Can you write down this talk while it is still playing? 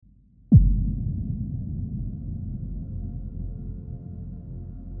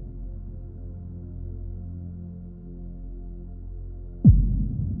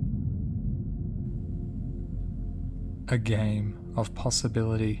A game of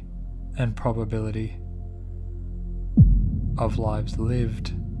possibility and probability, of lives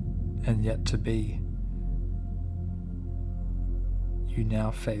lived and yet to be. You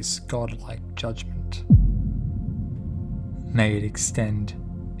now face godlike judgment. May it extend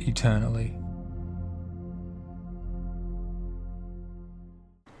eternally.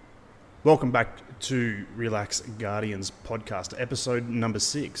 Welcome back to Relax Guardians podcast, episode number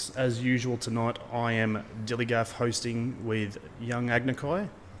 6. As usual tonight, I am Dillygaff hosting with young Agnakai.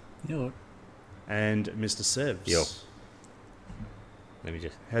 Yo. And Mr. Sevs. Yo. Let me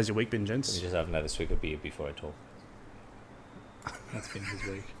just How's your week been, gents? have another swig of beer before I talk. That's been his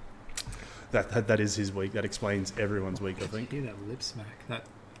week. That is his week. That explains everyone's week, I think. Hear that lip smack?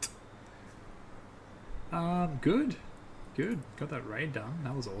 Good. Got that raid done.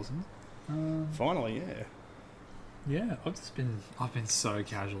 That was awesome. Finally, yeah. Yeah, I've been so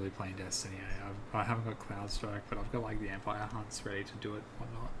casually playing Destiny. I haven't got Cloud Strike, but I've got like the Empire Hunts ready to do it,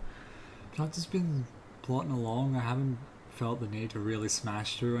 whatnot. But I've just been plotting along. I haven't felt the need to really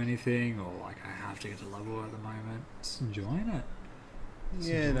smash through anything, or like I have to get to level at the moment. Just enjoying it. It's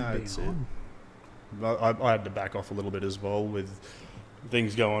it. I had to back off a little bit as well with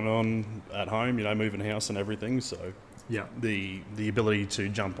things going on at home, moving house and everything, so Yeah. the ability to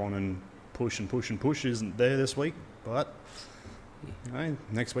jump on and push isn't there this week, but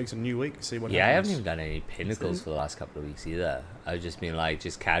next week's a new week. See what Yeah, I happens. haven't even done any pinnacles for the last couple of weeks either. I've just been like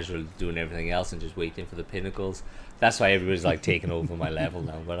just casual doing everything else and just waiting for the pinnacles. That's why everybody's like taking over my level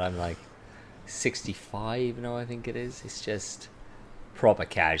now. But I'm like 65 now, I think it is. It's just proper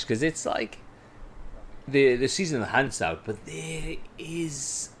cash because it's like the season of the hunt's out, but there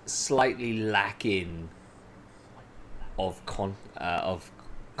is slightly lacking of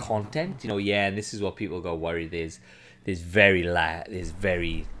content, and this is what people go worried. There's very liked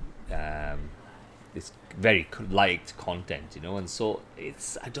content, and so I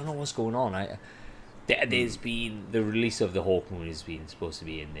don't know what's going on. There's been the release of the Hawkmoon has been supposed to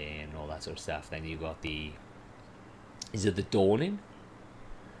be in there and all that sort of stuff. Then you got the Dawning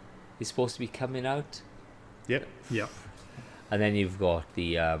is supposed to be coming out. Yep. And then you've got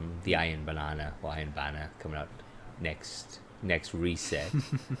the Iron Banner coming out next reset.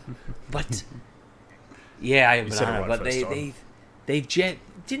 But yeah, Iron Banana. But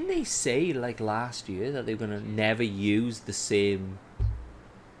didn't they say like last year that they're gonna never use the same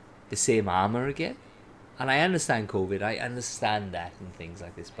armor again? And I understand COVID, I understand that and things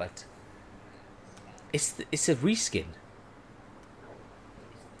like this, but it's a reskin.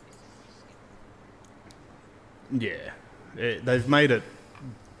 Yeah, they've made it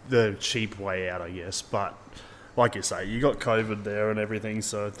the cheap way out, I guess. But like you say, you got COVID there and everything,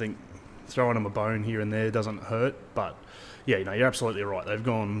 so I think throwing them a bone here and there doesn't hurt. But yeah, you're absolutely right. They've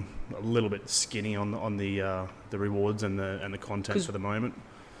gone a little bit skinny on the rewards and the content for the moment.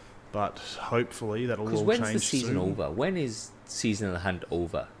 But hopefully that'll all change soon. Because when's the season over? When is Season of the Hunt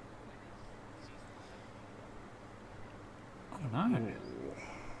over? I don't know.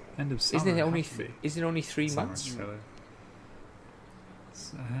 End of summer. Isn't it only 3 months? Australia.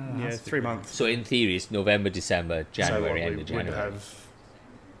 Yeah, 3 months. So in theory, it's November, December, January, so end of January.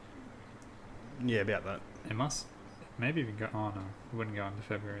 About that. It must. Maybe even go. Oh no, it wouldn't go into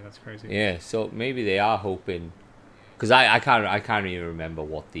February. That's crazy. Yeah, so maybe they are hoping, because I can't even remember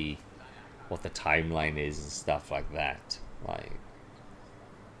what the timeline is and stuff like that. Like,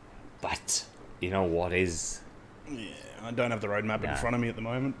 but what is? Yeah, I don't have the roadmap in front of me at the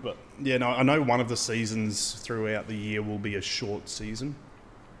moment, but I know one of the seasons throughout the year will be a short season,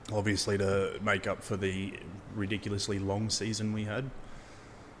 obviously to make up for the ridiculously long season we had.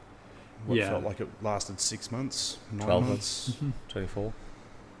 Felt like it lasted 6 months, 12 months, 24,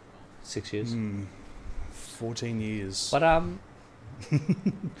 6 years, 14 years. But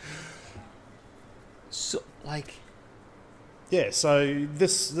so like, so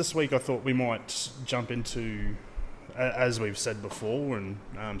this week I thought we might jump into, as we've said before, and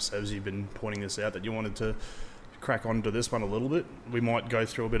Sevs, you've been pointing this out that you wanted to crack on to this one a little bit. We might go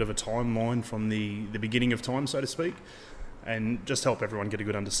through a bit of a timeline from the beginning of time, so to speak, and just help everyone get a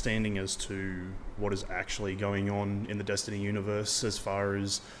good understanding as to what is actually going on in the Destiny universe, as far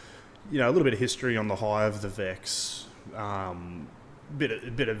as a little bit of history on the Hive, the Vex,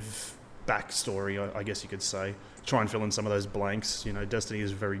 bit of backstory, I guess you could say. Try and fill in some of those blanks. Destiny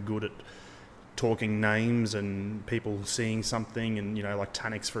is very good at talking names and people seeing something, and like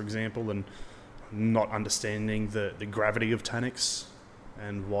Taniks, for example, and not understanding the gravity of Taniks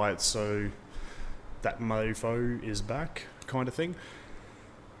and why it's so that mofo is back kind of thing.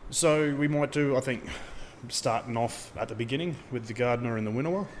 So we might do, I think, starting off at the beginning with the Gardener and the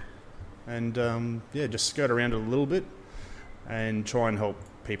Winnower, and just skirt around it a little bit. and try and help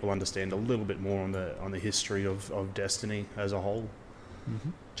people understand a little bit more on the history of Destiny as a whole.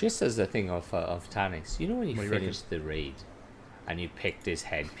 Just as the thing of Tannis, you know when you What do you reckon? finish the raid and you picked his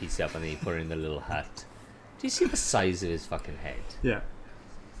head piece up and then you put it in the little hut. Do you see the size of his fucking head? Yeah.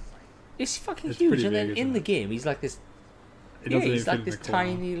 It's fucking It's huge, pretty and then big, in isn't the it? game he's like this. It Yeah, doesn't he's even like fit in this the corner.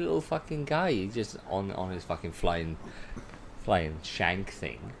 tiny little fucking guy. He's just on his fucking flying shank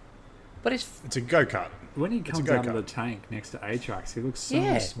thing. But it's It's a go-kart. When he It's a comes out of the go-kart. tank next to Atrax, he looks so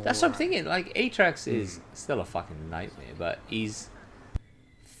yeah, much smaller. that's what I'm thinking. Like Atrax is still a fucking nightmare, but he's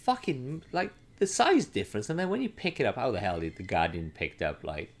fucking like the size difference. And then when you pick it up, how the hell did the Guardian picked up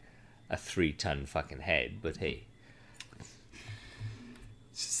like a 3-ton fucking head? But hey,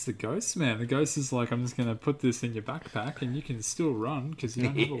 It's just the ghost, man. The ghost is like, I'm just going to put this in your backpack and you can still run because you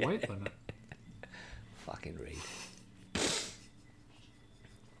don't have a weight limit. fucking raid.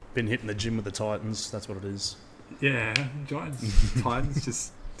 Been hitting the gym with the Titans. That's what it is. Yeah, Titans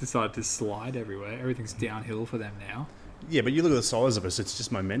just decide to slide everywhere. Everything's downhill for them now. Yeah, but you look at the size of us. It's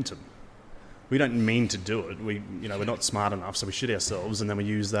just momentum. We don't mean to do it. We're not smart enough, so we shit ourselves, and then we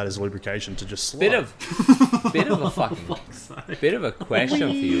use that as lubrication to just slide. Bit of a question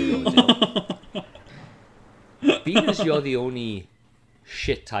for you, though, Joe. Being as you're the only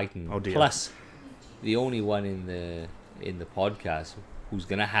shit Titan, Oh, dear. plus the only one in the podcast who's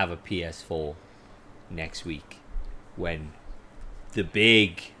gonna have a PS4 next week, when the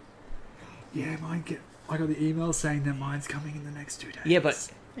big Yeah, I got the email saying that mine's coming in the next 2 days. yeah, but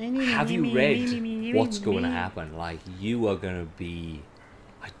have you read what's going to happen? Like, you are gonna be.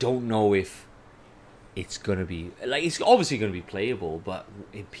 I don't know if it's gonna be like it's obviously gonna be playable, but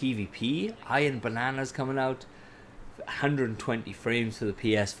in PvP, Iron Banana's coming out, 120 frames for the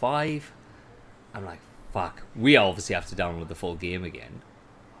PS5. I'm like, fuck. We obviously have to download the full game again.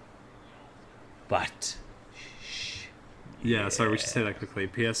 But Yeah, sorry, we should say that quickly.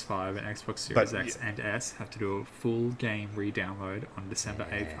 PS5 and Xbox Series But, X and S have to do a full game re-download on December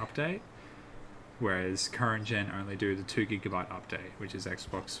 8th update, whereas current gen only do the 2 gigabyte update, which is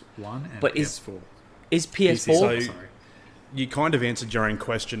Xbox One and But PS4. is PS4? So- sorry. You kind of answered your own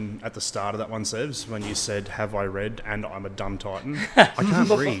question at the start of that one, Sevs, when you said, "Have I read?" and I'm a dumb Titan. I can't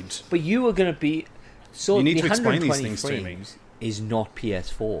read. But you are going to be. So You need the to explain these 120 things to me. frames is not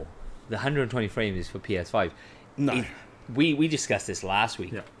PS4. The 120 frames is for PS5. No. We discussed this last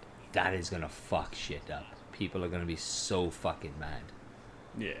week. Yeah. That is going to fuck shit up. People are going to be so fucking mad.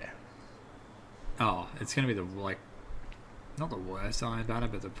 Yeah. Oh, it's going to be not the worst Iron Banner,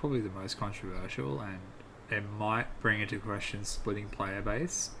 but probably the most controversial, and it might bring into question splitting player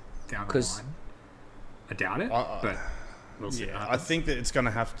base down the 'Cause- line. I doubt it, but we'll see. Yeah, I think that it's going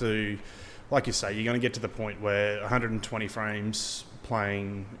to have to, like you say, you're going to get to the point where 120 frames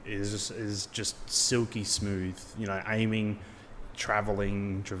playing is just silky smooth. Aiming,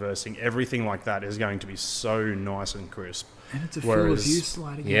 traveling, traversing, everything like that is going to be so nice and crisp. And it's a Whereas- full view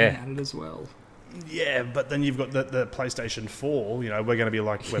sliding Yeah. in added as well. Yeah, but then you've got the PlayStation 4. We're going to be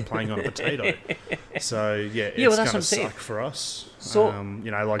like we're playing on a potato. So yeah, it's Yeah, well, that's going what to I'm saying. suck for us. So,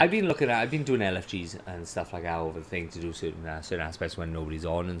 like I've been doing LFGs and stuff like that over the thing to do certain aspects when nobody's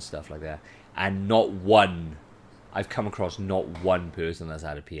on and stuff like that. And I've come across not one person that's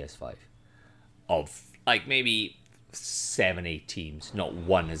had a PS5. Of like maybe 7-8 teams, not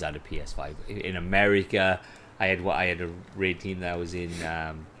one has had a PS5. In America, I had a raid team that was in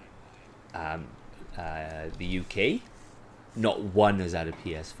the UK. Not one has had a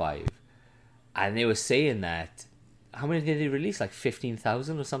PS5, and they were saying that. How many did they release? Like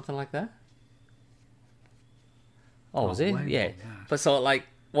 15,000 or something like that. Oh, was it? way Yeah. more than that. But so like,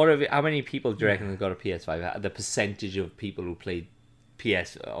 how many people do you reckon have got a PS5? The percentage of people who played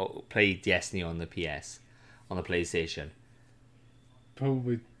played Destiny on the PlayStation.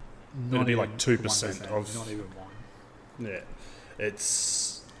 Probably It'll be even like 2% 1%, of- not even one. Yeah,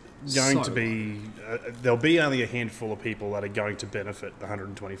 it's going So to be. There'll be only a handful of people that are going to benefit the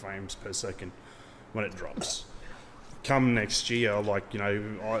 120 frames per second when it drops. Come next year,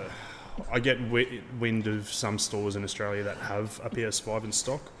 I get wind of some stores in Australia that have a PS5 in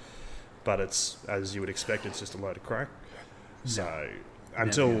stock, but it's, as you would expect, it's just a load of crack. So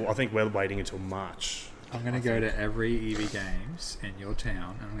I think we're waiting until March. I'm going to go to every EV Games in your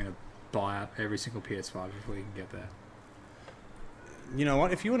town, and I'm going to buy up every single PS5 before you can get there. You know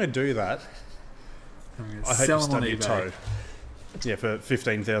what? If you want to do that, I'm going to I hope sell you them on stub your eBay. toe. Yeah, for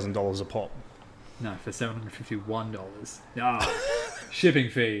 $15,000 a pop. No, for $751. Ah, shipping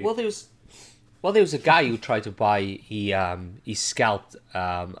fee. Well, there was a guy who tried to buy. He scalped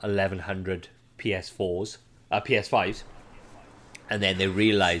 1,100 PS4s, PS5s, and then they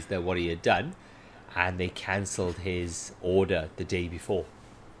realised that what he had done, and they cancelled his order the day before,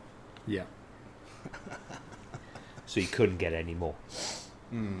 Yeah. so he couldn't get any more.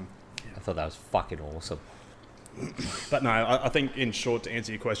 I thought that was fucking awesome. But no, I think in short, to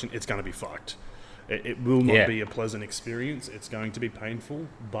answer your question, it's going to be fucked. It will not Yeah. be a pleasant experience. It's going to be painful,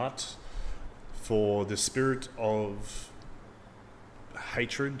 but for the spirit of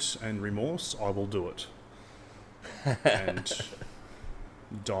hatred and remorse, I will do it. And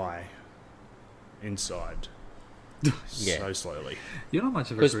die inside. Yeah. So slowly. You're not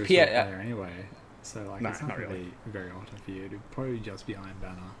much of a 'Cause crucible P- player anyway, so like No, it's not not going to really. be very often for you. It'd probably just be Iron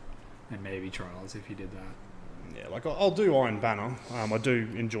Banner and maybe Trials if you did that. Yeah, like I'll do Iron Banner. I do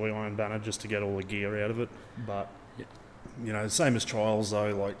enjoy Iron Banner just to get all the gear out of it. But, Yeah. you know, same as Trials though,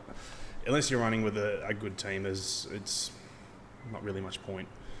 like, unless you're running with a good team, it's not really much point.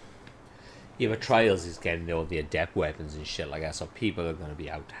 Yeah, but Trials is getting all the adept weapons and shit like that, so people are going to be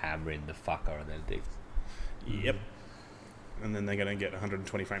out hammering the fuck out of them things. Yep. And then they're going to get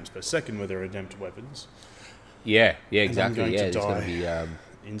 120 frames per second with their adept weapons Yeah, yeah, And I'm exactly. going Yeah, to it's going to die.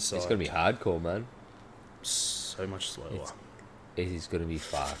 be inside. it's going to be hardcore, man. So much slower. It is going to be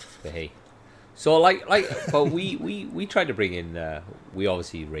fucked. But hey, so but we tried to bring in. We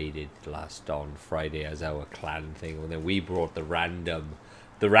obviously raided last on Friday as our clan thing, and then we brought the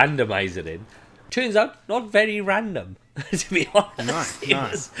randomizer in. Turns out not very random, to be honest. No.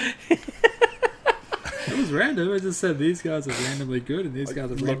 It was random. I just said these guys are randomly good and these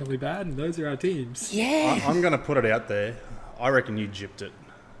guys are look- randomly bad, and those are our teams. Yeah. I'm going to put it out there. I reckon you gypped it.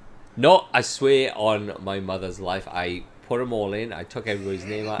 No, I swear on my mother's life, I put them all in. I took everybody's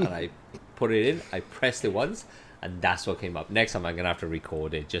name out and I put it in. I pressed it once, and that's what came up. Next time I'm gonna have to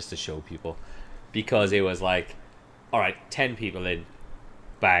record it just to show people, because it was like, all right, 10 people in,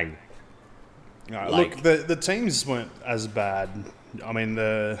 bang. Like- Look, the teams weren't as bad. I mean,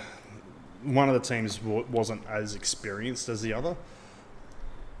 one of the teams wasn't as experienced as the other.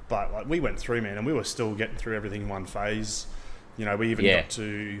 But like we went through, man, and we were still getting through everything in one phase. You know, we even Yeah. got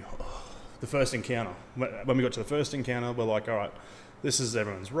to the first encounter. When we got to the first encounter, we're like, all right, this is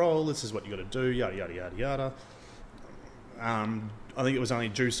everyone's role. This is what you got to do. Yada yada yada yada. I think it was only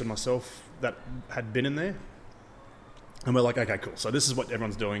Juice and myself that had been in there, and we're like, okay, cool. So this is what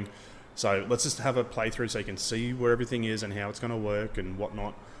everyone's doing. So let's just have a playthrough so you can see where everything is and how it's going to work and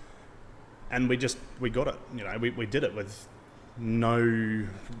whatnot. And we got it. You know, we did it with no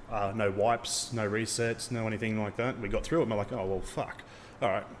wipes, no resets, no anything like that. We got through it and we're like, oh, well, fuck. All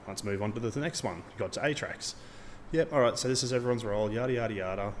right, let's move on to the next one. Got to A-Tracks. Yep, all right, so this is everyone's role, yada, yada,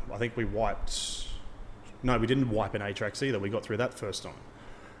 yada. I think we wiped... No, we didn't wipe an A-Tracks either. We got through that first time.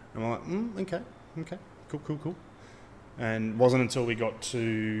 And we're like, okay, cool. And it wasn't until we got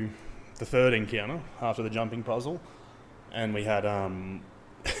to the third encounter after the jumping puzzle, and we had...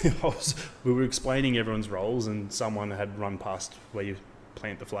 we were explaining everyone's roles, and someone had run past where you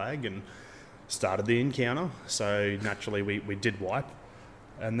plant the flag and started the encounter. So naturally, we did wipe,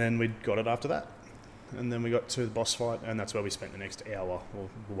 and then we got it after that. And then we got to the boss fight, and that's where we spent the next hour or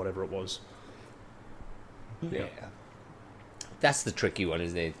whatever it was. Yeah. That's the tricky one,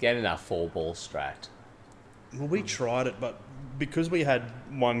 isn't it? Getting that 4-ball strat. Well, we tried it, but because we had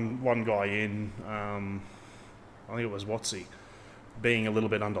one guy in, I think it was Watsy, being a little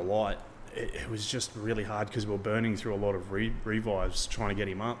bit under light, it was just really hard because we were burning through a lot of revives trying to get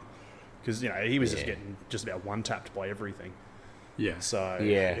him up. Because, you know, he was just getting just about one-tapped by everything. Yeah. So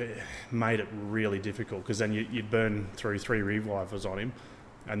Yeah. it made it really difficult because then you'd burn through 3 revivers on him,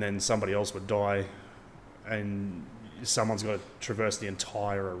 and then somebody else would die, and someone's got to traverse the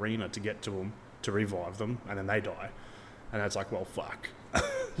entire arena to get to them, to revive them, and then they die. And it's like, well, fuck.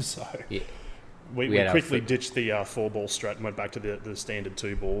 So... Yeah. We We had our quickly foot- ditched the 4-ball strat and went back to the standard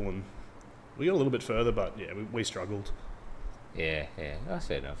 2-ball, and we got a little bit further, but yeah, we struggled. Yeah, that's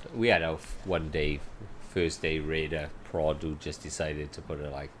fair enough. We had our first day raider prod who just decided to put a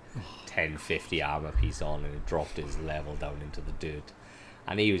 1050 armor piece on, and it dropped his level down into the dirt,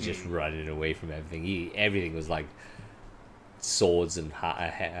 and he was just running away from everything. Everything was like swords and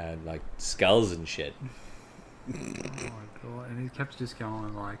like skulls and shit. Oh my god! And he kept just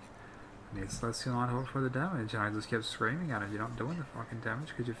going like, "It's less than I for the damage," and I just kept screaming at him, "You're not doing the fucking damage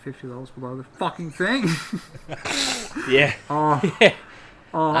because you're 50 levels below the fucking thing." Yeah. Oh, Yeah.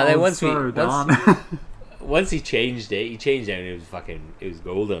 oh, And then I was once so done. Once he changed it, and it was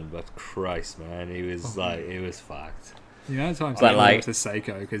golden. But Christ, man, it was fucked. You know, times But, he like- went to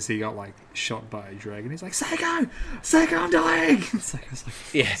Seiko because he got shot by a dragon. He's like, Seiko, I'm dying. Seiko's like,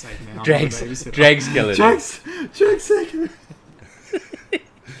 Yeah, "Sake, man, I'm not a Dregs babysitter." killing him. Dregs, Seiko.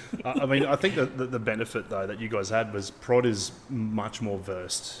 I mean, I think that the benefit though that you guys had was Prod is much more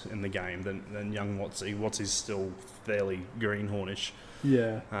versed in the game than young Watsy. Watsy's still fairly greenhornish.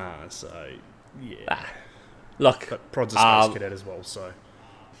 Yeah. So yeah. Look, But Prod's a space cadet as well, so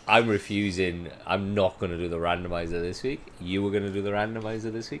I'm refusing. I'm not going to do the randomizer this week. You were going to do the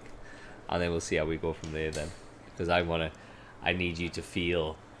randomizer this week, and then we'll see how we go from there. Then, because I need you to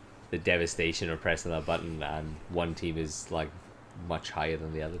feel the devastation of pressing that button, and one team is like much higher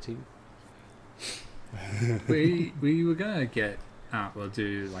than the other team. we were gonna get we'll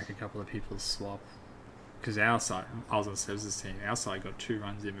do like a couple of people swap because our side, I was on Seb's team, our side got 2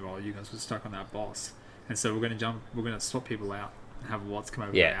 runs in while you guys were stuck on that boss, and so we're gonna swap people out and have Watts come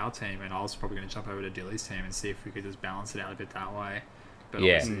over to our team, and I was probably gonna jump over to Dilly's team and see if we could just balance it out a bit that way. But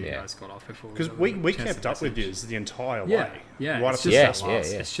obviously you guys got off before. because we kept up with you the entire Yeah, way. yeah. Right It's up just, to that the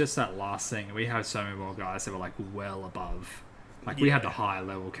last, last. it's just that last thing. We have so many more guys that were like well above. Like we had the higher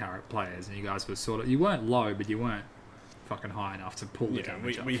level carrot players, and you guys were sort of, you weren't low, but you weren't fucking high enough to pull the Yeah,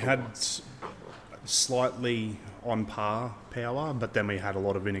 damage up we for had once. slightly on par power, but then we had a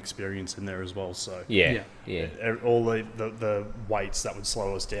lot of inexperience in there as well. So Yeah. all the weights that would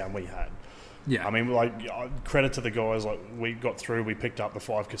slow us down, we had. Yeah, I mean, like credit to the guys. Like we got through. We picked up the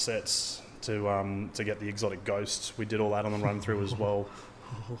 5 cassettes to get the exotic ghost. We did all that on the run through as well.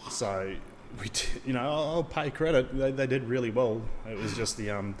 So we, I'll pay credit. They did really well. It was just the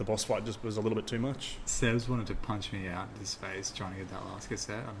boss fight just was a little bit too much. Sebs wanted to punch me out in his face trying to get that last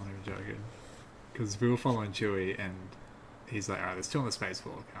cassette. I'm not even joking. Because we were following Chewie, and he's like, alright, there's 2 on the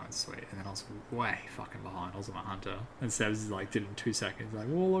spacewalk. Oh, it's sweet. And then I was way fucking behind. I was on my hunter. And Sebs is like, did it in 2 seconds. Like,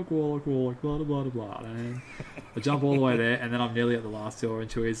 warlock, blah, blah, blah, blah, blah. And I jump all the way there, and then I'm nearly at the last door, and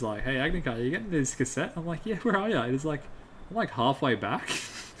Chewie's like, hey, Agnikar, are you getting this cassette? I'm like, yeah, where are you? And he's like, I'm like halfway back.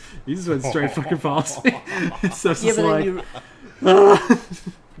 He just went straight fucking past me. So it's Yeah, just but like,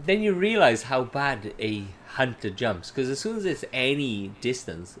 then you realize how bad a hunter jumps, because as soon as it's any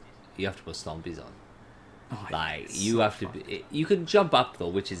distance, you have to put stompies on. oh, Like it's you so have fun. to. You can jump up though,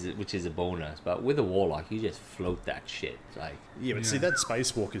 which is a bonus. But with a warlock, you just float that shit. Like Yeah, but see, Yeah. that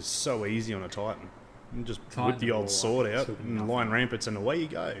spacewalk is so easy on a Titan. You just Titan whip the or old sword out took and nothing. line rampants, and away you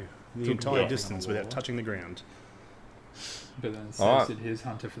go. The Took entire nothing distance on a without wall. touching the ground. But then Sebs Alright. did his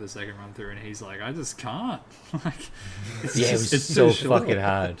hunter for the second run through, and he's like, I just can't. Like, it's yeah, just- it was it's so too short. fucking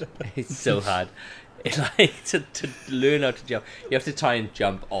hard. It's so hard. It's like to learn how to jump, you have to try and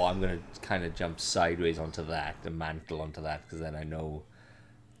jump. Oh, I'm gonna kind of jump sideways onto that, the mantle onto that, because then I know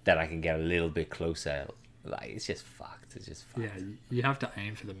that I can get a little bit closer. Like it's just fucked. It's just fucked. Yeah, you have to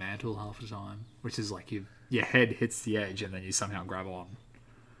aim for the mantle half the time, which is like your head hits the edge and then you somehow grab on.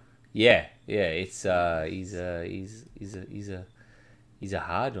 Yeah. It's he's a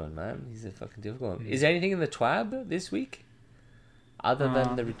hard one, man. He's a fucking difficult one. Is there anything in the TWAB this week, other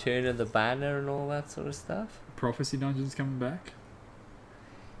than the return of the banner and all that sort of stuff? Prophecy Dungeon's coming back.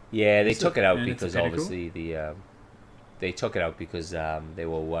 Yeah, they Is took it? it out And it's a because pinnacle? obviously they took it out because they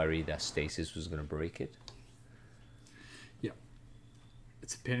were worried that Stasis was going to break it. Yep.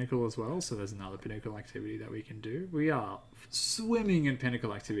 It's a pinnacle as well, so there's another pinnacle activity that we can do. We are swimming in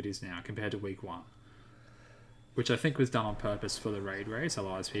pinnacle activities now compared to week 1. Which I think was done on purpose for the raid race,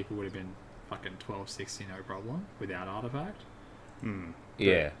 otherwise people would have been fucking 12-60 no problem without artifact.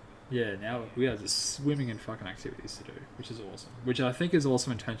 Yeah. Yeah, now we are just swimming in fucking activities to do, which is awesome. Which I think is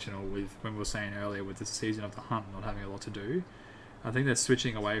also intentional with when we were saying earlier with the season of the hunt not having a lot to do. I think they're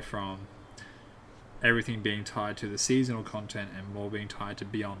switching away from everything being tied to the seasonal content and more being tied to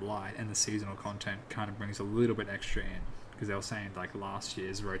Beyond Light, and the seasonal content kind of brings a little bit extra in, because they were saying like last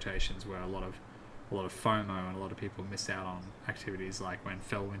year's rotations were a lot of FOMO, and a lot of people missed out on activities like when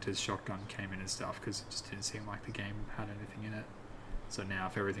Fellwinter's shotgun came in and stuff, because it just didn't seem like the game had anything in it. So now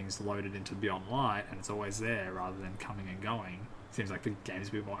if everything's loaded into Beyond Light and it's always there rather than coming and going, it seems like the game's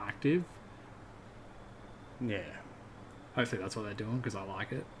a bit more active. Yeah. Hopefully that's what they're doing, because I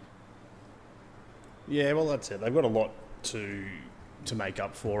like it. Yeah, well, that's it. They've got a lot to make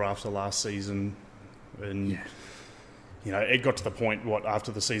up for after last season, and Yeah. it got to the point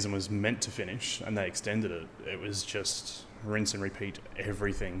after the season was meant to finish, and they extended it. It was just rinse and repeat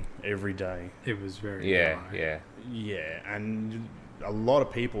everything every day. It was very Yeah, dry. yeah. Yeah, and a lot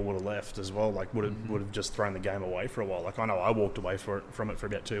of people would have left as well. Like would have just thrown the game away for a while. Like I know I walked away from it for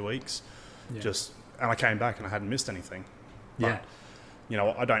about 2 weeks, Yeah. and I came back and I hadn't missed anything. Yeah.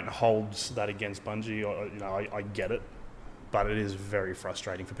 I don't hold that against Bungie. I get it, but it is very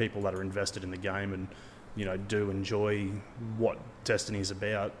frustrating for people that are invested in the game and, do enjoy what Destiny's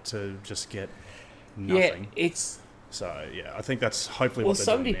about to just get nothing. Yeah, So yeah, I think that's hopefully Well, what they're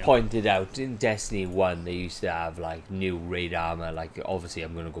somebody doing now. pointed out in Destiny 1 they used to have like new raid armor. Like, obviously,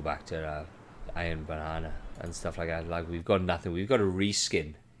 I'm going to go back to Iron Banana and stuff like that. Like, we've got nothing. We've got a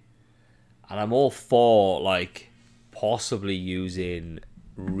reskin. And I'm all for, like, possibly using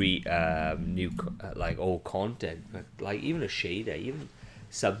like, old content. But, like, even a shader, even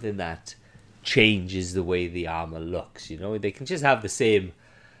something that changes the way the armor looks, you know? They can just have the same,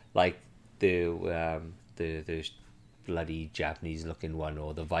 like, the bloody Japanese looking one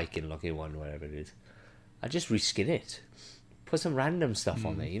or the Viking looking one, whatever it is. I just reskin it. Put some random stuff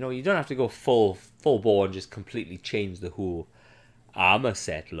on there. You know, you don't have to go full bore and just completely change the whole armor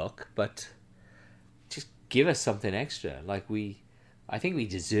set look, but just give us something extra. Like, I think we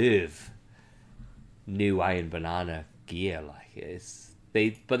deserve new Iron Banana gear. Like,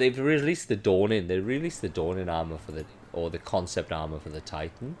 but they've released the Dawning. They released the Dawning armor or the concept armor for the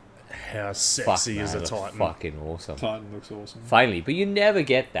Titan. How sexy Fuck, is man, a it looks Titan? fucking awesome. Titan looks awesome. Finally, but you never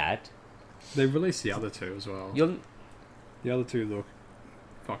get that. They released the other two as well. The other two look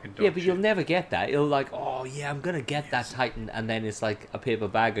fucking dog Yeah, but shit. you'll never get that. You'll like, oh yeah, I'm gonna get that Titan, and then it's like a paper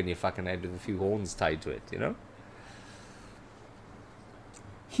bag on your fucking head with a few horns tied to it, you know?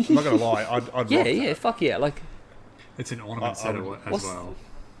 I'm not gonna lie, I'd Yeah, love that. yeah, fuck yeah. Like, It's an ornament I set would- as what's- well.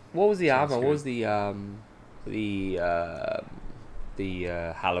 what was the Sounds armor? What was good.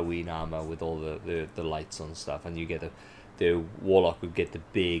 the Halloween armor with all the lights on stuff, and you get the warlock would get the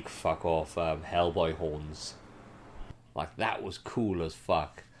big fuck off Hellboy horns. Like, that was cool as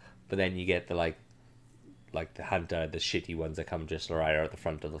fuck. But then you get the like the hunter, the shitty ones that come just right out the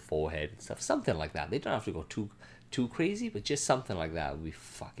front of the forehead and stuff. Something like that. They don't have to go too crazy, but just something like that would be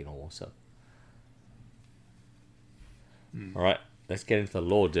fucking awesome. All right, let's get into the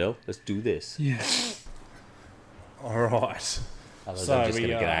lore, Dill. Let's do this. Yeah. Alright. Otherwise, So I'm just we,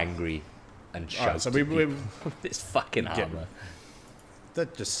 gonna get angry and shout. Alright, so to we people. This fucking Yeah. armor.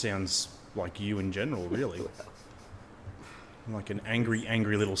 that just sounds like you in general, really. Like an angry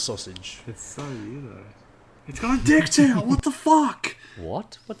little sausage. It's so you though. It's got a dick tail. What the fuck?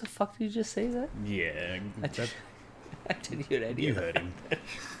 What? What the fuck did you just say there? Yeah, I didn't hear any you of heard that.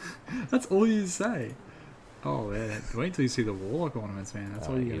 him. That's all you say. Oh man, wait till you see the warlock ornaments, man. That's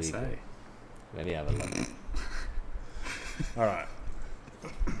all you're here gonna we say. Let me have a look. Alright.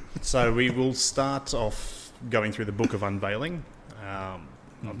 So we will start off going through the Book of Unveiling. I'm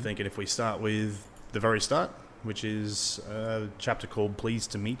thinking if we start with the very start, which is a chapter called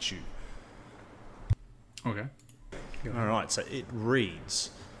Pleased to Meet You. Okay. Alright, so it reads,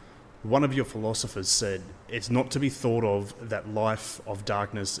 one of your philosophers said, it's not to be thought of that life of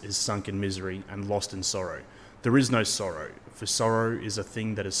darkness is sunk in misery and lost in sorrow. There is no sorrow, for sorrow is a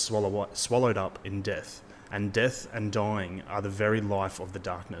thing that is swallowed up in death, and death and dying are the very life of the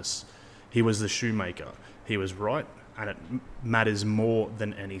darkness. He was the shoemaker. He was right, and it matters more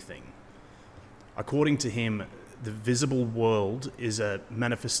than anything. According to him, the visible world is a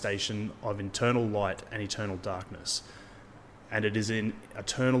manifestation of internal light and eternal darkness, and it is in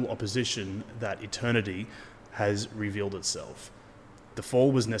eternal opposition that eternity has revealed itself. The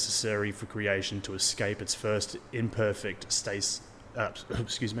fall was necessary for creation to escape its first imperfect stasis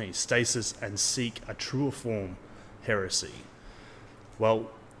and seek a truer form, heresy. Well,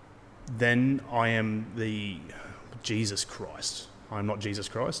 then I am the Jesus Christ. I'm not Jesus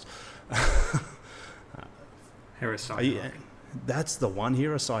Christ. Heresy. That's the one,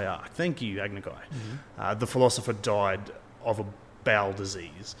 Hirosayark. Thank you, Agnakai. The philosopher died of a bowel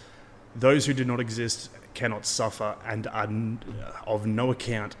disease. Those who do not exist cannot suffer and are of no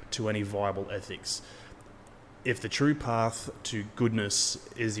account to any viable ethics. If the true path to goodness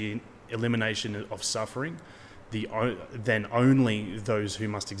is the elimination of suffering, then only those who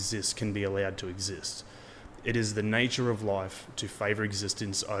must exist can be allowed to exist. It is the nature of life to favour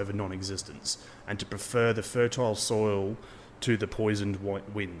existence over non-existence, and to prefer the fertile soil to the poisoned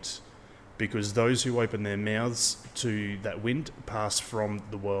wind, because those who open their mouths to that wind pass from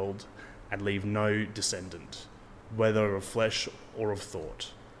the world and leave no descendant, whether of flesh or of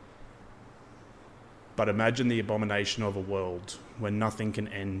thought. But imagine the abomination of a world where nothing can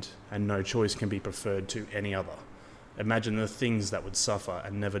end and no choice can be preferred to any other. Imagine the things that would suffer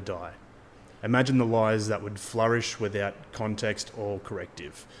and never die. Imagine the lies that would flourish without context or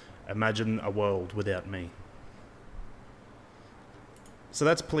corrective. Imagine a world without me. So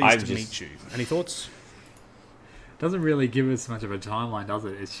that's pleased to meet you. Any thoughts? Doesn't really give us much of a timeline, does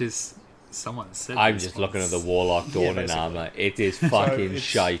it? It's just someone said. I'm this just looking at the once. Warlock Dawning basically. armor. It is fucking it's-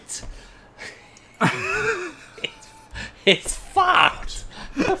 shite. it's fucked.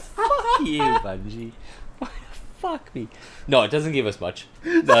 Fuck you, Bungie. Fuck me. No, it doesn't give us much.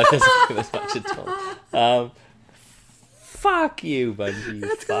 No, it doesn't give us much at all. fuck you, Bungie.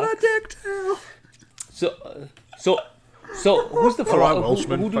 It's got a dick tail. So who's the All right, philosopher?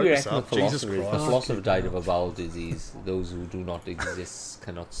 Welshman, Who do you focus reckon the up. Jesus philosopher is? The Christ. philosopher died of a bowel disease. Those who do not exist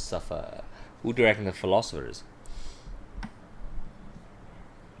cannot suffer. Who do you reckon the philosopher is?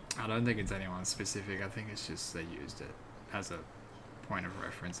 I don't think it's anyone specific. I think it's just they used it as a point of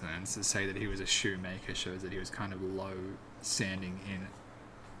reference, and then to say that he was a shoemaker shows that he was kind of low standing in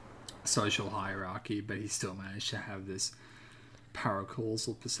social hierarchy, but he still managed to have this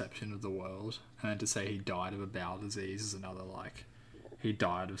paracausal perception of the world. And then to say he died of a bowel disease is another, like, he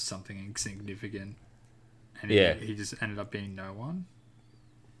died of something insignificant, and Yeah. he just ended up being no one.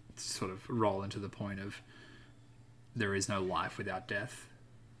 To sort of roll into the point of there is no life without death.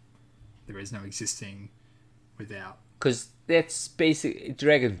 There is no existing without. Because that's basically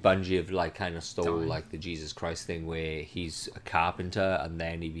Dragon Bungie have like kind of stole Dying. like the Jesus Christ thing where he's a carpenter and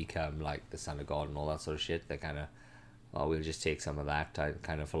then he become like the son of God and all that sort of shit. They kind of, oh, we'll just take some of that type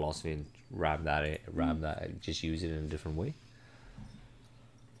kind of philosophy and ram that, and just use it in a different way.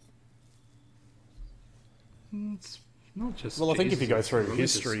 It's not just. Well, I think if you go Jesus, through it's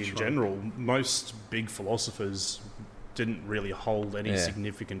history in trope. general, most big philosophers didn't really hold any Yeah.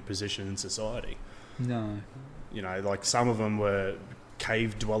 significant position in society. No. You know, like some of them were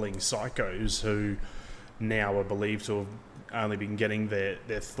cave-dwelling psychos who now are believed to have only been getting their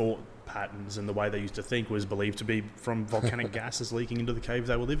thought patterns and the way they used to think was believed to be from volcanic gases leaking into the cave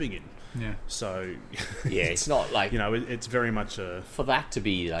they were living in. Yeah. So, Yeah, it's not like you know, it's very much a for that to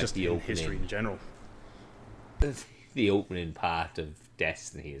be like just the in opening. history in general. The opening part of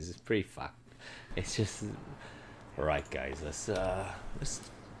Destiny is pretty fucked. It's just right, guys.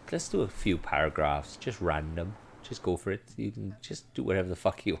 Let's do a few paragraphs, just random. Just go for it. You can just do whatever the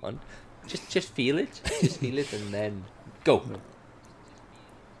fuck you want. Just feel it. Just feel it, and then go.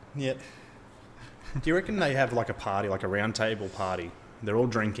 Yep. Do you reckon they have like a party, like a round table party? They're all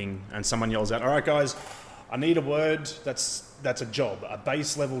drinking, and someone yells out, "All right, guys, I need a word. That's a job, a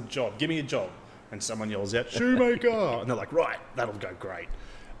base level job. Give me a job." And someone yells out, "Shoemaker," and they're like, "Right, that'll go great.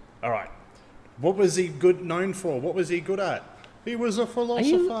 All right, what was he known for? What was he good at? He was a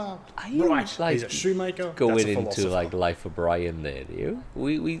philosopher. Are you right, like he's a shoemaker. going That's a into philosopher." like Life of Brian there, do you?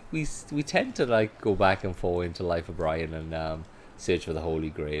 We tend to like go back and forth into Life of Brian and search for the Holy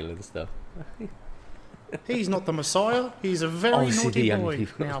Grail and stuff. He's not the Messiah. He's a very Obviously, the naughty young boy.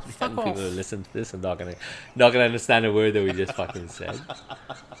 people, Now, the fuck young off. people who listen to this are not gonna understand a word that we just fucking said.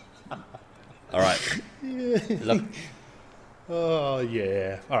 All right, look, Oh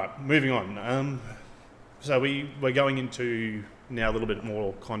yeah. All right, moving on. So we're going into now a little bit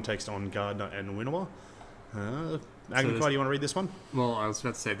more context on Gardner and Winnower. Agnikai, do you want to read this one? Well, I was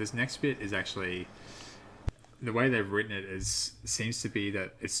about to say this next bit is actually the way they've written it seems to be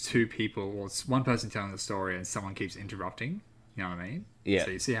that it's two people, or it's one person telling the story and someone keeps interrupting. You know what I mean? Yeah.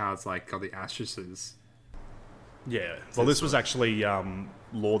 So you see how it's like got the asterisks. Yeah. Well, this was actually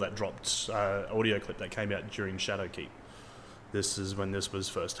Law that dropped audio clip that came out during Shadowkeep. This is when this was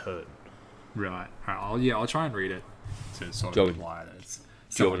first heard. Right. I'll try and read it to sort Do you of want- imply that it's. do you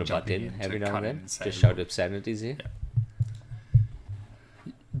someone want to butt jumping in to every now cut and in then? say, Just shout "Look, obscenities here.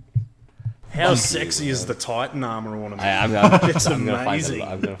 How sexy is the Titan armor ornament? It's I'm gonna amazing.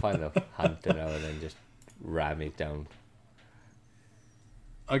 I'm gonna find the hunter now and then just ram it down.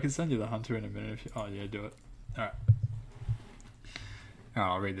 I can send you the hunter in a minute if you. Oh yeah, do it. Alright.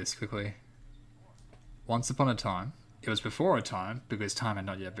 Alright, I'll read this quickly. Once upon a time, it was before a time, because time had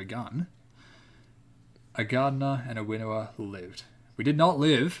not yet begun, a gardener and a winnower lived. We did not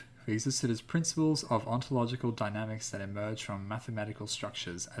live. We existed as principles of ontological dynamics that emerge from mathematical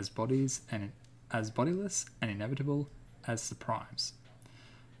structures as bodies and as bodiless and inevitable as the primes.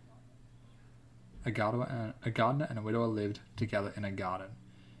 A gardener and a widower lived together in a garden.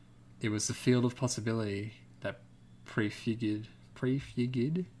 It was the field of possibility that prefigured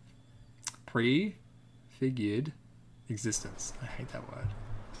existence. I hate that word.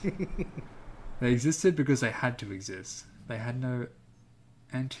 They existed because they had to exist. They had no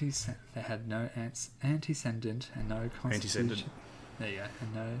antecedent and no constituent. Antecedent. There you go.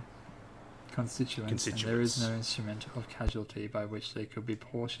 And no constituents. And there is no instrument of casualty by which they could be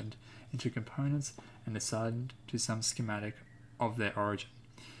portioned into components and assigned to some schematic of their origin.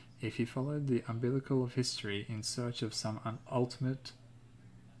 If you followed the umbilical of history in search of some ultimate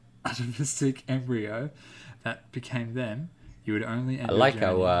atomistic embryo that became them, you would only end I up like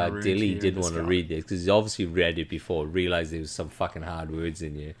how journeying a route Dilly here in didn't the want to sky. read this because he's obviously read it before, realized there was some fucking hard words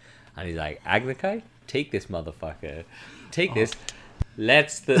in here, and he's like, Agnikai, take this motherfucker, take this. Let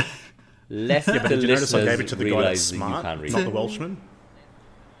the Yeah, but did you notice I gave listeners it to the guy that's realize that you smart, can't read not it. the Welshman?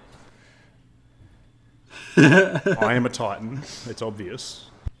 I am a Titan. It's obvious.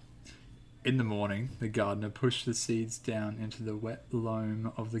 In the morning, the gardener pushed the seeds down into the wet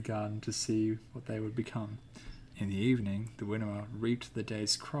loam of the garden to see what they would become. In the evening, the winnower reaped the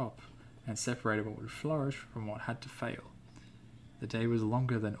day's crop and separated what would flourish from what had to fail. The day was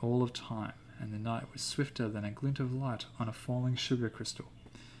longer than all of time, and the night was swifter than a glint of light on a falling sugar crystal.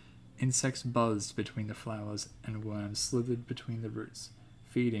 Insects buzzed between the flowers, and worms slithered between the roots,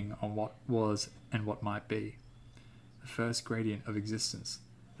 feeding on what was and what might be. The first gradient of existence,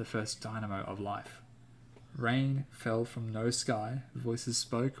 the first dynamo of life. Rain fell from no sky, voices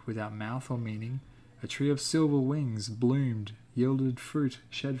spoke without mouth or meaning. A tree of silver wings bloomed, yielded fruit,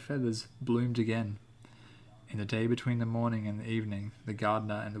 shed feathers, bloomed again. In the day between the morning and the evening, the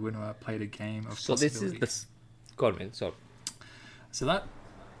gardener and the winnower played a game of So possibilities. this is the... Go on, man. So So that...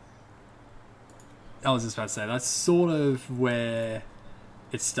 I was just about to say, that's sort of where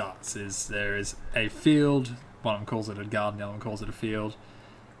it starts, is there is a field, one calls it a garden, the other one calls it a field,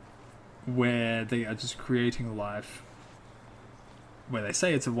 where they are just creating life, where they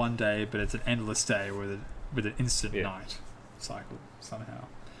say it's a one day, but it's an endless day with an instant night cycle somehow.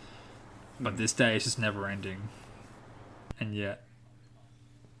 But this day is just never ending, and yet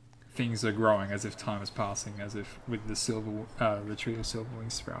things are growing as if time is passing, as if with the tree of silver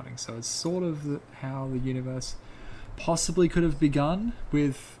wings sprouting. So it's sort of how the universe possibly could have begun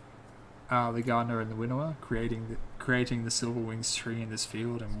with the gardener and the winnower creating the silver wings tree in this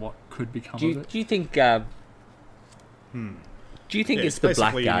field and what could become of it. do you think? Do you think Yeah, it's it's the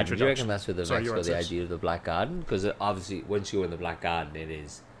black basically an garden? Do you reckon introduction. that's where the Sorry, Vex you're got the right, Sis. idea of the black garden? Because obviously, once you're in the black garden, it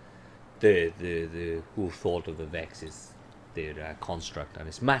is the who thought of the Vex is their construct, and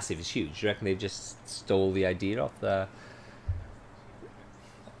it's massive, it's huge. Do you reckon they just stole the idea off the?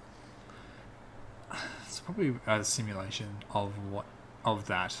 It's probably a simulation of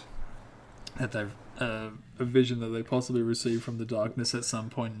that they've a vision that they possibly received from the darkness at some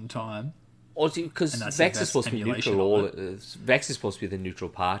point in time. Also, because And that's Vex the is supposed to be emulation neutral. of Vex is supposed to be the neutral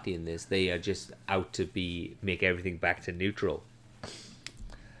party in this. They are just out to make everything back to neutral.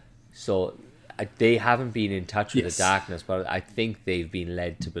 So they haven't been in touch with Yes. the darkness, but I think they've been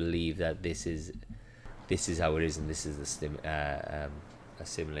led to believe that this is how it is, and this is a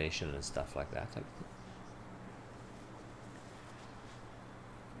simulation and stuff like that.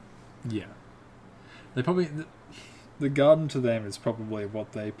 Yeah, they probably the garden to them is probably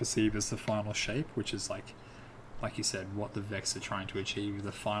what they perceive as the final shape, which is like you said, what the Vex are trying to achieve,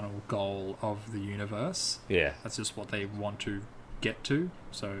 the final goal of the universe. Yeah. That's just what they want to get to.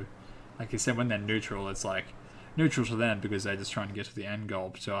 So, like you said, when they're neutral, it's like neutral to them because they're just trying to get to the end goal.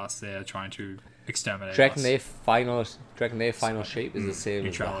 But to us, they're trying to exterminate Do you reckon us. their final shape is the same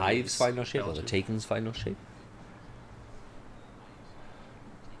as the Neutrality Hive's is final shape or the relative. Taken's final shape?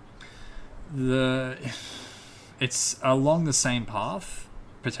 It's along the same path,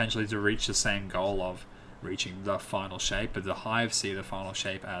 potentially to reach the same goal of reaching the final shape, but the Hive see the final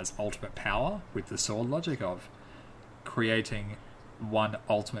shape as ultimate power with the sword logic of creating one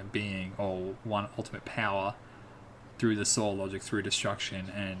ultimate being or one ultimate power through the sword logic, through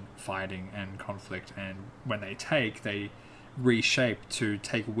destruction and fighting and conflict. And when they reshape to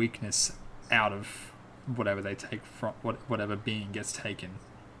take weakness out of whatever they take from whatever being gets taken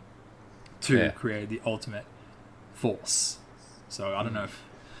to create the ultimate force. So I don't know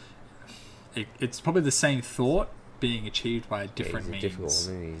if it's probably the same thought being achieved by a different means.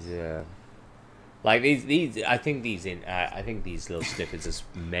 Difficult, like these. I think these little snippets is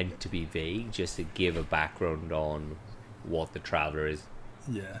meant to be vague, just to give a background on what the Traveler is.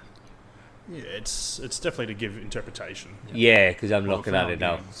 Yeah. Yeah, it's definitely to give interpretation. Yeah, because I'm Well, looking at flower it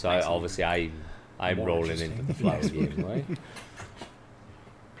now. game So makes it obviously I'm more rolling interesting. into the flower game, right?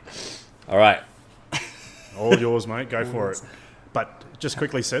 All right. All yours, mate. Go for it. But just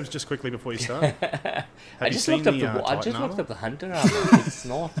quickly, Sebs, just quickly before you start. Have I you just seen looked up the I Titan just looked armor? up the Hunter armor. It's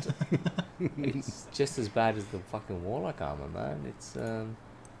not. It's just as bad as the fucking Warlock armor, man. It's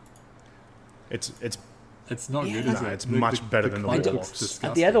not Yeah, good, no, is it? it's much better than the cloak Warlocks. looks And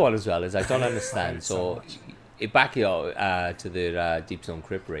disgusting. the other one as well is I don't I understand. hate So, much. back to the Deep Zone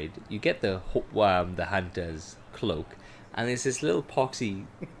Crypt raid, you get the Hunter's cloak, and there's this little poxy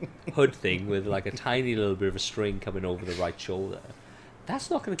hood thing with like a tiny little bit of a string coming over the right shoulder.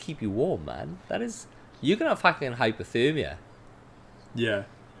 That's not going to keep you warm, man. You're going to have fucking hypothermia. Yeah.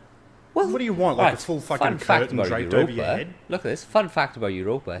 Well, What do you want? Like right, a full fun fucking fact curtain about draped Europa. over your head? Look at this. Fun fact about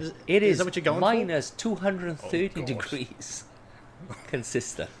Europa. Is It that what you're going for? minus 230 Oh, God. degrees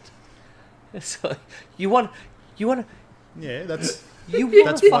consistent. So you want Yeah, that's you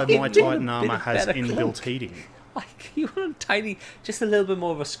that's want why fucking my bit Titan armor of has better inbuilt cloak. heating. Like you want a tiny, just a little bit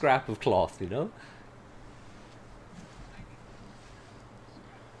more of a scrap of cloth, you know?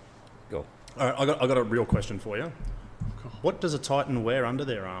 Go. All right, I got a real question for you. What does a Titan wear under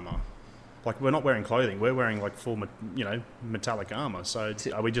their armor? Like, we're not wearing clothing. We're wearing like full, metallic armor. So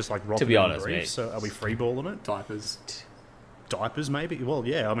are we just like rocking be it in honest, briefs? mate. So are we freeballing it? Diapers. Diapers, maybe? Well,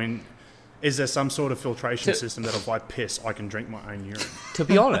 yeah. I mean, is there some sort of filtration system that if I piss, I can drink my own urine? To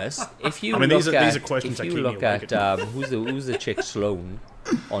be honest, if you I mean, look these are at, questions if that you keep me look awake at who's the chick Sloane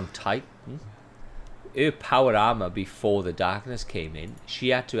on Titan, her power armor before the darkness came in, she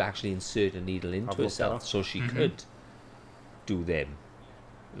had to actually insert a needle into I've looked that herself up. so she could do them,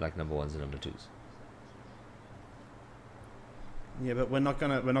 like number ones and number twos. Yeah, but we're not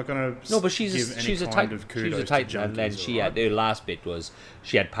gonna. No, but she's give a, any she's a kind Titan. of She's kudos a to Titan, and then junkies, she had alright? her last bit was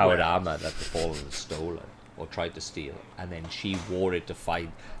she had powered Well- armor that the Fallen had stolen or tried to steal, and then she wore it to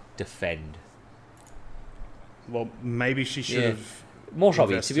defend. Well, maybe she should Yeah. have. Most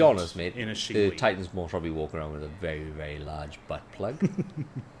probably, to be invested honest, mate, in a the Sheely. Titans most probably walk around with a very, very large butt plug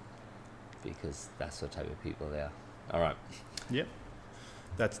because that's the type of people they are. All right. Yep.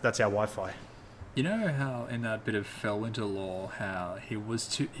 That's our Wi-Fi. You know how in that bit of Fellwinter lore, how he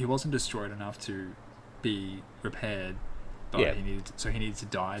wasn't destroyed enough to be repaired, but Yeah. he needed to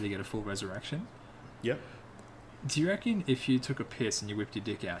die to get a full resurrection. Yep. Do you reckon if you took a piss and you whipped your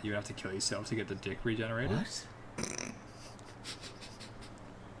dick out, you would have to kill yourself to get the dick regenerated?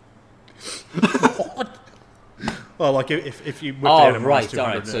 What? Well, like if you whipped Oh, out a right, -200 all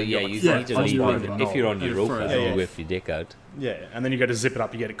right. So and yeah, got, you like, Yeah, need to on leave your it. own. If you're on Yeah, Europa, yeah, you yeah. whip your dick out. Yeah, and then you go to zip it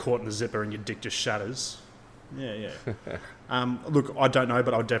up, you get it caught in the zipper, and your dick just shatters. Yeah. Look, I don't know,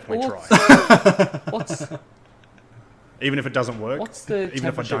 but I'll definitely try. What's Even if it doesn't work, what's the even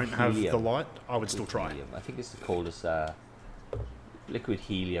if I temperature don't of have the helium? light, I would still try. Helium. I think it's the coldest. Liquid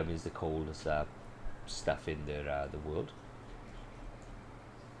helium is the coldest stuff in the world.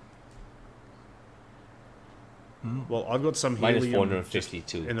 Well, I've got some Minus helium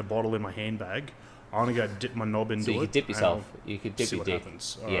 452. just in a bottle in my handbag. I want to go dip my knob into So you it. could dip and yourself. You could dip see your what dick.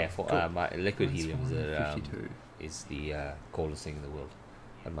 happens. Yeah, Alright, for cool. liquid Minus helium is 452. the coldest thing in the world,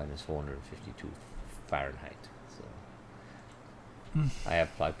 at minus 452 Fahrenheit. So I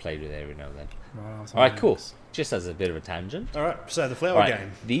played with it every now and then. Right, All right, cool. Just as a bit of a tangent. All right, so the flower All right,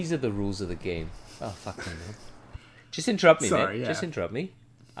 game. these are the rules of the game. Oh fuck me, man. Just interrupt me, Sorry, mate. yeah. Just interrupt me.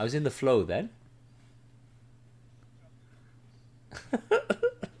 I was in the flow then.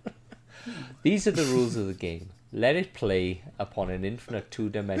 These are the rules of the game. Let it play upon an infinite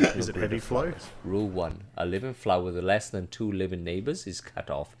two-dimensional Is it grid heavy of flow? flowers. Rule 1. A living flower with less than 2 living neighbours is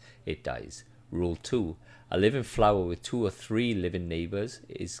cut off. It dies. Rule 2. A living flower with 2 or 3 living neighbours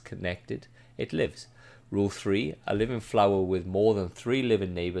is connected. It lives. Rule 3. A living flower with more than 3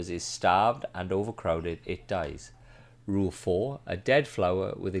 living neighbours is starved and overcrowded. It dies. Rule 4. A dead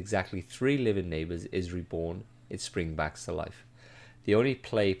flower with exactly 3 living neighbours is reborn. It springs back to life. The only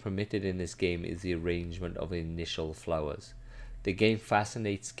play permitted in this game is the arrangement of initial flowers. The game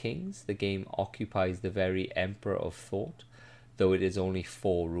fascinates kings. The game occupies the very emperor of thought, though it is only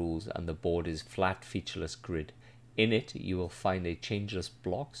 4 rules and the board is flat, featureless grid. In it, you will find a changeless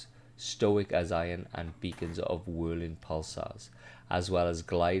blocks, stoic as iron, and beacons of whirling pulsars, as well as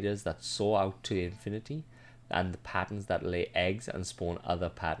gliders that soar out to infinity, and the patterns that lay eggs and spawn other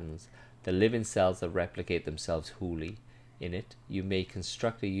patterns, the living cells that replicate themselves wholly. In it, you may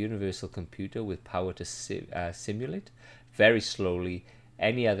construct a universal computer with power to simulate, very slowly,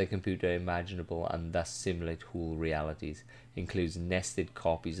 any other computer imaginable and thus simulate whole realities. Includes nested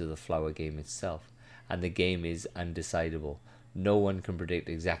copies of the flower game itself, and the game is undecidable. No one can predict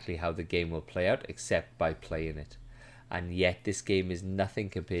exactly how the game will play out except by playing it. And yet this game is nothing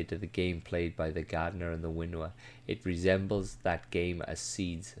compared to the game played by the gardener and the winnower. It resembles that game as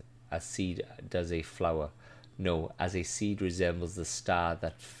seed does a flower. No, as a seed resembles the star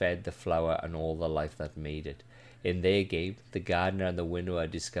that fed the flower and all the life that made it. In their game, the gardener and the winnower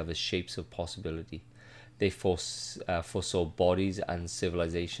discover shapes of possibility. They foresaw bodies and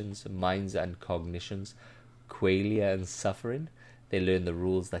civilizations, minds and cognitions, qualia and suffering. They learn the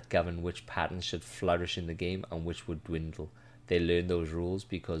rules that govern which patterns should flourish in the game and which would dwindle. They learn those rules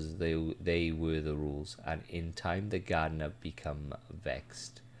because they were the rules, and in time the gardener become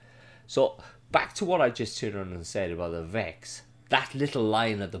vexed. So, back to what I just turned on and said about the Vex. That little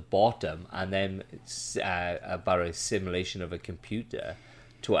line at the bottom, and then it's about a simulation of a computer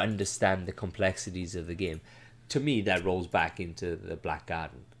to understand the complexities of the game. To me, that rolls back into the Black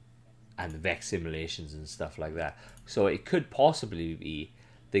Garden and the Vex simulations and stuff like that. So it could possibly be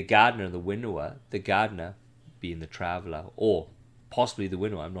the gardener and the winnower, the gardener being the traveller, or possibly the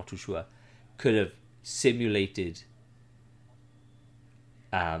winnower, I'm not too sure, could have simulated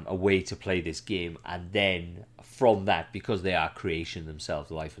a way to play this game, and then from that, because they are creation themselves,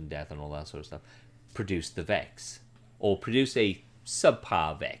 life and death and all that sort of stuff, produce the Vex, or produce a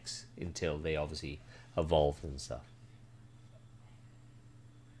subpar Vex until they obviously evolved and stuff.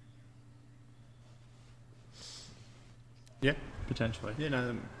 Yeah. Potentially. Yeah.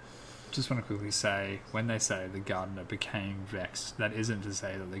 No. Just want to quickly say, when they say the Gardener became Vexed, that isn't to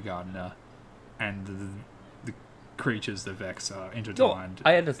say that the Gardener and the creatures the Vex are intertwined.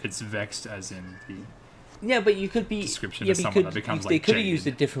 I understand. It's Vexed as in the Yeah, but you could be description yeah, of but someone that they becomes could have jaded used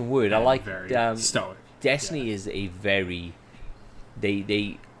a different word. I and like very stoic. Destiny is a very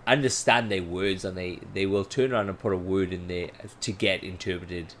they understand their words, and they will turn around and put a word in there to get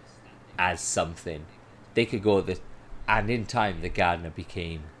interpreted as something. They could go and in time the Gardener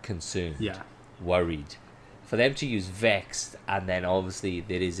became concerned, worried. For them to use Vexed, and then obviously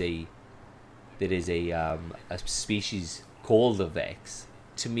there is a species called the Vex.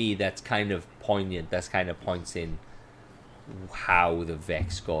 To me, that's kind of poignant. That's kind of points in how the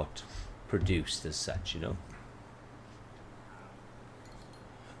Vex got produced as such, you know.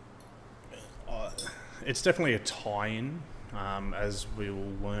 It's definitely a tie-in, as we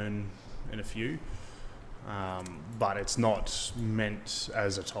will learn in a few. But it's not meant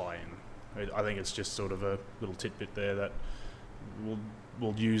as a tie-in. I think it's just sort of a little tidbit there that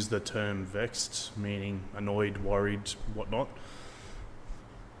we'll use the term vexed, meaning annoyed, worried, whatnot.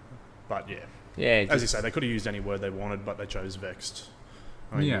 But yeah, as you say, they could have used any word they wanted, but they chose vexed.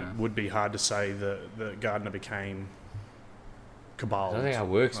 I mean, Yeah. it would be hard to say that the Gardener became cabal. I don't think that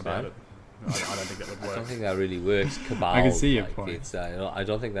works, about man. it. I don't think that would I work. don't think that really works. Cabal. I can see your like, point. It's, I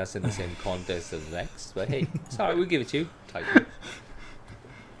don't think that's in the same context as Vex. But hey, sorry, we'll give it to you. Type.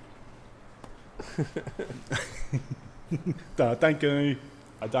 Thank you.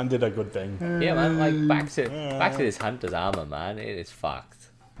 I done did a good thing. Yeah, man. Like back to this Hunter's armor, man. It is fucked.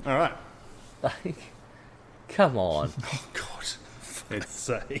 All right. Like, come on. Oh God, for its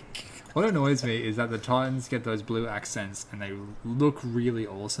sake. What annoys me is that the Titans get those blue accents and they look really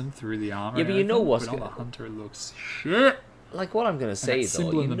awesome through the armor. Yeah, and but you know everything, what's but on the gonna- Hunter it looks shit. Like what I'm gonna say That though,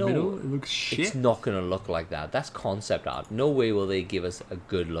 symbol you in the know, middle, it looks shit. it's not gonna look like that. That's concept art. No way will they give us a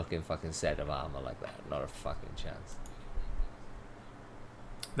good looking fucking set of armor like that. Not a fucking chance.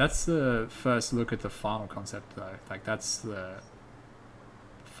 That's the first look at the final concept though. Like that's the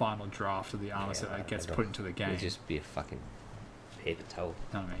final draft of the armor set that gets put into the game. It'll just be a fucking paper towel.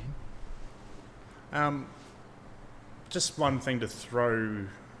 You know what I mean? Just one thing to throw,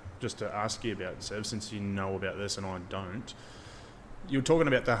 just to ask you about, Sev, since you know about this and I don't. You were talking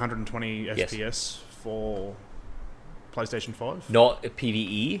about the 120 Yes. FPS for PlayStation 5? Not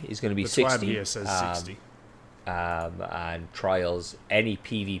PvE is going to be The 60. tab here says 60. And trials, any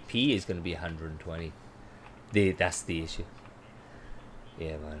PvP is going to be 120. That's the issue.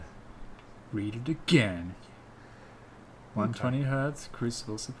 Yeah, man. Read it again. 120 hertz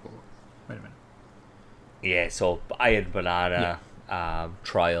Crucible support. Wait a minute. Yeah, so Iron Banana,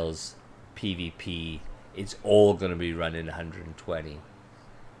 trials, PvP, it's all going to be running 120.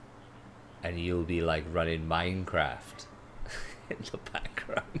 And you'll be like running Minecraft in the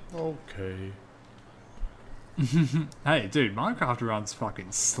background. Okay. Hey, dude, Minecraft runs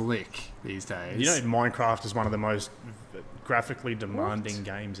fucking slick these days. You know, Minecraft is one of the most graphically demanding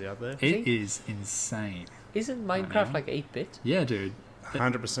games out there. it is insane. Isn't Minecraft like 8-bit? Yeah, dude.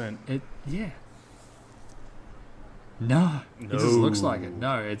 100%. Yeah. No, it just looks like it.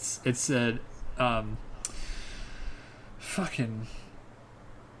 No, it's a fucking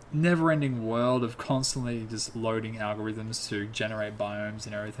never-ending world of constantly just loading algorithms to generate biomes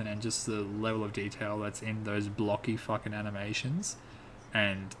and everything, and just the level of detail that's in those blocky fucking animations,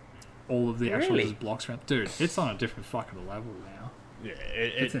 and all of the actual Really? just blocks around. Dude, it's on a different fucking level now. Yeah,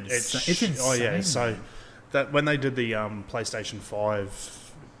 It's insane. Oh yeah, insane, so man. that when they did the PlayStation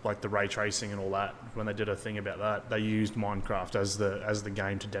 5, like the ray tracing and all that, when they did a thing about that, they used Minecraft as the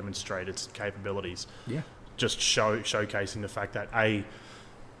game to demonstrate its capabilities. Yeah. Just showcasing the fact that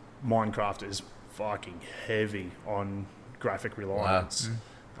Minecraft is fucking heavy on graphic reliance,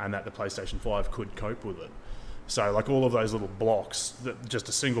 and that the PlayStation 5 could cope with it. So like all of those little blocks, just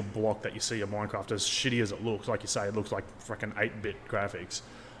a single block that you see of Minecraft, as shitty as it looks, like you say, it looks like fucking 8-bit graphics.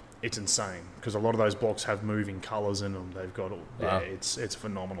 It's insane because a lot of those blocks have moving colours in them. They've got it's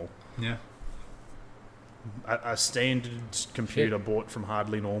phenomenal. Yeah. A standard computer bought from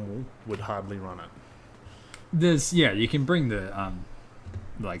Hardly Normal would hardly run it. You can bring the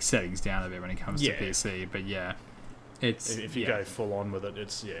like settings down a bit when it comes Yeah. to PC, but yeah, it's If you go full on with it,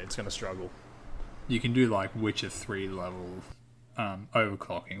 it's going to struggle. you can do like Witcher 3 level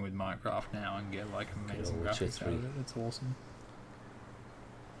overclocking with Minecraft now and get like amazing Witcher graphics out 3. of it. It's awesome.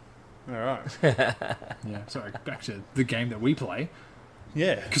 All right. Yeah, sorry, back to the game that we play.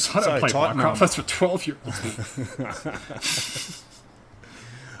 Yeah. Because I don't play Titan Minecraft, Armor. that's for 12-year-olds.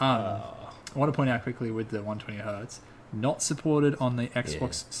 I want to point out quickly with the 120Hz, not supported on the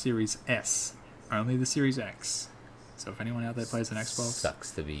Xbox Series S, only the Series X. So if anyone out there plays an Xbox,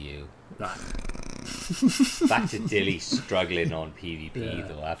 Sucks to be you. that. Back to Dilly struggling on PvP Yeah.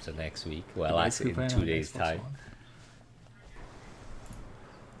 though after next week. Well, Basically actually in playing 2 on days' Xbox time. One.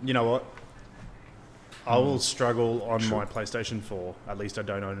 You know what? I will struggle on my PlayStation 4. At least I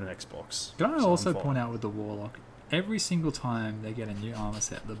don't own an Xbox. Can I So also I'm fine. point out with the Warlock, every single time they get a new armor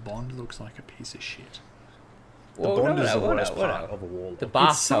set, the Bond looks like a piece of shit. The Bond is the worst part of a wall. The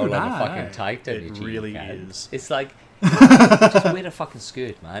bath so towel on a bad, fucking eh? Titan. It really is. It's like, just wear a fucking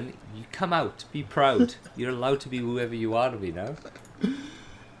skirt, man. You come out, be proud. You're allowed to be whoever you are to be now.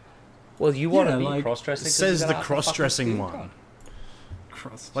 Well, you want to be like, cross-dressing? It 'cause says you the gotta have fucking cross-dressing skirt one. on.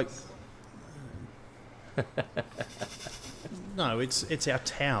 Cross. Like, no, it's our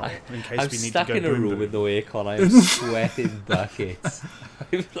towel in case I'm we need stuck to go in a boom room boom. with no aircon. I'm sweating buckets.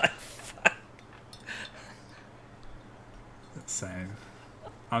 I'm like, fuck. Same.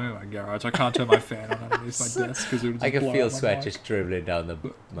 I'm in my garage. I can't turn my fan on underneath my desk because it would just I can blow feel up my sweat mic. just dribbling down my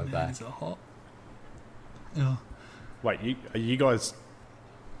Man, back. It's hot. Yeah. Wait, are you guys?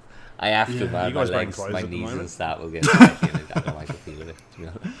 I have to, Yeah. man. You My guys wearing legs, clothes my at the knees and moment? stuff will get sweaty and I don't like the feel of it, to be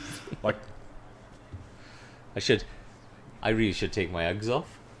honest. Like, I really should take my Uggs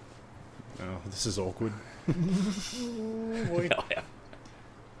off. oh, this is awkward.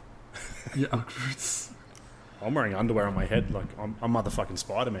 Yeah, awkward. I'm wearing underwear on my head like I'm motherfucking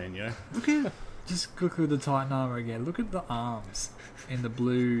Spider-Man, you know? Look at just look at the Titan armor again. Look at the arms in the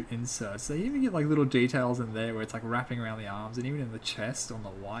blue inserts. They even get like little details in there where it's like wrapping around the arms, and even in the chest on the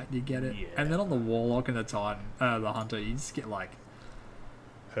white you get it. Yeah. And then on the Warlock and the Titan, the Hunter, you just get like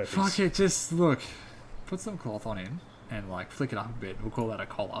Herpes. fuck it. Just look, put some cloth on him and like flick it up a bit. We'll call that a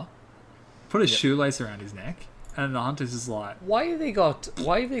collar. Put a shoelace around his neck, and the Hunter's just like, Why have they got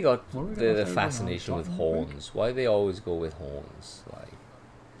What are we gonna the say fascination about with Titan horns? Why do they always go with horns? Like,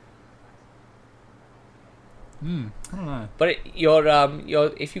 I don't know. but your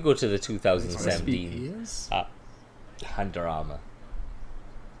if you go to the Supposed to be 2017 ears? Hunter armor,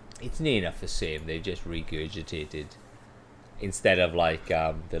 it's near enough the same. They just regurgitated instead of like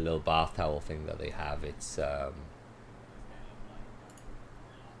the little bath towel thing that they have. It's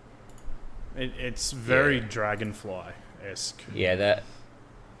It's very Yeah. Dragonfly-esque, yeah,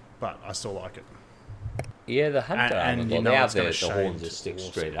 but I still like it. the Hunter And armor. you Well, know they have it's gonna the horns shade that stick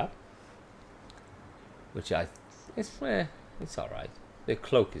awesome. straight up, which it's all right. The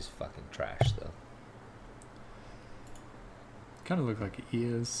cloak is fucking trash though. Kind of look like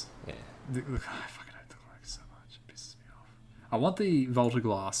ears. Yeah. Look, I fucking hate the cloak so much. It pisses me off. I want the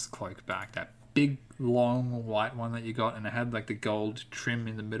Voltaglass cloak back. That big, long, white one that you got, and it had like the gold trim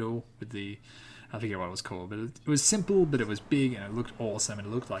in the middle with the... I forget what it was called, but it was simple, but it was big, and it looked awesome, and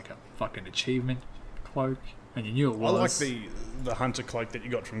it looked like a fucking achievement cloak, and you knew it I was. like the Hunter cloak that you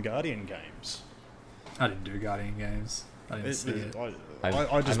got from Guardian Games. I didn't do Guardian games. I didn't see it. I just I'm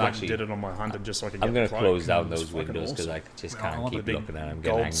went actually- and did it on my Hunter just so I could get I'm gonna the cloak, close down and it was those fucking windows because awesome. I just Well, I can't want keep the big looking at them. gold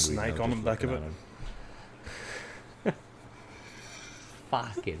Getting angry snake now on just the back of looking it. at 'em.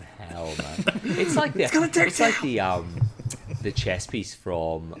 Fucking hell, man! It's like the chess piece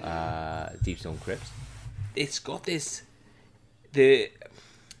from Deep Stone Crypt. It's got this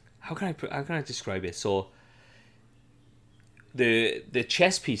how can I describe it? So the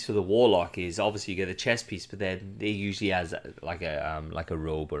chess piece for the Warlock is obviously you get a chess piece, but then they usually has like a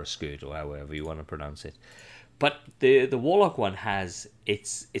robe or a skirt or however you want to pronounce it. But the Warlock one has it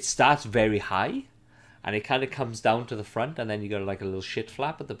starts very high, and it kind of comes down to the front, and then you got like a little shit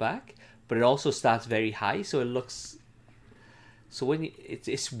flap at the back. But it also starts very high, so it looks. So when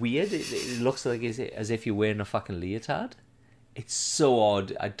it's weird, it looks like as if you're wearing a fucking leotard. It's so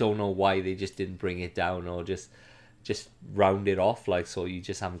odd. I don't know why they just didn't bring it down or just round it off, like, so you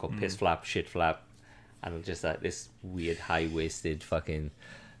just haven't got piss flap, shit flap, and just like this weird high waisted fucking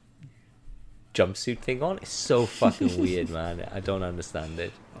jumpsuit thing on. It's so fucking weird, man. I don't understand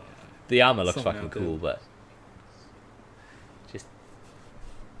it. The armor looks Someone fucking out there. cool, but just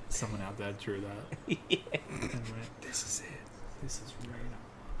Someone out there drew that. And went, this is it. This is Raid.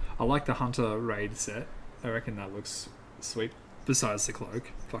 I like the Hunter Raid set. I reckon that looks sweet. Besides the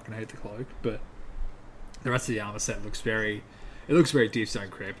cloak. Fucking hate the cloak. But the rest of the armor set looks very... It looks very Deep Stone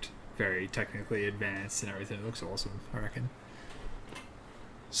Crypt. Very technically advanced and everything. It looks awesome, I reckon.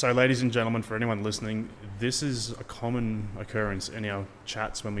 So, ladies and gentlemen, for anyone listening, this is a common occurrence in our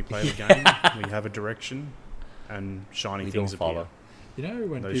chats when we play the game. We have a direction, and shiny we things don't appear. follow. You know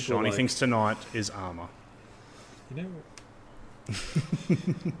when Those people shiny like, things tonight is armor. You know,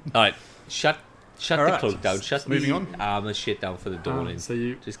 All right, shut All the right, cloak down. Shut moving the on. armor shit down for the dawning. so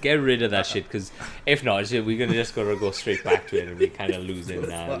you Just get rid of that shit, because if not, we're gonna just gotta go straight back to it, and we're kind of losing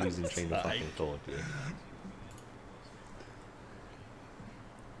train of fucking thought. Yeah.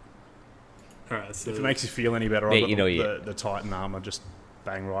 all right. So If it makes you feel any better, Mate, I've you got know, the Titan armor just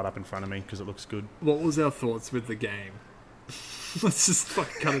bang right up in front of me because it looks good. what was our thoughts with the game? Let's just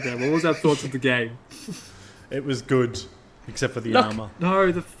fucking cut it down. What was our thoughts with the game? It was good, except for the Look, armor.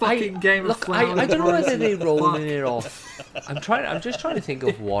 No, the fucking game of Look, flowers. I don't know whether they're Fuck. rolling it off. I'm just trying to think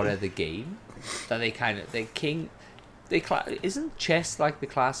of what are the game that isn't chess like the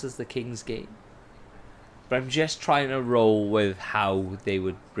class as the king's game? But I'm just trying to roll with how they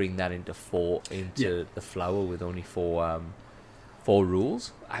would bring that into the flower with only four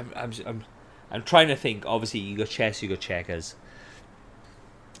rules. I'm trying to think. Obviously, you got chess, you got checkers.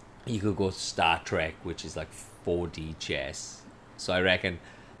 You could go Star Trek, which is like 4D chess. So I reckon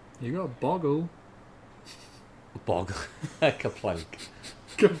You got Boggle. Bog Kaplunk.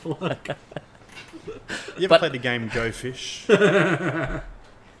 Good luck. You ever But- played the game Go Fish? But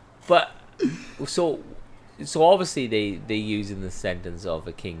so obviously they use in the sentence of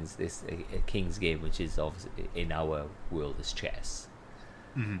a king's game, which is obviously in our world is chess.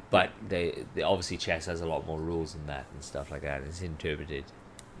 Mm-hmm. But they obviously chess has a lot more rules than that and stuff like that. It's interpreted.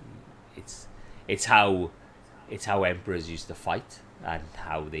 It's how emperors used to fight, and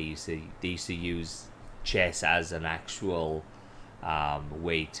how they used to use chess as an actual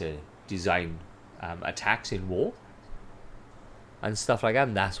way to design attacks in war and stuff like that.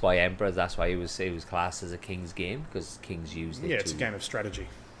 And that's why it was classed as a king's game, because kings used it. Yeah, it's to, a game of strategy.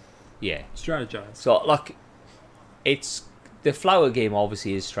 Yeah. Strategize. So look, it's the flower game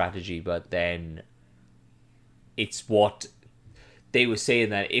obviously is strategy, but then it's what they were saying,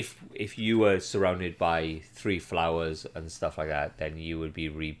 that if you were surrounded by 3 flowers and stuff like that, then you would be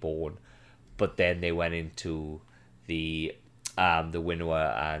reborn. But then they went into the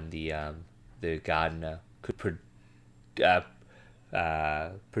winnower and the gardener could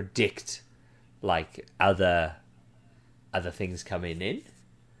predict like other things coming in,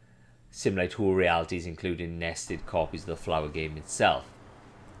 similar to realities, including nested copies of the flower game itself.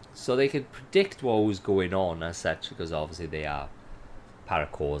 So they could predict what was going on as such, because obviously they are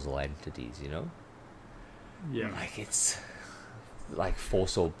paracausal entities, you know? Yeah. Like it's like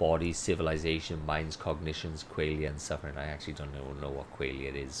force of bodies, civilization, minds, cognitions, qualia and suffering. I actually don't know what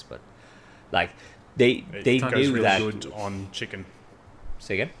qualia is, but like they It goes knew really that. good on chicken.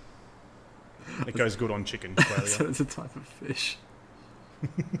 Say again? It goes good on chicken. So Qualia. it's a type of fish. Hey,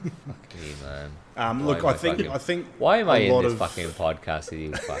 man. Look, Why am I think Why am I a in lot this of- fucking podcast with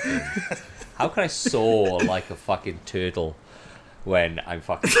you? Fucking. How can I soar like a fucking turtle when I'm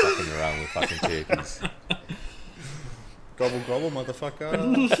fucking around with fucking turkeys? Gobble gobble, motherfucker.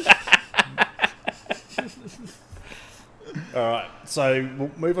 All right, so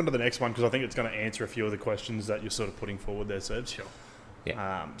we'll move on to the next one because I think it's going to answer a few of the questions that you're sort of putting forward there, Seb. Sure.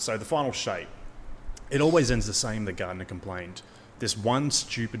 Yeah. So the final shape. It always ends the same, the gardener complained. This one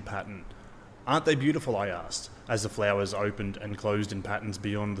stupid pattern. Aren't they beautiful, I asked, as the flowers opened and closed in patterns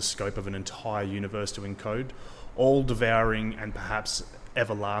beyond the scope of an entire universe to encode, all devouring and perhaps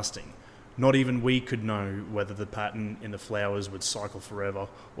everlasting. Not even we could know whether the pattern in the flowers would cycle forever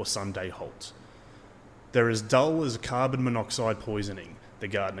or someday halt. They're as dull as carbon monoxide poisoning, the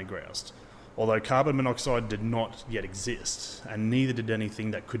gardener groused. Although carbon monoxide did not yet exist, and neither did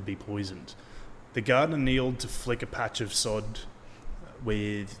anything that could be poisoned. The gardener kneeled to flick a patch of sod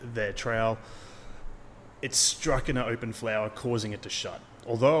with their trowel. It struck an open flower, causing it to shut.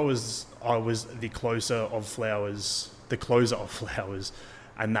 Although I was the closer of flowers,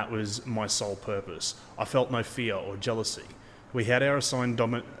 and that was my sole purpose. I felt no fear or jealousy. We had our assigned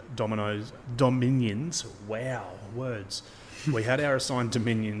dominions. Wow, words. We had our assigned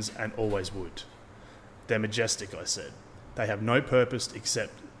dominions and always would. They're majestic, I said. They have no purpose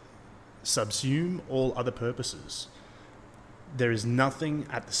except subsume all other purposes. There is nothing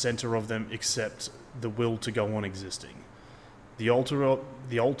at the centre of them except the will to go on existing. They alter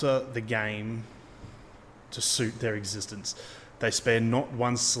the game to suit their existence. They spare not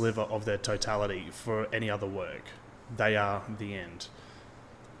one sliver of their totality for any other work. They are the end.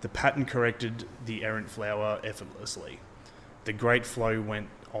 The pattern corrected the errant flower effortlessly. The great flow went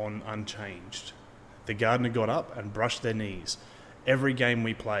on unchanged. The gardener got up and brushed their knees. Every game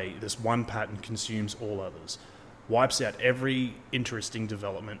we play, this one pattern consumes all others, wipes out every interesting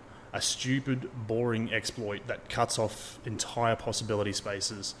development, a stupid, boring exploit that cuts off entire possibility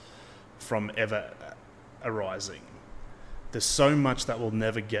spaces from ever arising. there's so much that we'll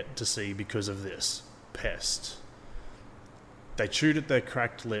never get to see because of this pest. They chewed at their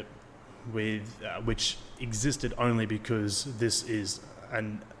cracked lip, which existed only because this is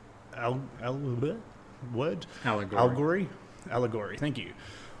an allegory. Thank you.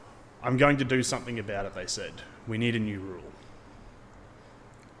 I'm going to do something about it, they said. We need a new rule.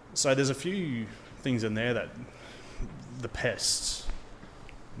 So there's a few things in there that the pest.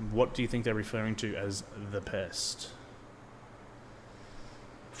 What do you think they're referring to as the pest?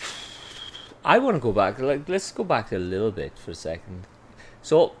 I want to go back. Let's go back a little bit for a second.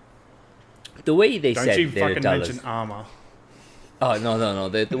 So, the way they Don't said you they're fucking dullers. mention armor. Oh no!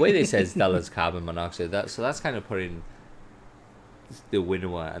 The way they said dullers carbon monoxide. That's kind of putting the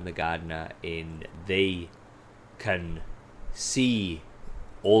winnower and the gardener in. They can see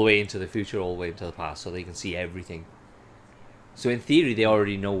all the way into the future, all the way into the past, so they can see everything. So in theory, they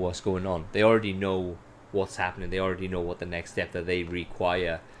already know what's going on. They already know what's happening. They already know what the next step that they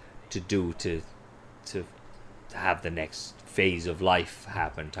require to do to have the next phase of life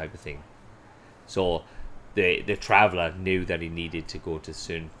happen, type of thing. So the traveller knew that he needed to go to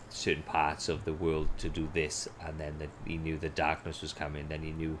certain parts of the world to do this, and then he knew the darkness was coming. Then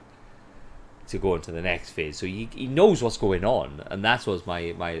he knew to go into the next phase. So he knows what's going on, and that's what's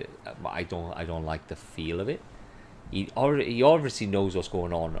my I don't like the feel of it. He obviously knows what's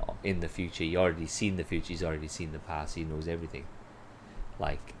going on in the future. He already seen the future. He's already seen the past. He knows everything.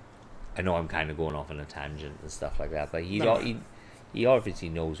 Like, I know I'm kind of going off on a tangent and stuff like that, but he obviously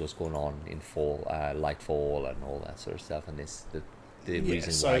knows what's going on in fall, Lightfall, and all that sort of stuff. And the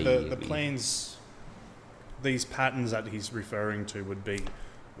reason so why the plans, these patterns that he's referring to would be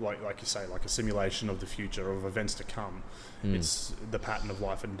like you say, like a simulation of the future, of events to come. It's the pattern of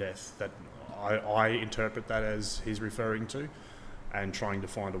life and death that I interpret that as he's referring to, and trying to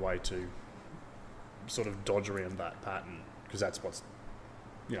find a way to sort of dodge around that pattern, because that's what's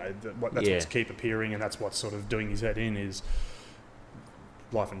what's keep appearing, and that's what's sort of doing his head in is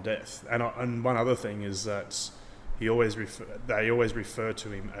life and death. And one other thing is that they always refer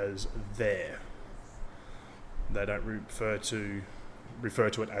to him as there. They don't refer to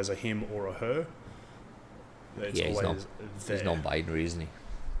it as a him or a her. It's always there. He's non-binary, isn't he?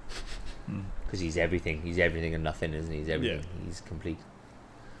 Because he's everything. He's everything and nothing, isn't he? He's everything. Yeah. He's complete.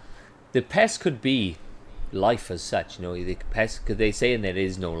 The pest could be life as such, the pest, because they say there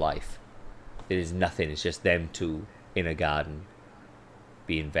is no life. There is nothing. It's just them two in a garden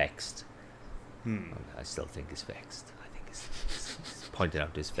being vexed. I still think it's vexed. I think it's pointed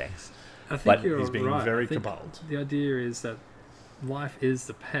out as vexed. I think he's being right. very caballed. The idea is that life is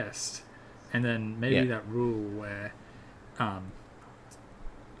the pest, and then maybe that rule where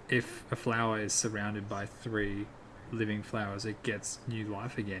if a flower is surrounded by 3 living flowers, it gets new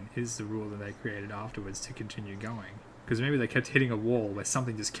life again, is the rule that they created afterwards to continue going. Because maybe they kept hitting a wall where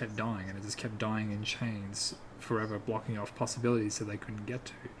something just kept dying, and it just kept dying in chains, forever blocking off possibilities that they couldn't get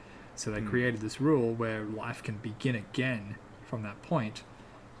to. So they created this rule where life can begin again from that point,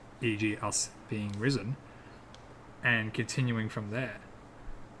 e.g. us being risen, and continuing from there.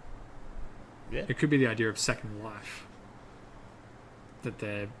 Yeah. It could be the idea of second life that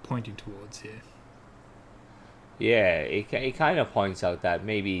they're pointing towards here. Yeah, it kind of points out that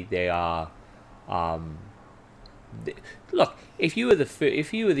maybe they are. Look, if you were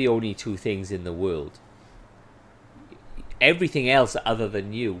the only 2 things in the world, everything else other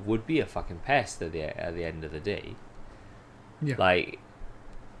than you would be a fucking pest at the end of the day. Yeah. Like,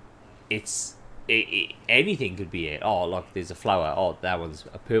 anything could be it. Oh, look, there's a flower. Oh, that one's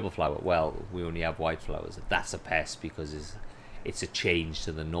a purple flower. Well, we only have white flowers. That's a pest because it's a change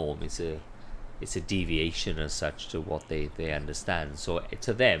to the norm. It's a deviation as such to what they understand. So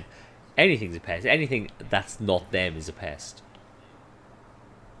to them, anything's a pest. Anything that's not them is a pest.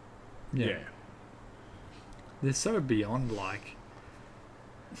 Yeah. They're so beyond, like,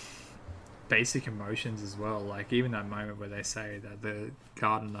 basic emotions as well. Like, even that moment where they say that the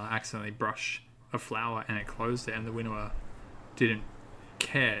gardener accidentally brushed a flower and it closed it, and the winnower didn't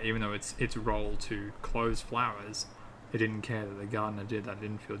care, even though it's its role to close flowers. It didn't care that the gardener did that. It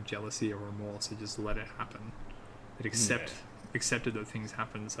didn't feel jealousy or remorse. It just let it happen. It accepted that things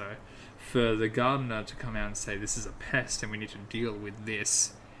happen. So for the gardener to come out and say this is a pest and we need to deal with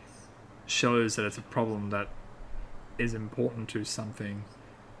this, shows that it's a problem that is important to something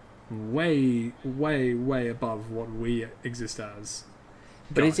way, way, way above what we exist as.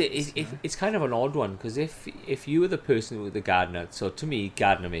 But it's kind of an odd one, because if you were the person with the gardener, so to me,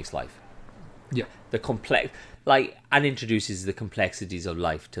 gardener makes life. Yeah. The complex, and introduces the complexities of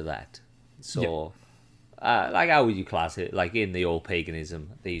life to that. So, like how would you class it? Like in the old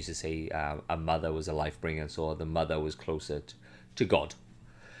paganism, they used to say a mother was a life bringer, so the mother was closer to God.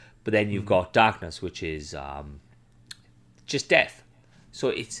 But then you've got darkness, which is just death. So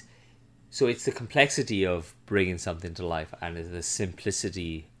it's the complexity of bringing something to life and the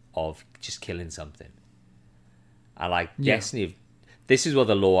simplicity of just killing something. And like Destiny, this is what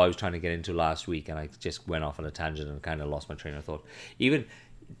the lore I was trying to get into last week, and I just went off on a tangent and kind of lost my train of thought. Even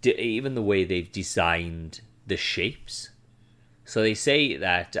the way they've designed the shapes. So they say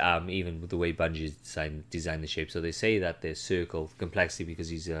that even with the way Bungie designed the shape, so they say that the circle complexity, because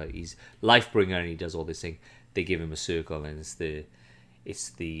he's Lifebringer and he does all this thing, they give him a circle, and it's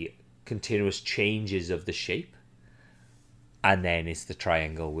the continuous changes of the shape, and then it's the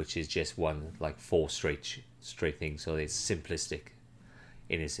triangle, which is just one like four straight things. So it's simplistic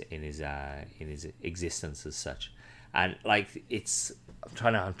in his existence as such, and like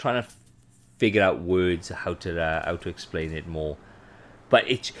I'm trying to figure out words how to explain it more, but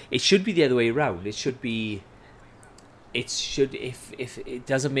it should be the other way around. If it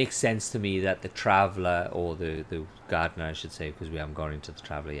doesn't make sense to me that the traveler, or the gardener I should say, because we haven't gone into the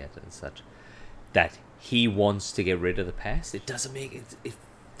traveler yet and such, that he wants to get rid of the pest. It doesn't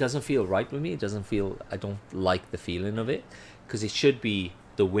feel right with me. I don't like the feeling of it, because it should be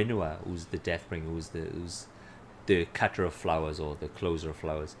the winnower who's the Deathbringer, who's the cutter of flowers or the closer of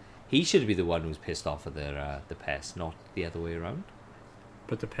flowers. He should be the one who's pissed off at the pest, not the other way around.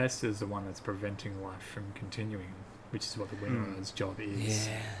 But the pest is the one that's preventing life from continuing, which is what the winnower's job is.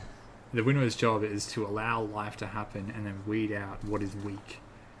 Yeah. The winnower's job is to allow life to happen and then weed out what is weak.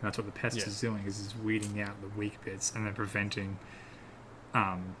 And that's what the pest is doing, is weeding out the weak bits and then preventing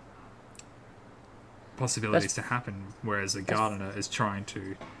possibilities to happen, whereas the gardener is trying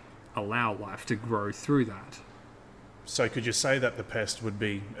to allow life to grow through that. So could you say that the pest would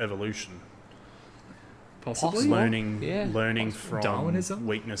be evolution? Possibly. Learning from Darwinism,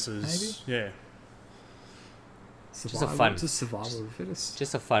 weaknesses. maybe? Yeah. Survival, just survival of the fittest.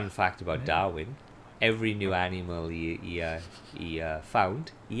 Just a fun fact about Darwin: every new animal he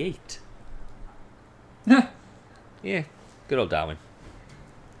found, he ate. Yeah, good old Darwin.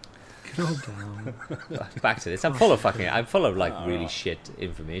 Good old Darwin. Back to this. I'm full of like really shit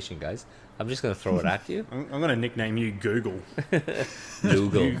information, guys. I'm just going to throw it at you. I'm going to nickname you Google.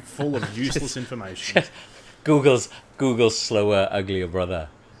 Google. You full of useless information. Google's slower, uglier brother.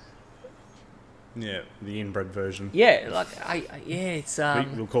 Yeah, the inbred version. Yeah, like it's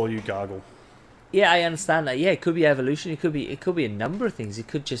We'll call you Gargle. Yeah, I understand that. Yeah, it could be evolution. It could be a number of things. It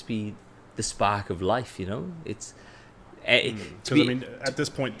could just be the spark of life. You know, it's. Because I mean, at this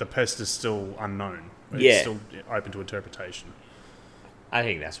point, the pest is still unknown. It's still open to interpretation. I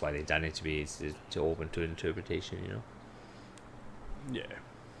think that's why they've done it, to open to interpretation. You know. Yeah.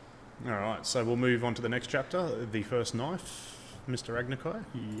 All right. So we'll move on to the next chapter. The first knife, Mr. Agnakai.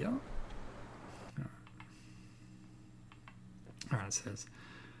 Yeah. Alright, it says,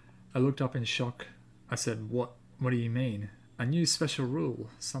 I looked up in shock. I said, What do you mean? A new special rule.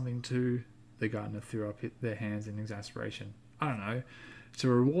 Something to... The gardener threw up their hands in exasperation. I don't know. To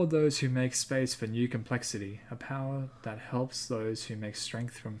reward those who make space for new complexity. A power that helps those who make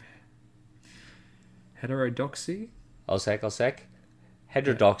strength from heterodoxy. I'll sec.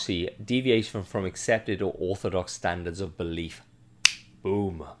 Heterodoxy, deviation from accepted or orthodox standards of belief.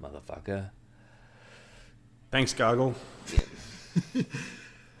 Boom, motherfucker. Thanks, Gargle.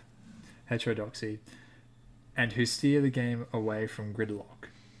 Heterodoxy, and who steer the game away from gridlock.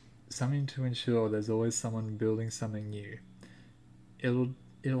 Something to ensure there's always someone building something new.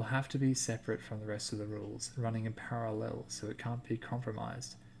 It'll have to be separate from the rest of the rules, running in parallel so it can't be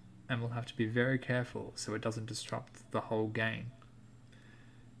compromised, and we'll have to be very careful so it doesn't disrupt the whole game.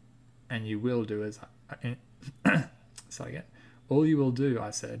 And you will do as all you will do,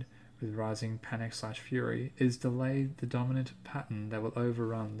 I said, with rising panic/fury, is delay the dominant pattern that will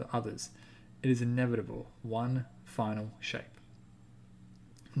overrun the others. It is inevitable. One final shape.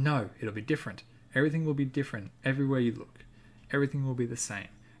 No, it'll be different. Everything will be different everywhere you look. Everything will be the same.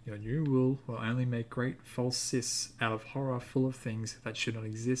 Your new rule will only make great false cysts out of horror full of things that should not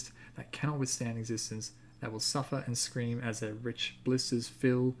exist, that cannot withstand existence, that will suffer and scream as their rich blisters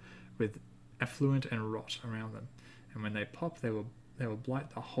fill with effluent and rot around them. And when they pop, they will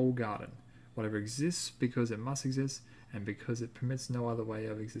blight the whole garden. Whatever exists because it must exist, and because it permits no other way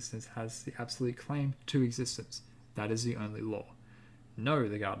of existence, has the absolute claim to existence. That is the only law. No,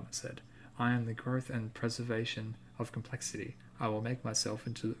 the gardener said. I am the growth and preservation of complexity. I will make myself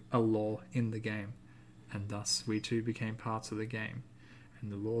into a law in the game. And thus we too became parts of the game.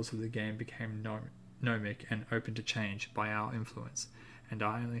 And the laws of the game became gnomic and open to change by our influence. And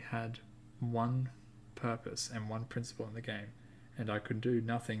I only had one purpose and one principle in the game, and I could do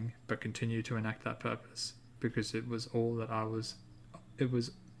nothing but continue to enact that purpose, because it was all that I was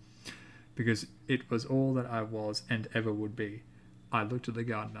and ever would be. I looked at the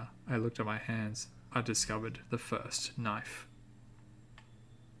gardener, I looked at my hands, I discovered the first knife.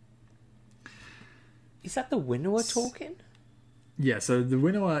 Is that the winnower talking? Yeah, so the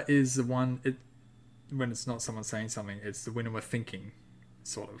winnower is the one, when it's not someone saying something, it's the winnower thinking,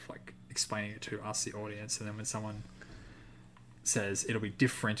 sort of like explaining it to us, the audience. And then when someone says it'll be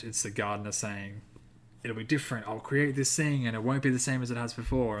different, it's the gardener saying it'll be different, I'll create this thing and it won't be the same as it has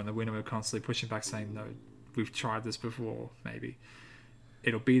before. And the winnower constantly pushing back saying, no, we've tried this before, maybe.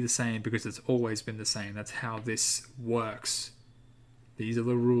 It'll be the same because it's always been the same. That's how this works. These are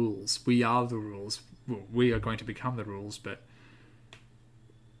the rules. We are the rules. Well, we are going to become the rules, but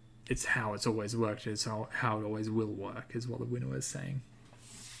it's how it's always worked. It's how it always will work, is what the winnower is saying.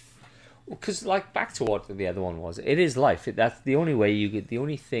 Because, like, back to what the other one was, it is life. That's the only way you get. The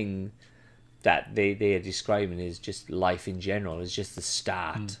only thing that they are describing is just life in general. It's just the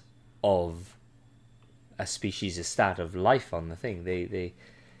start of a species, a start of life on the thing. They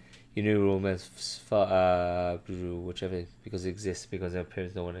romance for whichever, because it exists, because their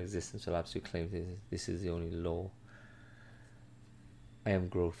parents know one existence will absolute claim this is the only law. I am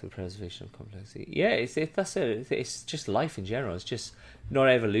growth, the preservation of complexity. Yeah, that's it. It's just life in general. It's just not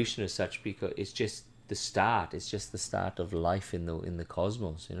evolution as such, because it's just the start. It's just the start of life in the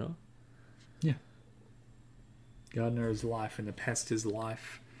cosmos. You know. Yeah. Gardener is life, and the pest is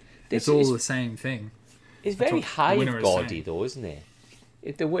life. It's all the same thing. It's very hive gaudy, though, isn't it?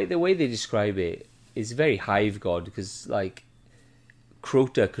 The way they describe it is very hive god, because like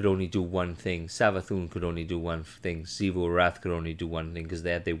Crota could only do one thing, Savathun could only do one thing, Sivo Wrath could only do one thing, because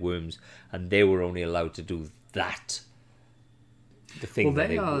they had their worms and they were only allowed to do that. The thing.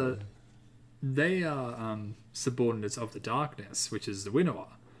 Well, they are subordinates of the darkness, which is the winnower.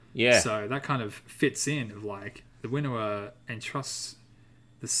 Yeah. So that kind of fits in of like the winnower entrusts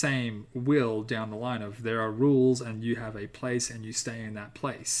the same will down the line of there are rules and you have a place and you stay in that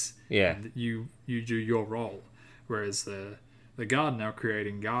place. Yeah. And you do your role. Whereas the gardener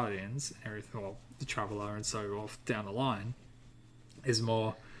creating guardians, everything, well, the traveller and so off down the line, is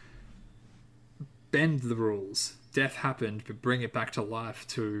more bend the rules. Death happened, but bring it back to life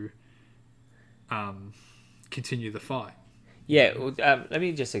to continue the fight. Yeah, let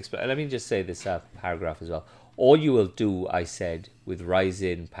me just explain. Let me just say this paragraph as well. All you will do, I said, with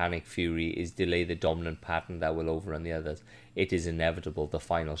Rising, Panic, Fury, is delay the dominant pattern that will overrun the others. It is inevitable, the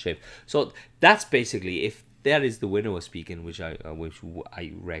final shape. So that's basically, if that is the winnower speaking, which I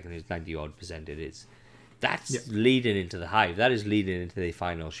reckon is 90-odd% it is, that's leading into the hive. That is leading into the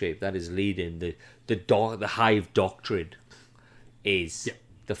final shape. That is leading the hive doctrine is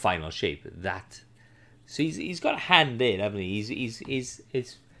the final shape. That. So he's got a hand in, haven't he?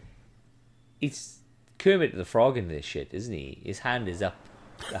 He's Kermit the Frog in this shit, isn't he? His hand is up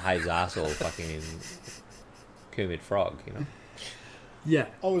the hive's asshole, fucking Kermit Frog, you know? Yeah.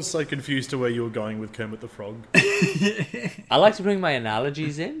 I was so confused to where you were going with Kermit the Frog. I like to bring my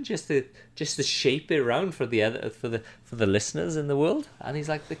analogies in just to shape it around for the listeners in the world. And he's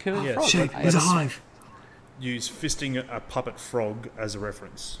like the Kermit Frog. Shape is a hive. Use fisting a puppet frog as a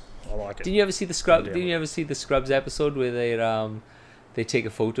reference. I like it. Did you ever see the Scrubs episode where they take a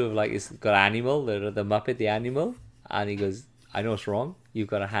photo of, like, it's got an animal, the Muppet, the animal, and he goes, I know it's wrong, you've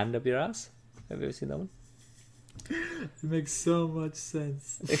got a hand up your ass? Have you ever seen that one? It makes so much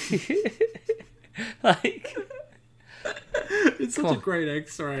sense. Like, it's such a great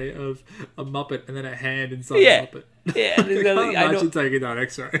X-ray of a Muppet and then a hand inside a Muppet. Yeah, I can't imagine taking that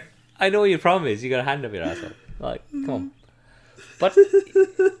X-ray. I know what your problem is. You got a hand up your asshole. Like, come on. But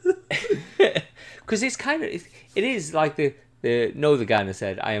because it's kind of it is like the Gardener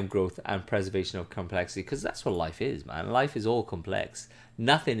said, I am growth and preservation of complexity, because that's what life is, man. Life is all complex.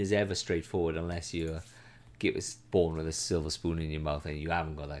 Nothing is ever straightforward unless you get born with a silver spoon in your mouth and you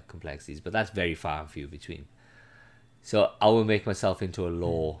haven't got that complexities. But that's very far and few between. So I will make myself into a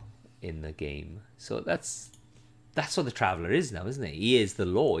law in the game. So that's what the Traveller is now, isn't he? He is the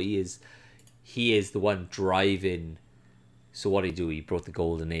law. He is the one driving. So what did he do? He brought the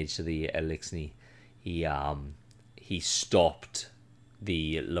golden age to the Elixni. He stopped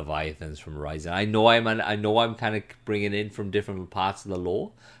the Leviathans from rising. I know I'm kind of bringing in from different parts of the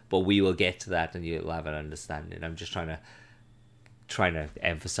lore, but we will get to that and you'll have an understanding. I'm just trying to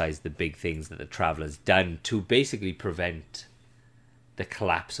emphasize the big things that the Traveller's done to basically prevent the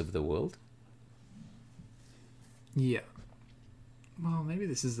collapse of the world. Yeah. Well, maybe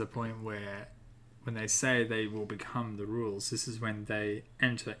this is the point where when they say they will become the rules, this is when they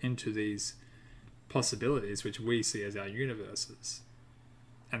enter into these possibilities which we see as our universes.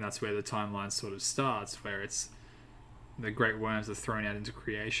 And that's where the timeline sort of starts, where it's the great worms are thrown out into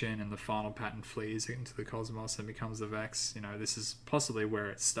creation and the final pattern flees into the cosmos and becomes the Vex. You know, this is possibly where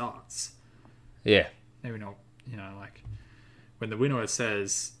it starts. Yeah. Maybe not, you know, like when the Winnower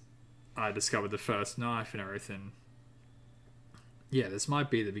says, I discovered the first knife and everything. Yeah, this might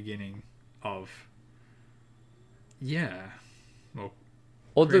be the beginning of, well,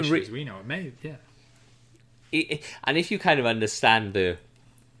 Or creation as we know it. Maybe, yeah. And if you kind of understand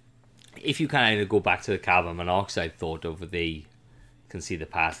if you kind of go back to the carbon monoxide thought over, they can see the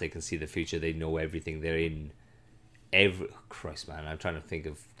past, they can see the future, they know everything, they're in Christ, man, I'm trying to think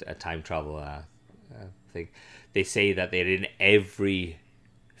of a time travel thing. They say that they're in every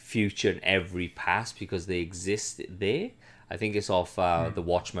future and every past because they exist there. I think it's off the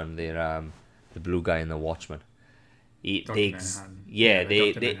Watchmen. They're the blue guy in the Watchmen. Dr. They Manhattan.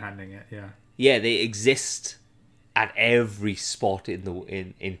 they Manhattan it, yeah. Yeah, they exist at every spot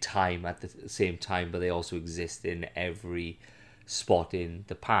in time at the same time, but they also exist in every spot in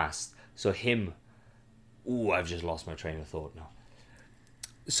the past. So him, I've just lost my train of thought now.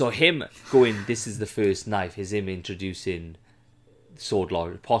 So him going, this is the first knife, is him introducing sword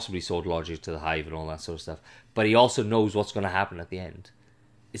logic, possibly sword logic to the Hive and all that sort of stuff. But he also knows what's going to happen at the end.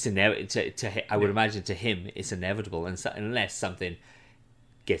 It's I would imagine to him it's inevitable, and unless something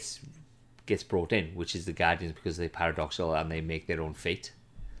gets brought in, which is the Guardians, because they're paradoxical and they make their own fate.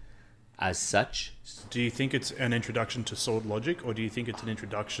 As such, do you think it's an introduction to sword logic, or do you think it's an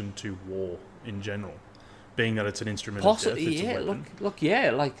introduction to war in general? Being that it's an instrument of death, it's a weapon. Look,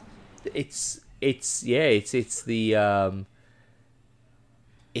 yeah, like it's the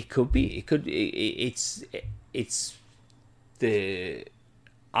it could be, it's the.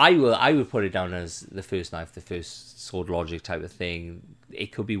 I would put it down as the first knife, the first sword logic type of thing.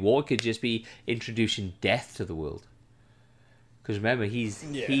 It could be war. It could just be introducing death to the world. Because remember, he's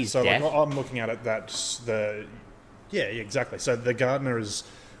so death. Like, I'm looking at it exactly. So the Gardener is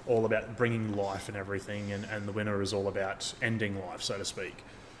all about bringing life and everything, and the Winner is all about ending life, so to speak.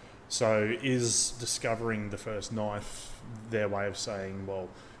 So is discovering the first knife their way of saying, well,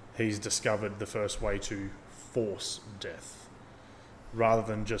 he's discovered the first way to force death? Rather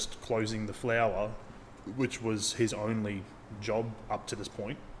than just closing the flower, which was his only job up to this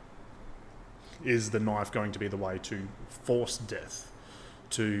point, is the knife going to be the way to force death,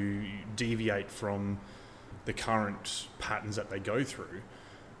 to deviate from the current patterns that they go through,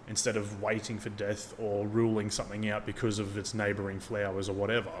 instead of waiting for death or ruling something out because of its neighbouring flowers or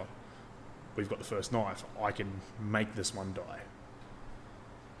whatever? We've got the first knife, I can make this one die.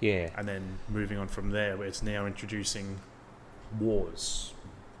 Yeah. And then moving on from there, where it's now introducing wars,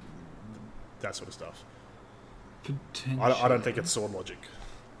 that sort of stuff. I don't think it's sword logic,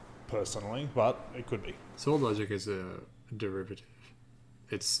 personally, but it could be. Sword logic is a derivative.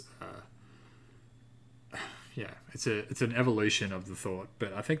 It's it's an evolution of the thought.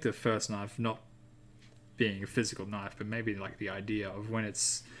 But I think the first knife, not being a physical knife, but maybe like the idea of when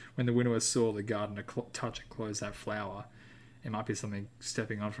the Winnower saw the Gardener touch and close that flower. It might be something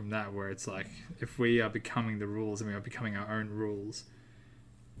stepping on from that, where it's like, if we are becoming the rules and we are becoming our own rules,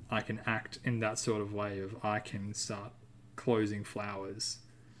 I can act in that sort of way of, I can start closing flowers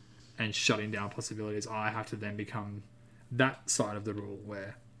and shutting down possibilities. I have to then become that side of the rule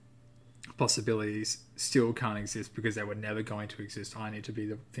where possibilities still can't exist because they were never going to exist. I need to be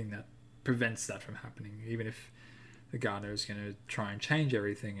the thing that prevents that from happening, even if the Gardener is going to try and change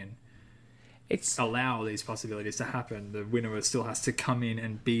everything and allow these possibilities to happen. The Winnower still has to come in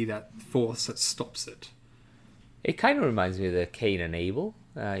and be that force that stops it. It kind of reminds me of the Cain and Abel.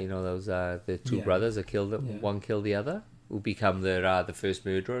 Those the two brothers that one killed the other, who become the first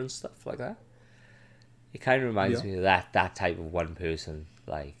murderer and stuff like that. It kind of reminds me of that type of one person,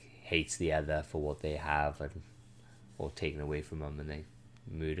 like, hates the other for what they have or taken away from them, and they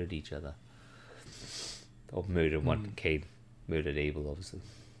murdered each other. Or murdered one. Cain murdered Abel, obviously.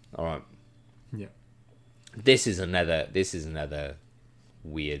 All right. Yeah. This is another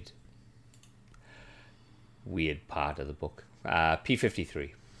weird part of the book.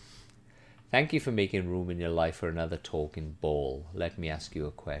 P53. Thank you for making room in your life for another talking ball. Let me ask you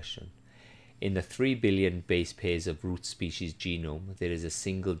a question. In the 3 billion base pairs of root species genome, there is a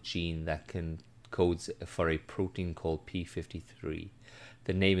single gene that codes for a protein called P53.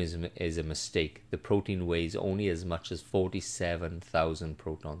 The name is a mistake. The protein weighs only as much as 47,000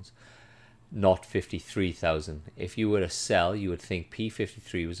 protons, not 53,000. If you were a cell, you would think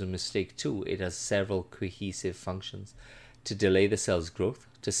P53 was a mistake too. It has several cohesive functions: to delay the cell's growth,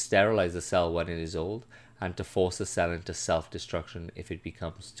 to sterilize the cell when it is old, and to force the cell into self-destruction if it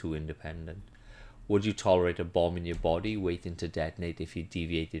becomes too independent. Would you tolerate a bomb in your body waiting to detonate if you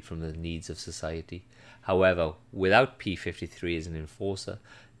deviated from the needs of society? However, without P53 as an enforcer,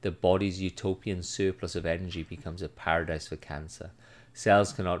 the body's utopian surplus of energy becomes a paradise for cancer.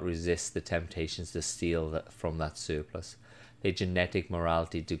 Cells cannot resist the temptations to steal from that surplus. Their genetic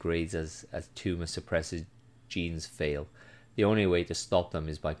morality degrades as tumor suppressor genes fail. The only way to stop them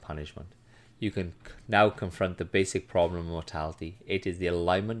is by punishment. You can now confront the basic problem of mortality. It is the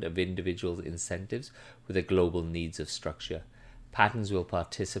alignment of individuals' incentives with the global needs of structure. Patterns will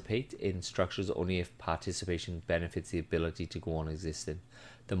participate in structures only if participation benefits the ability to go on existing.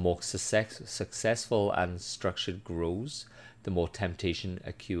 The more successful and structured grows, the more temptation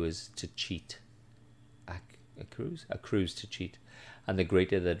accrues to cheat. Accrues to cheat. And the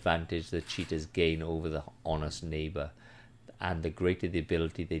greater the advantage the cheaters gain over the honest neighbour, and the greater the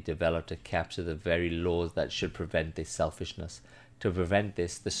ability they develop to capture the very laws that should prevent this selfishness. To prevent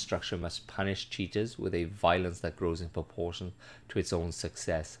this, the structure must punish cheaters with a violence that grows in proportion to its own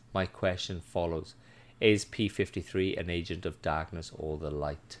success. My question follows. Is P53 an agent of darkness or the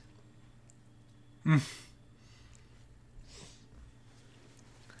light?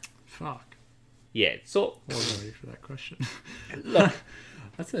 Fuck. Yeah, so I wasn't ready for that question. look,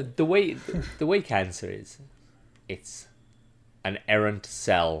 That's a the way cancer is, it's an errant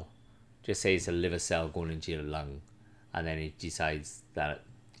cell. Just say it's a liver cell going into your lung, and then it decides that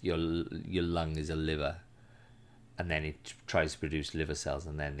your lung is a liver, and then it tries to produce liver cells,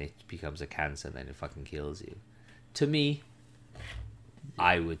 and then it becomes a cancer, and then it fucking kills you. To me,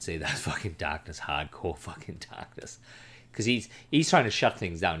 I would say that's fucking darkness, hardcore fucking darkness, because he's trying to shut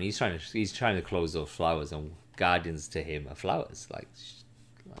things down. He's trying to close those flowers, and guardians to him are flowers. Like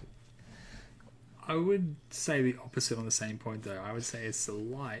I would say the opposite on the same point, though. I would say it's the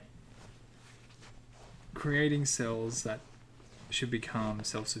light creating cells that should become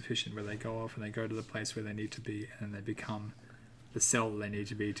self-sufficient, where they go off and they go to the place where they need to be, and they become the cell that they need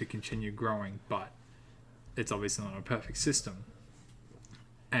to be to continue growing. But it's obviously not a perfect system,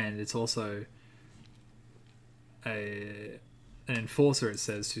 and it's also an enforcer, it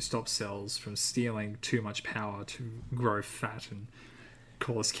says, to stop cells from stealing too much power to grow fat and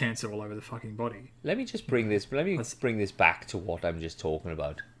cause cancer all over the fucking body. Let me bring this back to what I'm just talking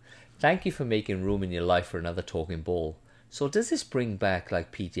about. Thank you for making room in your life for another talking ball. So does this bring back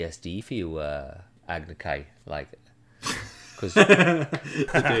like PTSD for you, Agnakai? Like, because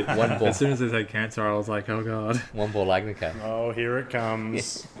one ball. As soon as they said cancer, I was like, oh god. One ball Agnakai. Oh, here it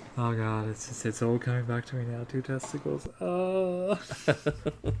comes. Oh god, it's all coming back to me now. 2 testicles. Oh.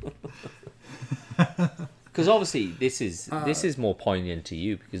 Because obviously this is more poignant to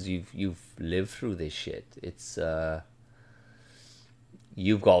you because you've lived through this shit. It's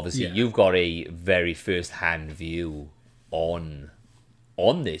you've got a very first hand view on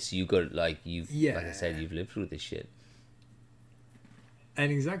this. You got like I said, you've lived through this shit.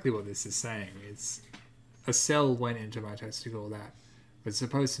 And exactly what this is saying, it's a cell went into my testicle that was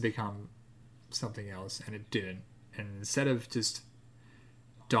supposed to become something else, and it didn't. And instead of just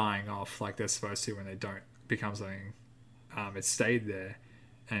dying off like they're supposed to when they don't become something, it stayed there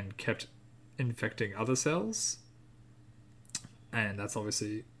and kept infecting other cells. And that's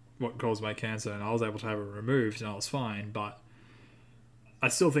obviously what caused my cancer, and I was able to have it removed and I was fine. But I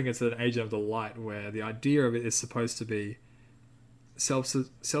still think it's an agent of the light, where the idea of it is supposed to be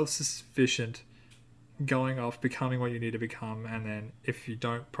self-sufficient, going off, becoming what you need to become, and then if you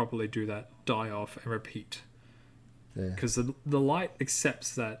don't properly do that, die off and repeat. Because the light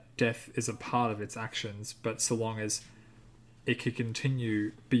accepts that death is a part of its actions, but so long as it can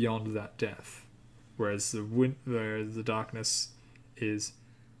continue beyond that death. Whereas the darkness is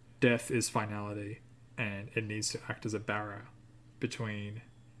death is finality, and it needs to act as a barrier between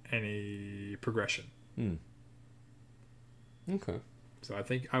any progression. Okay. So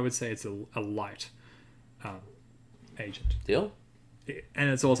I would say it's a light agent. Deal? And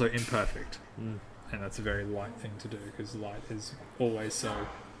it's also imperfect. And that's a very light thing to do, because light is always so...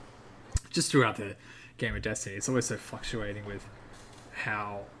 Just throughout the game of Destiny, it's always so fluctuating with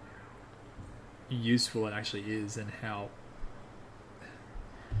how useful it actually is, and how...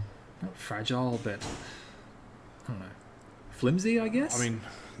 Not fragile, but... I don't know. Flimsy, I guess? I mean,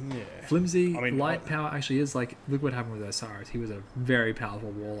 yeah. Flimsy, light power actually is like... Look what happened with Osiris. He was a very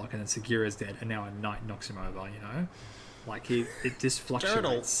powerful warlock, and then Segura's dead, and now a knight knocks him over, you know? Like, it just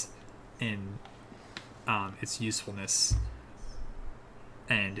fluctuates in its usefulness,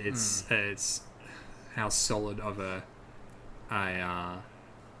 and it's how solid of what am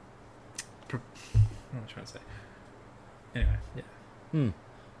I trying to say? Anyway, yeah.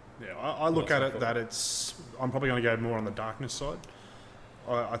 Yeah, I look at it that I'm probably going to go more on the darkness side.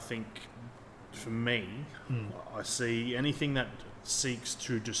 I think for me, I see anything that seeks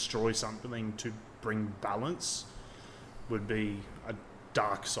to destroy something to bring balance would be a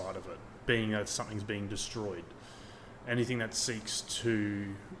dark side of it, being that something's being destroyed. Anything that seeks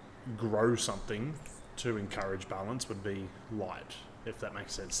to grow something to encourage balance would be light, if that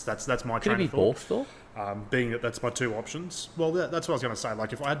makes sense. That's my Could it train be of thought. both though? Being that that's my two options. Well, that's what I was going to say.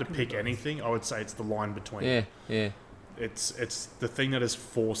 Like, if I had to pick anything, I would say it's the line between. Yeah, yeah. It's the thing that is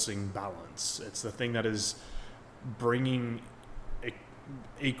forcing balance. It's the thing that is bringing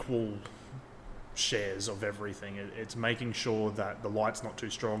equal shares of everything. It's making sure that the light's not too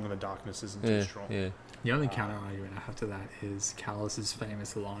strong and the darkness isn't too strong. Yeah. The only counter argument I have to that is Callus's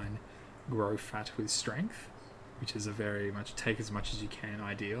famous line, "Grow fat with strength," which is a very much take as much as you can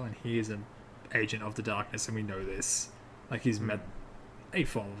ideal, and he is an agent of the darkness, and we know this. Like, he's met a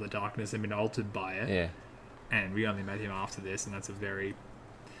form of the darkness and been altered by it, Yeah. and we only met him after this, and that's a very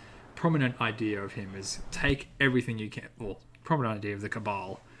prominent idea of him, is take everything you can. Well, prominent idea of the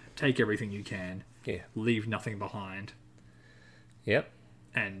Cabal, take everything you can, Yeah. leave nothing behind, Yep.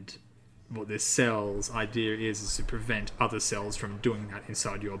 and what this cell's idea is to prevent other cells from doing that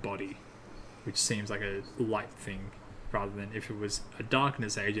inside your body, which seems like a light thing, rather than if it was a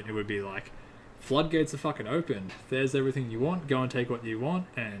darkness agent, it would be like, floodgates are fucking open, there's everything you want, go and take what you want,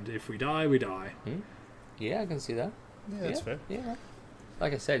 and if we die, we die. Yeah, I can see that. Yeah, that's fair. Yeah.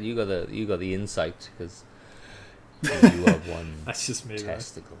 Like I said, you got the insight because you are one That's just me, right?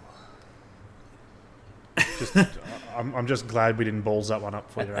 testicle. Just, I'm just glad we didn't balls that one up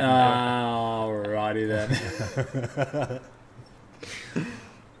for you. Alrighty then.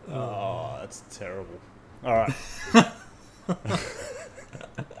 Oh, that's terrible. All right.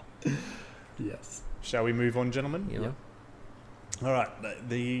 Yes. Shall we move on, gentlemen? Yep. All right.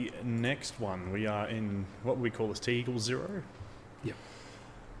 The next one, we are in what we call this T=0. Yep.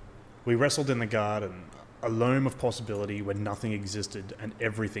 We wrestled in the garden, a loam of possibility where nothing existed and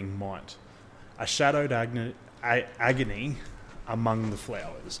everything might. A shadowed agony among the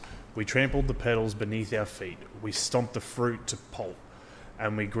flowers. We trampled the petals beneath our feet. We stomped the fruit to pulp,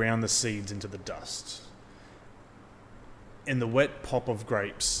 and we ground the seeds into the dust. In the wet pop of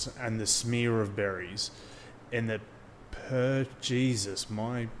grapes and the smear of berries, in the Jesus,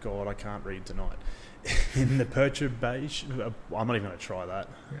 my God, I can't read tonight. In the perturbation, I'm not even going to try that.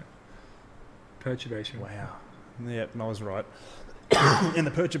 Perturbation. Wow. Yeah, I was right. In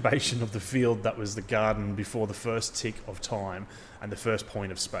the perturbation of the field that was the garden before the first tick of time and the first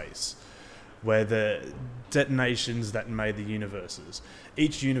point of space, where the detonations that made the universes.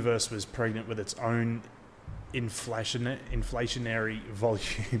 Each universe was pregnant with its own inflationary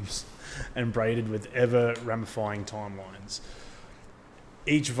volumes and braided with ever ramifying timelines.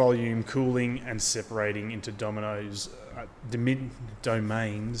 Each volume cooling and separating into domains,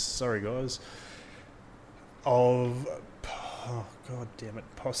 of, oh god damn it,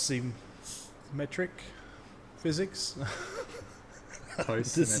 posymmetric physics.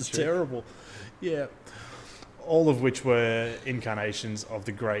 This is terrible. Yeah. All of which were incarnations of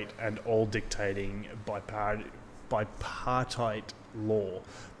the great and all dictating bipartite law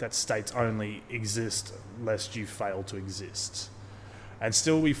that states only exist lest you fail to exist. And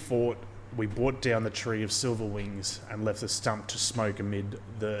still we fought, we brought down the tree of silver wings and left the stump to smoke amid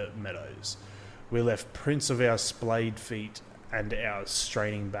the meadows. We left prints of our splayed feet and our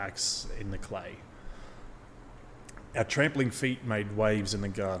straining backs in the clay. Our trampling feet made waves in the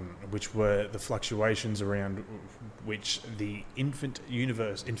garden, which were the fluctuations around which the infinite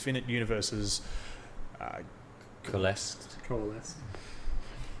universes Coalesced.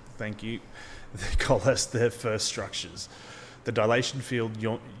 Thank you. They coalesced their first structures. The dilation field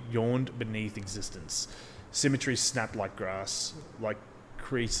yawned beneath existence. Symmetry snapped like grass, like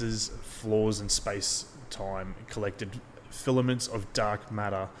creases, flaws in space-time, collected filaments of dark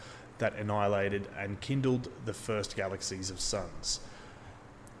matter that annihilated and kindled the first galaxies of suns.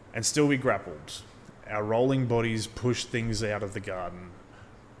 And still we grappled. Our rolling bodies pushed things out of the garden.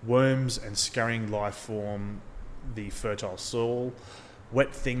 Worms and scurrying life form the fertile soil,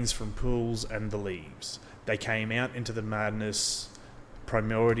 wet things from pools and the leaves. They came out into the madness,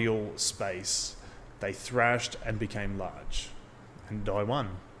 primordial space. They thrashed and became large. And I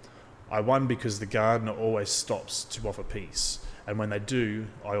won. I won because the gardener always stops to offer peace. And when they do,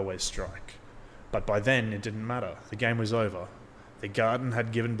 I always strike. But by then, it didn't matter. The game was over. The garden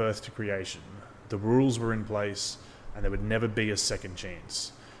had given birth to creation. The rules were in place, and there would never be a second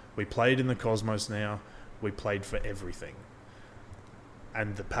chance. We played in the cosmos now. We played for everything.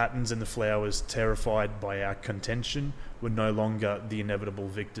 And the patterns in the flowers, terrified by our contention, were no longer the inevitable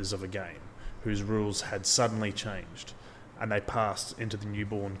victors of a game, whose rules had suddenly changed. and they passed into the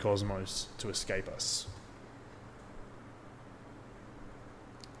newborn cosmos to escape us.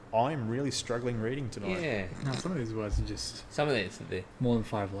 I'm really struggling reading tonight. Yeah. No, some of these words are just Some of it's more than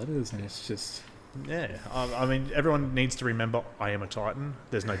 5 letters, and it's just... Yeah, I mean, everyone needs to remember I am a Titan.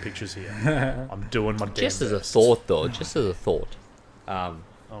 There's no pictures here. I'm doing my damn just as a best. thought, though. Just as a thought. Oh,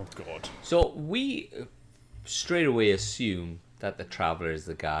 God. So we straight away assume that the traveler is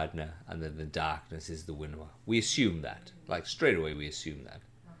the gardener and then the darkness is the winnower. We assume that. Like, straight away we assume that.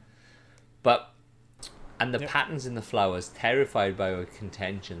 But, and the Yep. patterns in the flowers, terrified by our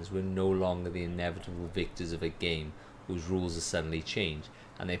contentions, were no longer the inevitable victors of a game whose rules are suddenly changed,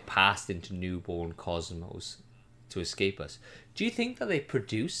 and they passed into newborn cosmos to escape us. Do you think that they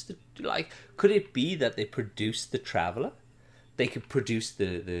produced the, like, could it be that they produced the traveler? They could produce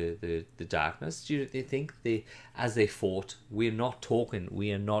the darkness. Do you think they, as they fought, we are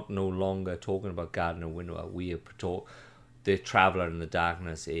not no longer talking about gardener winnower. We are the traveler and the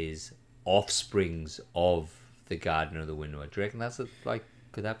darkness is offsprings of the gardener, the winnower. Do you reckon that's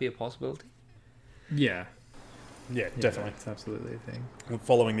could that be a possibility? Yeah. Yeah, Yeah, definitely. it's absolutely a thing.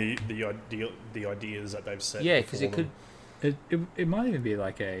 Following the ideas that they've set. Yeah, because it before could. them. It might even be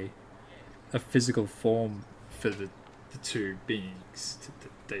like a physical form for the two beings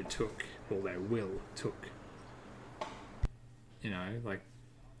that they took, or their will took. You know, like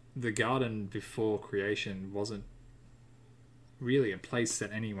the garden before creation wasn't really a place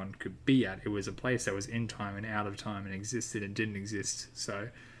that anyone could be at. It was a place that was in time and out of time and existed and didn't exist. So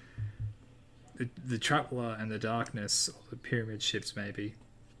the traveler and the darkness, or the pyramid ships maybe,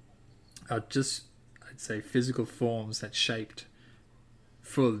 are just, I'd say, physical forms that shaped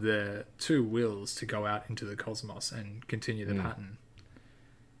for the two wills to go out into the cosmos and continue the pattern.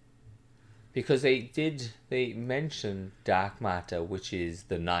 Because they mention dark matter, which is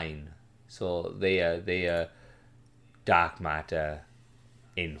the 9. So they are dark matter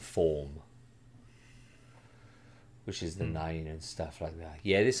in form, which is the 9 and stuff like that.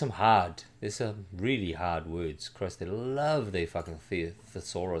 Yeah, there's some really hard words. Christ, they love they fucking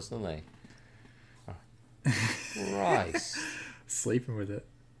thesaurus, don't they? Christ. Sleeping with it.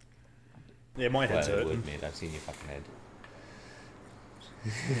 Yeah, my Well, head's it hurting. would, mate. I've seen your fucking head.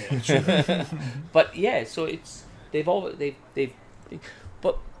 Yeah, true. But yeah, so it's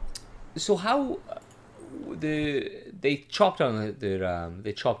but so how they chopped down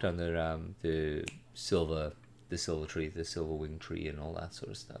the silver tree, the silver wing tree, and all that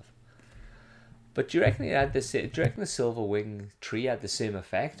sort of stuff. But do you reckon the silver wing tree had the same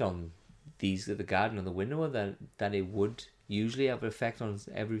effect on the garden and the window that it would usually have an effect on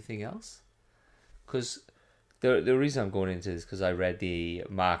everything else? Because the reason I'm going into this because I read the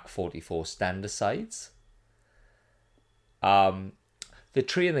Mark 44 Standasides. The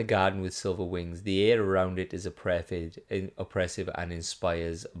tree in the garden with silver wings, the air around it is oppressive and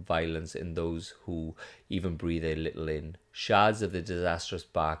inspires violence in those who even breathe a little in. Shards of the disastrous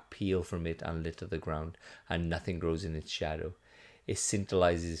bark peel from it and litter the ground, and nothing grows in its shadow. It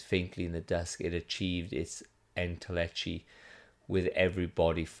scintillizes faintly in the dusk. It achieved its entelechy with every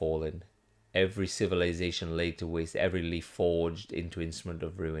body fallen, every civilization laid to waste, every leaf forged into instrument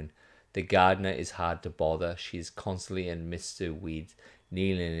of ruin. The gardener is hard to bother. She is constantly amidst the weeds,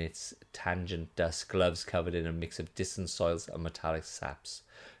 kneeling in its tangent dust, gloves covered in a mix of distant soils and metallic saps.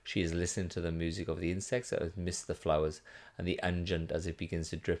 She is listening to the music of the insects that miss the flowers, and the unguent as it begins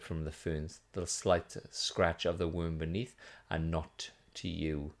to drip from the ferns, the slight scratch of the worm beneath, and not to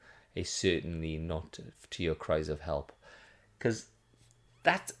you, certainly not to your cries of help. Because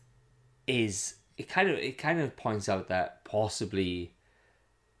that is, it kind of points out that possibly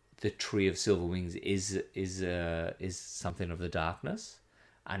the tree of silver wings is something of the darkness,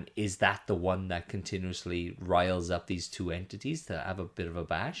 and is that the one that continuously riles up these two entities to have a bit of a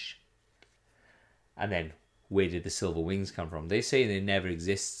bash? And then where did the silver wings come from? They say it never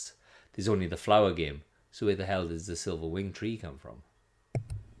exists. There's only the flower game. So where the hell does the silver wing tree come from?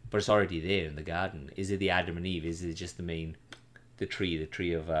 But it's already there in the garden. Is it the Adam and Eve? Is it just the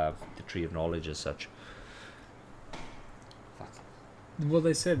tree of knowledge as such? Well,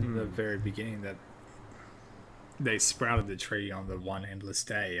 they said in the very beginning that they sprouted the tree on the one endless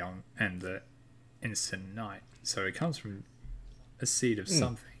day and the instant night. So it comes from a seed of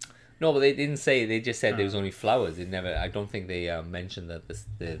something. No, but they didn't say. They just said there was only flowers. They never. I don't think they mentioned that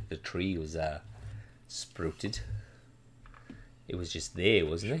the tree was sprouted. It was just there,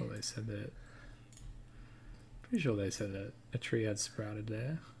 wasn't it? Sure they said that. Pretty sure they said that a tree had sprouted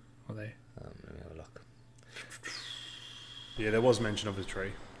there. Or they? Let me have a look. Yeah, there was mention of the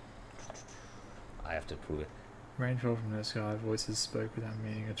tree. I have to prove it. Rain fell from the sky, voices spoke without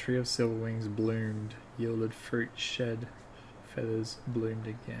meaning. A tree of silver wings bloomed, yielded fruit, shed feathers bloomed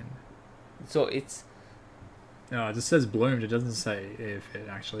again. So it's No, it just says bloomed. It doesn't say if it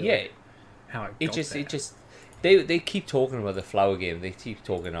actually. yeah. Like, how it It got just there. it just they keep talking about the flower game. They keep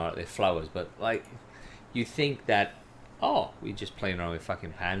talking about the flowers, but like you think that we're just playing around with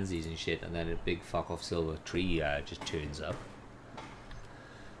fucking pansies and shit, and then a big fuck off silver tree just turns up.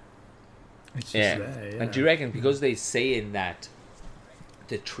 It's just Yeah. there. Yeah. And do you reckon because they saying that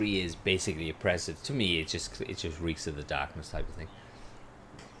the tree is basically oppressive? To me, it just reeks of the darkness type of thing.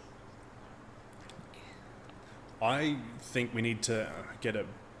 I think we need to get a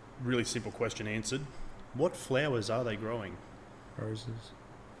really simple question answered. What flowers are they growing? Roses.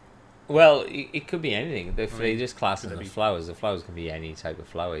 Well, it could be anything. They mean, just class could them they as be- flowers. The flowers can be any type of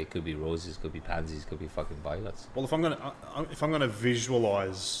flower. It could be roses, could be pansies, could be fucking violets. Well, if I'm gonna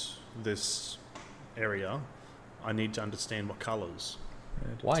visualize this area, I need to understand what colours.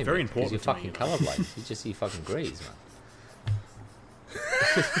 Red. Why? It's very mate? 'Cause important you're to me, fucking you know. colorblind. You just see fucking greys, man.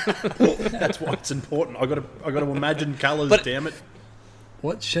 That's why it's important. I gotta imagine colours. But- Damn it!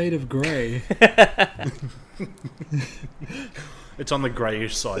 What shade of grey? It's on the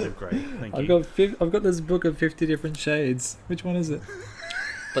greyish side of grey. Thank I've you. got this book of 50 different shades. Which one is it?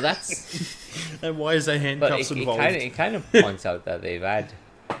 But that's And why is there but handcuffs it involved? kind of points out that they've had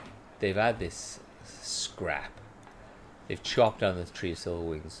this scrap. They've chopped down the tree of silver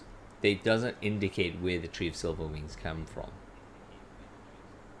wings. It doesn't indicate where the tree of silver wings come from.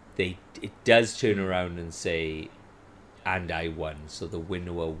 It does turn around and say, "And I won." So the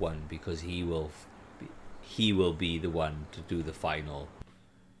winner won because he will be the one to do the final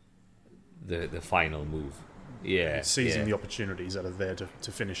move. Yeah, Seizing yeah. the opportunities that are there to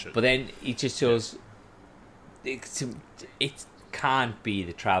finish it. But then it just shows it can't be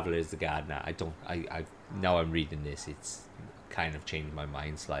the traveler is the gardener. I now I'm reading this, it's kind of changed my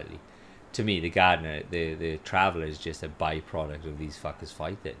mind slightly. To me, the gardener, the traveler is just a byproduct of these fuckers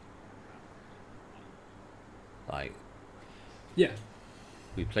fighting. Like, Yeah.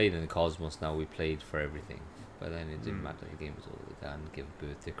 we played in the cosmos, now we played for everything. But then it didn't matter, the game was over. The garden gave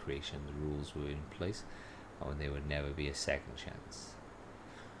birth to creation, the rules were in place, and there would never be a second chance.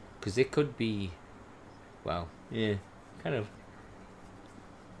 Because it could be, well, yeah, kind of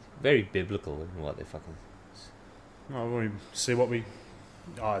very biblical in what they fucking... Oh, we see what we.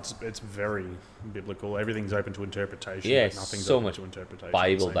 Oh, it's very biblical. Everything's open to interpretation. Yeah, but nothing's so open much to interpretation. at the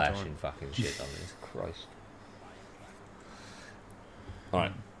Bible same bashing time. fucking shit on this. Christ.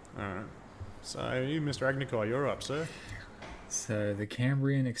 Alright. All right. So, you, Mr. Agnicore, you're up, sir. So the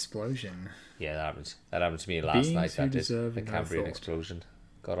Cambrian explosion. Yeah, that happened to me last Beings night. who That did deserve the no Cambrian thought. explosion.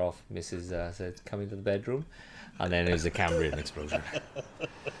 Got off. Mrs. Said, "Come into the bedroom," and then it was the Cambrian explosion.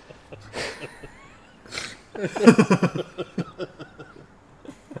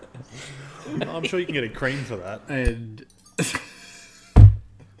 I'm sure you can get a cream for that. And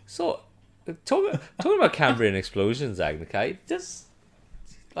So, talking about Cambrian explosions, Agnica, it does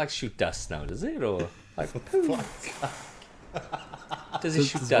like shoot dust now, does it, or like does it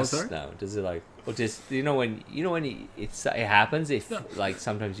shoot Does what, dust sorry? now? Does it like, or just when it happens? If like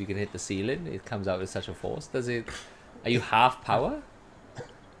sometimes you can hit the ceiling, it comes out with such a force. Does it? Are you half power?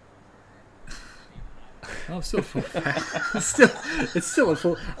 I'm still full. it's still a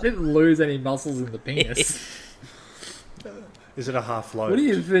full. I didn't lose any muscles in the penis. Is it a half load? What do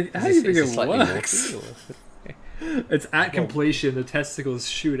you think? How do you think it works? It's at completion, the testicles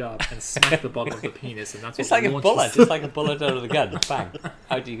shoot up and smack the bottom of the penis, and that's It's what like a launches bullet. It's like a bullet out of the gun. Bang!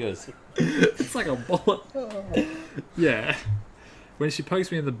 Out he goes. It's like a bullet. Yeah. When she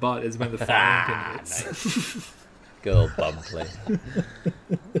pokes me in the butt is when the firing pin hits. Good old bum play.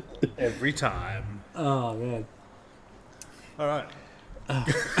 Every time. Oh man. All right.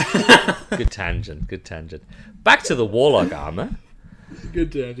 Good tangent. Good tangent. Back to the warlock armor.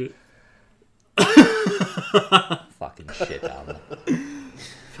 Good tangent. Fucking shit armor.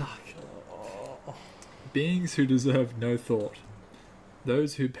 Beings who deserve no thought.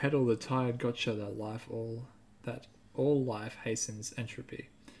 Those who peddle the tired gotcha that all life hastens entropy.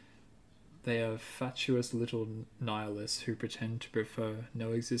 They are fatuous little nihilists who pretend to prefer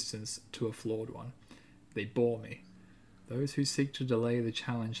no existence to a flawed one. They bore me. Those who seek to delay the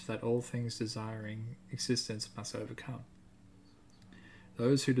challenge that all things desiring existence must overcome.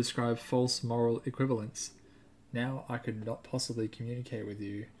 Those who describe false moral equivalence. Now I could not possibly communicate with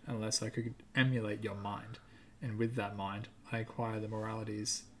you unless I could emulate your mind, and with that mind I acquire the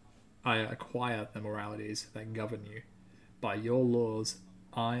moralities that govern you. By your laws,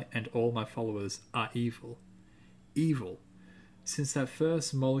 I and all my followers are evil. Evil. Since that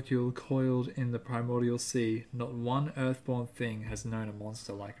first molecule coiled in the primordial sea, not one earthborn thing has known a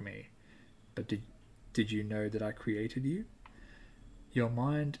monster like me. But did you know that I created you? Your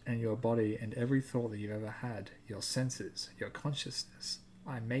mind and your body and every thought that you've ever had, your senses, your consciousness.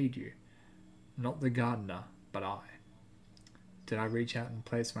 I made you. Not the gardener, but I. Did I reach out and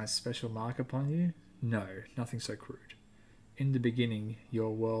place my special mark upon you? No, nothing so crude. In the beginning,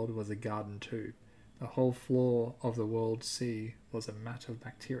 your world was a garden too. The whole floor of the world sea was a mat of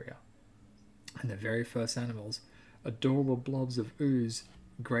bacteria. And the very first animals, adorable blobs of ooze,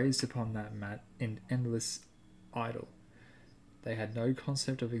 grazed upon that mat in endless idyll. They had no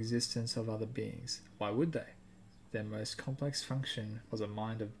concept of existence of other beings. Why would they? Their most complex function was a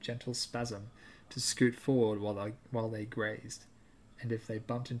mind of gentle spasm to scoot forward while they grazed. And if they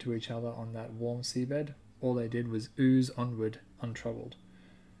bumped into each other on that warm seabed, all they did was ooze onward untroubled.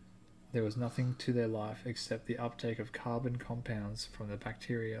 There was nothing to their life except the uptake of carbon compounds from the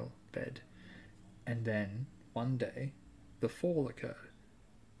bacterial bed. And then, one day, the fall occurred.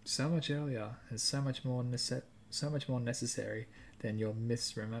 So much earlier and so much more necessary than your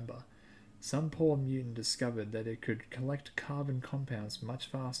myths remember. Some poor mutant discovered that it could collect carbon compounds much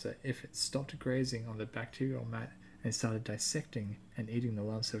faster if it stopped grazing on the bacterial mat and started dissecting and eating the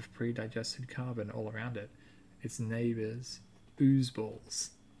lumps of pre-digested carbon all around it, its neighbors, ooze balls.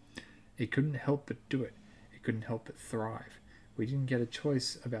 It couldn't help but do it. It couldn't help but thrive. We didn't get a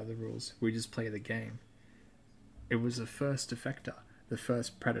choice about the rules. We just play the game. It was the first defector, the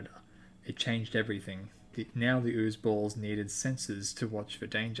first predator. It changed everything. Now the ooze balls needed senses to watch for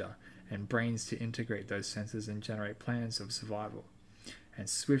danger, and brains to integrate those senses and generate plans of survival, and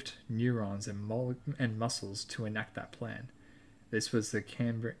swift neurons and muscles to enact that plan. This was the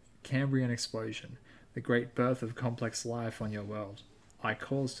Cambrian explosion, the great birth of complex life on your world. I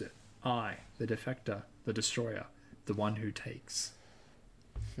caused it. I, the defector, the destroyer, the one who takes.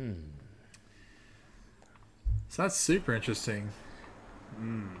 So that's super interesting.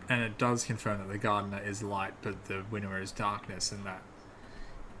 And it does confirm that the gardener is light, but the winnower is darkness, and that...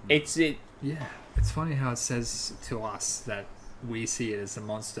 Yeah, it's funny how it says to us that we see it as a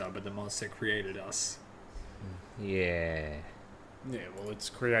monster, but the monster created us. Yeah. Yeah, well, it's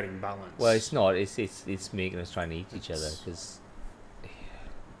creating balance. Well, it's not. It's making us try and eat each other, because...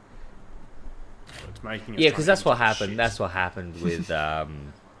 It's making us Yeah, because that's what shit. happened. That's what happened with the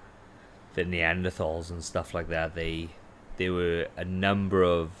Neanderthals and stuff like that. There were a number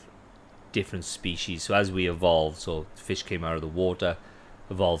of different species. So as we evolved, so fish came out of the water,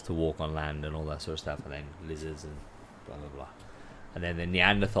 evolved to walk on land and all that sort of stuff, and then lizards and blah blah blah. And then the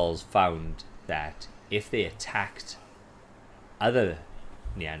Neanderthals found that if they attacked other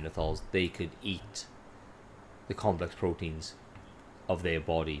Neanderthals, they could eat the complex proteins of their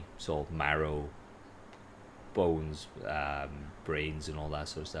body, so marrow, bones, brains and all that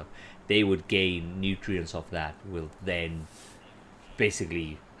sort of stuff. They would gain nutrients off that, will then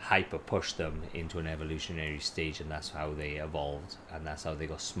basically hyper push them into an evolutionary stage, and that's how they evolved, and that's how they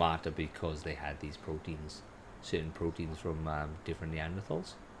got smarter, because they had these proteins, certain proteins from different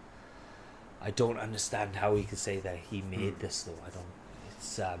Neanderthals. I don't understand how he could say that he made this though. I don't.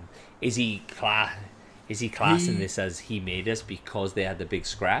 It's is he classing this as he made us because they had the big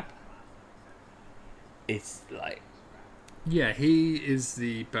scrap? It's like, yeah, he is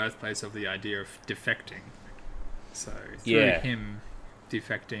the birthplace of the idea of defecting. So through Yeah. him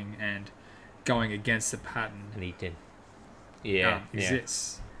defecting and going against the pattern and eating. Yeah.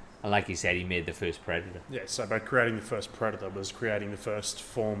 exists. And like he said, he made the first predator. Yeah, so by creating the first predator was creating the first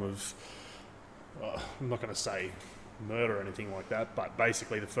form of, I'm not going to say murder or anything like that, but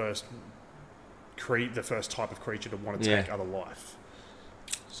basically the first type of creature to want to take other life.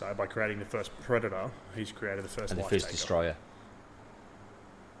 So by creating the first predator, he's created the first And the life first taker. destroyer.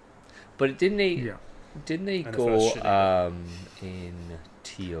 But didn't they? Yeah. Didn't they And the go first shitty in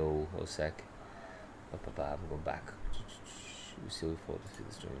TO or sec? I'm going back. We still fought through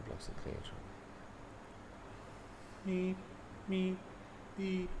the story blocks of clear.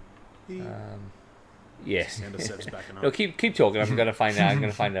 Yeah. Sandra Seb's backing up. No, keep talking. I'm gonna find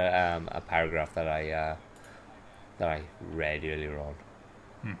a paragraph that I read earlier on.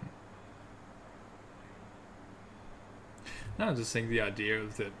 No, I just think the idea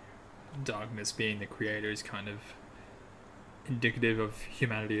of the darkness being the creator is kind of indicative of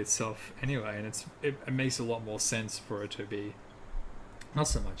humanity itself anyway, and it makes a lot more sense for it to be not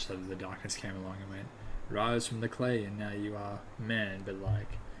so much that the darkness came along and went, rise from the clay and now you are man, but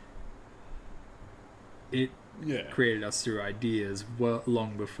like it created us through ideas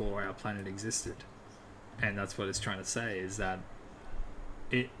long before our planet existed. And that's what it's trying to say, is that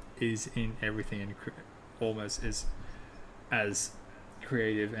it is in everything and almost is as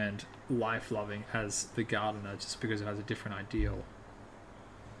creative and life-loving as the gardener, just because it has a different ideal.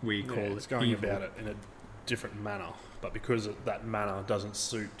 We call it's it going evil. about it in a different manner. but because that manor doesn't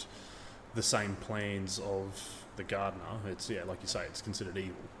suit the same plans of the gardener, it's, yeah, like you say, it's considered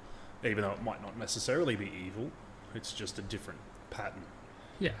evil. Even though it might not necessarily be evil, it's just a different pattern.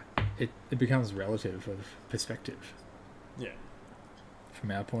 Yeah, it becomes relative of perspective. Yeah.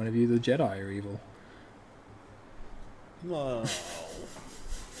 From our point of view, the Jedi are evil. Well,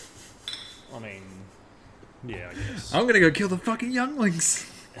 I mean, yeah, I guess. I'm gonna go kill the fucking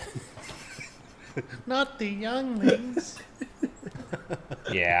younglings. Not the younglings.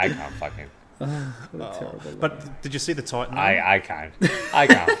 Yeah, I can't fucking. What a terrible But did you see the Titan? I can't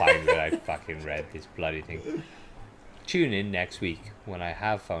find that I fucking read this bloody thing. Tune in next week when I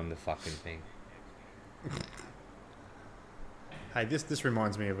have found the fucking thing. Hey, this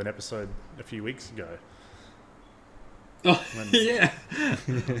reminds me of an episode a few weeks ago. Oh, yeah.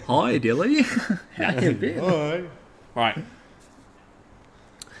 Hi, Dilly. How you been? Hi. Right.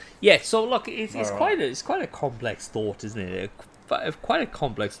 Yeah, so look, it's Alright. quite a complex thought, isn't it? Quite a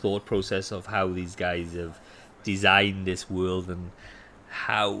complex thought process of how these guys have designed this world and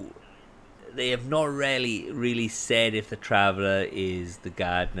how they have not really said if the Traveller is the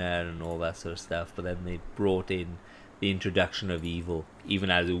gardener and all that sort of stuff, but then they brought in the introduction of evil, even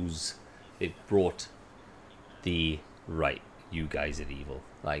as Ooze. They brought the right, you guys are evil.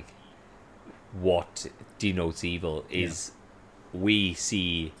 Like, what denotes evil is we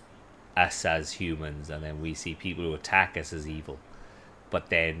see us as humans, and then we see people who attack us as evil. But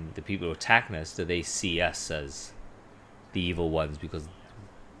then the people who attack us, do they see us as the evil ones because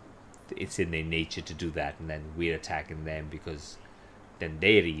it's in their nature to do that, and then we're attacking them because then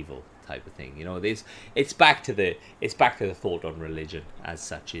they're evil, type of thing. You know, it's back to the thought on religion as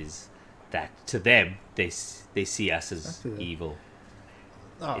such, is that to them they see us as evil.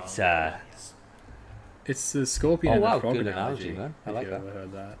 Oh, It's the scorpion Oh, and wow, the frog good analogy, analogy, man. I if like you that. ever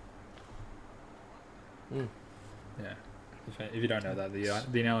heard that. Mm. Yeah. If you don't know that,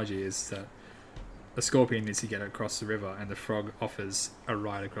 the analogy is that a scorpion needs to get across the river, and the frog offers a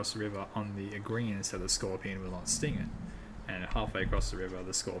ride across the river on the agreement so the scorpion will not sting it. And halfway across the river,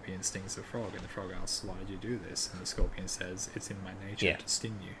 the scorpion stings the frog, and the frog asks, "Why did you do this?" And the scorpion says, "It's in my nature Yeah. to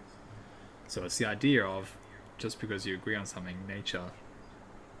sting you." So it's the idea of just because you agree on something, nature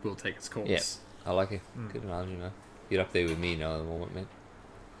will take its course. Yeah. I like it. Good analogy, man. You're up there with me now at the moment, mate.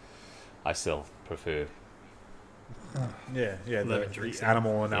 I still prefer. yeah. Lemon The drinks.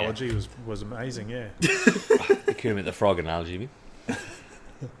 animal analogy was amazing. Yeah. The Kermit the Frog analogy, me.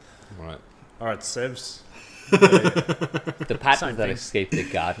 Right. All right, Sevs. The patterns Same that thing. escaped the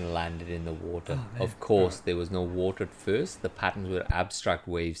garden landed in the water. Of course, there was no water at first. The patterns were abstract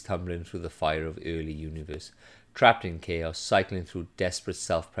waves tumbling through the fire of early universe, trapped in chaos, cycling through desperate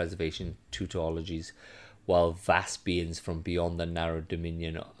self-preservation tautologies, while vast beings from beyond the narrow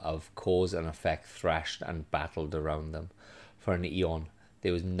dominion of cause and effect thrashed and battled around them. For an eon,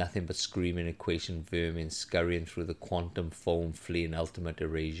 there was nothing but screaming equation vermin scurrying through the quantum foam, fleeing ultimate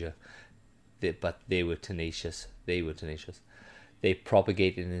erasure. But they were tenacious. They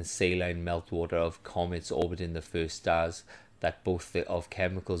propagated in saline meltwater of comets orbiting the first stars, that both of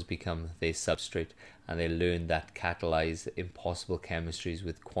chemicals become their substrate, and they learned that catalyze impossible chemistries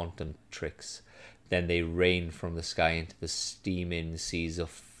with quantum tricks. Then they rained from the sky into the steaming seas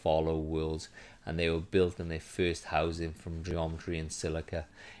of follow worlds, and they were built in their first housing from geometry and silica.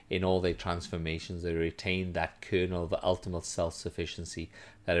 In all their transformations, they retained that kernel of ultimate self-sufficiency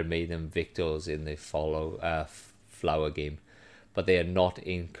that had made them victors in the flower game. But they are not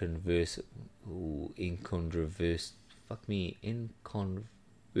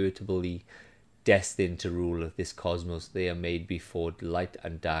inconvertibly destined to rule this cosmos. They are made before light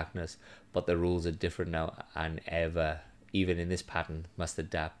and darkness, but the rules are different now, and even in this pattern, must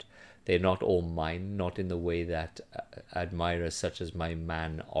adapt. They're not all mine, not in the way that admirers such as my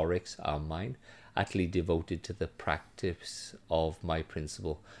man Oryx are mine, utterly devoted to the practice of my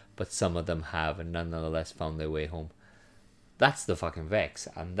principle, but some of them have and nonetheless found their way home. That's the fucking Vex,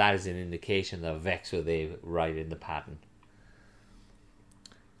 and that is an indication that Vex were they right in the pattern.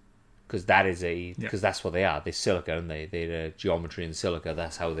 Because that's what they are. They're silica, and they're geometry and silica.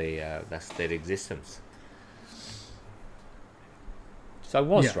 That's how that's their existence. So I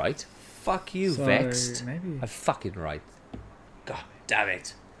was right. Fuck you, So Vexed. maybe I'm fucking right. God damn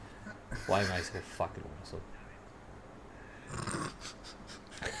it. Why am I so fucking awesome?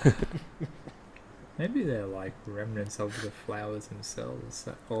 maybe they're like remnants of the flowers themselves,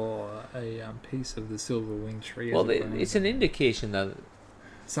 or a piece of the silver winged tree. Well, it's an indication that.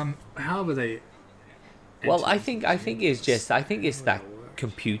 However they. Well, I think it's that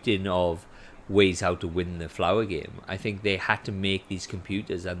computing of ways how to win the flower game. I think they had to make these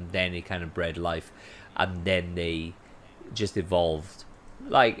computers, and then it kind of bred life, and then they just evolved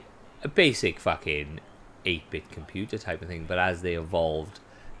like a basic fucking 8-bit computer type of thing, but as they evolved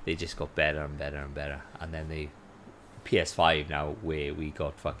they just got better and better and better, and then they PS5 now, where we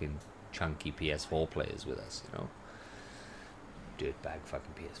got fucking chunky PS4 players with us, you know, dirtbag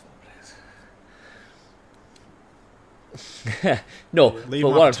fucking PS4 players. No, Leave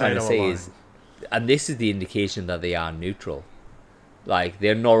but my what I'm trying to potato say alone. is, and this is the indication that they are neutral. Like,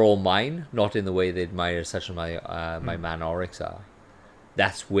 they're not all mine, not in the way they admire such as my man Oryx are.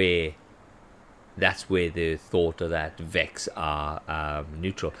 That's where the thought of that Vex are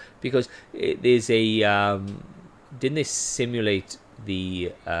neutral, because there's a didn't they simulate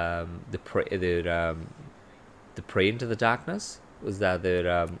the prey into the darkness? Was that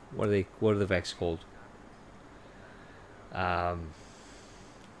their what are the Vex called?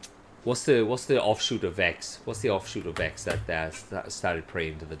 What's the offshoot of Vex? What's the offshoot of Vex that started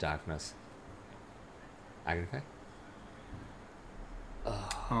praying to the darkness? Agnikai?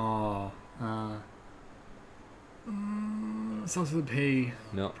 Oh, starts with a P.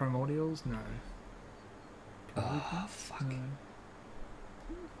 No. Primordials? No. Oh fuck. No.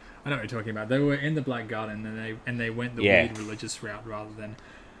 I know what you're talking about. They were in the Black Garden, and they went the Yeah. weird religious route rather than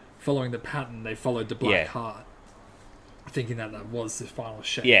following the pattern. They followed the Black Yeah. Heart, thinking that was the final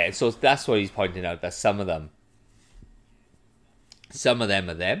shape. Yeah, so that's what he's pointing out, that some of them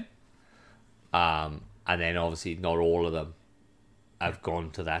are them, and then obviously not all of them have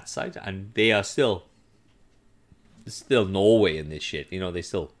gone to that side, and they are still Norway in this shit. You know, they're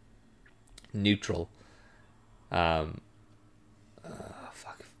still neutral.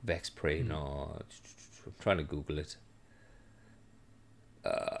 Fuck, Vex Prey. No, I'm trying to Google it.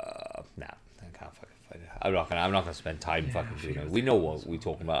 Nah, I can't fucking find it. I'm not gonna spend time fucking doing it. We know what we're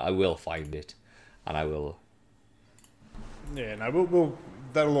talking about. I will find it, and I will. Yeah, no, we'll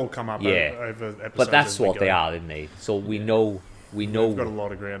that'll all come up Yeah. over episodes. But that's as we what they go. are, isn't they? So we know We've got a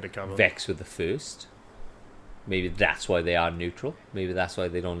lot of ground to cover. Vex with the first. Maybe that's why they are neutral. Maybe that's why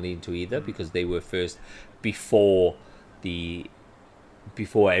they don't lean to either, because they were first before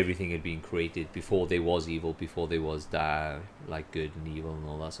everything had been created, before there was evil, before there was like good and evil and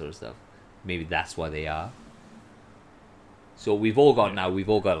all that sort of stuff. Maybe that's why they are. So we've all got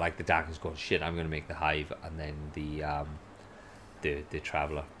like the darkness going, shit, I'm gonna make the hive, and then the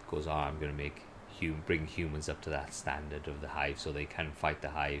traveler goes, oh, I'm gonna bring humans up to that standard of the hive so they can fight the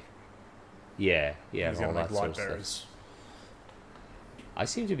hive. Yeah, He's and all gonna make that sort light of stuff. bearers. I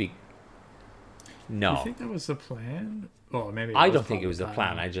seem to be Do no. you think that was the plan? Or maybe I was don't think part it was of the the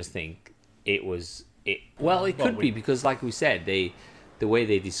plan. I just think it was it. Well, it could be, because, like we said, the way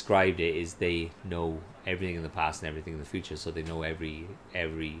they described it is they know everything in the past and everything in the future, so they know every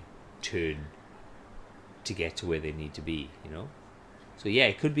turn to get to where they need to be. You know. So yeah,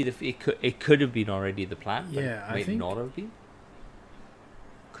 it could be it could have been already the plan. But Yeah, it I might think- not have been.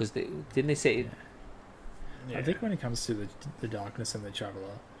 Because didn't they say? Yeah. I think when it comes to the darkness and the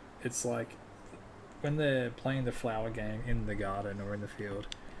traveler, it's like when they're playing the flower game in the garden or in the field,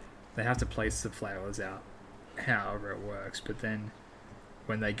 they have to place the flowers out however it works. But then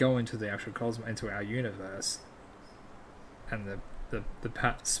when they go into the actual cosmos, into our universe, and the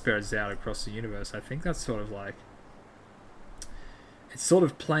path spreads out across the universe, I think that's sort of like, it's sort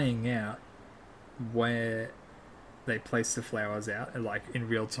of playing out where they place the flowers out, like in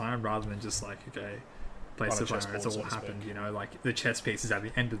real time, rather than just like, okay, place On the a flower, chessboard, it's all so to happened, speak. you know, like the chess pieces at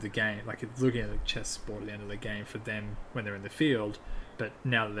the end of the game, like it's looking at the chessboard at the end of the game for them when they're in the field, but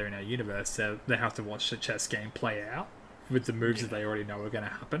now that they're in our universe, they have to watch the chess game play out with the moves that they already know are going to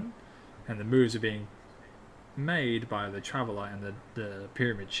happen, and the moves are being made by the traveler and the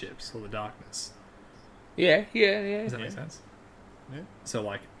pyramid ships or the darkness. Yeah. Does that make Yeah. sense? Yeah. So,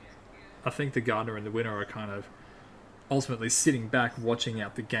 like, I think the gardener and the winner are kind of ultimately sitting back, watching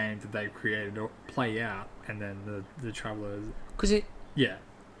out the game that they've created or play out, and then the travelers, Because in yeah,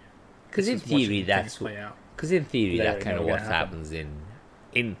 theory just watching that's things play out. Because in theory, They that already kind know of what what's gonna happen. happens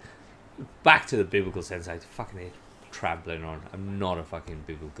in back to the biblical sense. I fucking hate trampling on. I'm not a fucking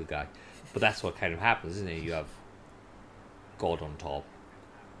biblical guy, but that's what kind of happens, isn't it? You have God on top,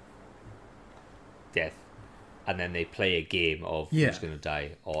 death, and then they play a game of Yeah. who's going to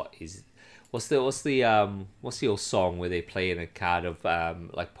die, or is what's the old song where they play in a card of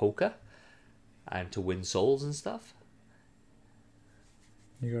like poker, and to win souls and stuff.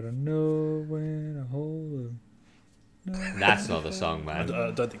 You gotta know when to hold them. That's not the song, I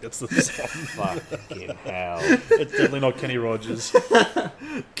man. don't think that's the song. Fucking hell. It's definitely not Kenny Rogers.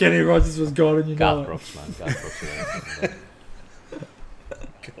 Kenny Rogers was God, and you know Garth it. Brooks, man. Garth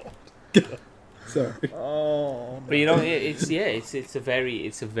Brooks. Sorry. Oh, But you know, it's a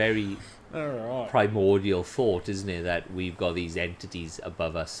very All right. primordial thought, isn't it? That we've got these entities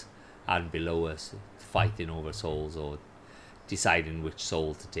above us and below us fighting over souls, or deciding which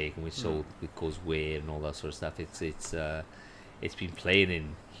soul to take and which soul goes where and all that sort of stuff. It's been playing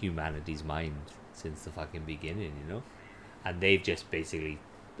in humanity's mind since the fucking beginning, you know. And they've just basically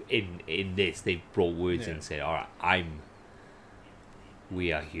in this they've brought words in and said, all right,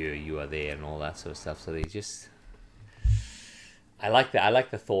 we are here, you are there, and all that sort of stuff. So they just, I like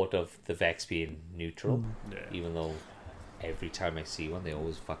the thought of the Vex being neutral, even though every time I see one, they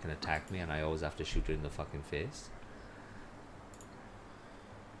always fucking attack me, and I always have to shoot it in the fucking face.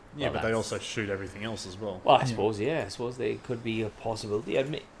 Yeah, Well, but they that's- also shoot everything else as well. Well, I suppose they could be a possibility.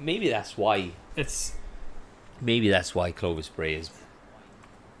 And maybe that's why Clovis Bray is.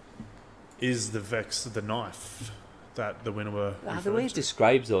 Is the Vex the knife that the winner were The way referring it to?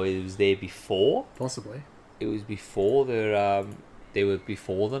 describes though, it was there before. Possibly. It was before their they were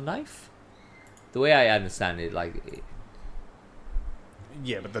before the knife. The way I understand it, like,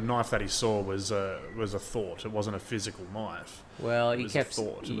 Yeah, but the knife that he saw was a thought. It wasn't a physical knife. well, It he was kept a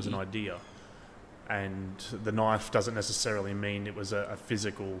thought. It was an idea. And the knife doesn't necessarily mean it was a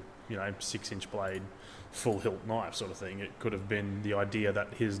physical, 6-inch blade, full hilt knife sort of thing. It could have been the idea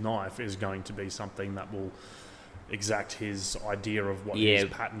that his knife is going to be something that will exact his idea of what his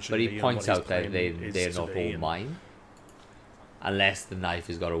pattern should but be. he and points what his out that plan they're is to not be, all and- mine. Unless the knife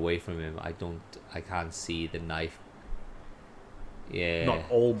has got away from him, I can't see the knife. Yeah. Not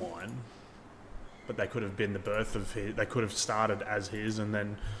all mine, but they could have been the birth of his. They could have started as his, and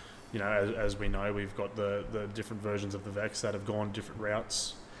then, as we know, we've got the different versions of the Vex that have gone different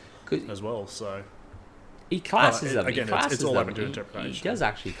routes 'Cause as well. So he classes them. again, He classes it's all them. open to He interpretation. does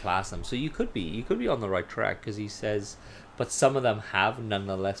actually class them, so you could be on the right track, because he says, but some of them have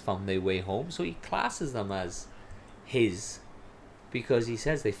nonetheless found their way home. So he classes them as his, because he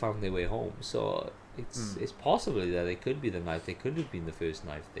says they found their way home. So it's possibly that they could be the knife. They could have been the first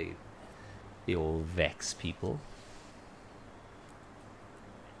knife. The old Vex people.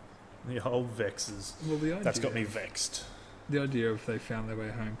 the whole Vexes. Well, the idea, That's got me vexed. the idea of they found their way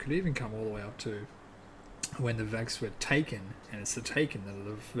home could even come all the way up to when the Vex were taken, and it's the Taken that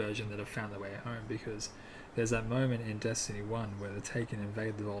are the version that have found their way home, because there's that moment in Destiny 1 where the Taken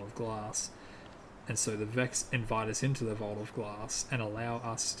invade the Vault of Glass, and so the Vex invite us into the Vault of Glass and allow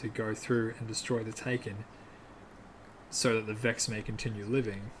us to go through and destroy the Taken so that the Vex may continue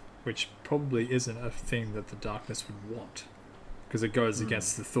living, which probably isn't a thing that the Darkness would want, because it goes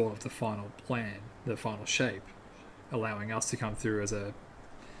against the thought of the final plan, the final shape, allowing us to come through as a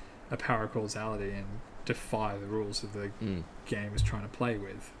power causality and defy the rules that the game is trying to play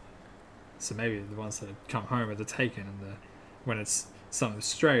with. So maybe the ones that come home are the Taken, and when it's something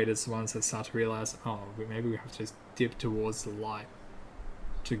straight, it's the ones that start to realize, maybe we have to dip towards the light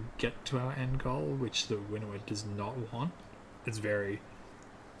to get to our end goal, which the winner does not want. It's very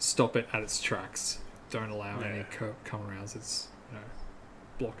stop it at its tracks. Don't allow any come arounds. It's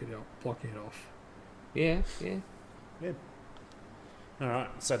blocking it off. Yeah. All right,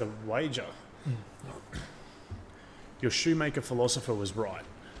 so the wager. Your shoemaker philosopher was right,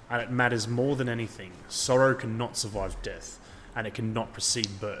 and it matters more than anything. Sorrow cannot survive death, and it cannot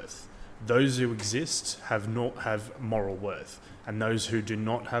precede birth. Those who exist have moral worth, and those who do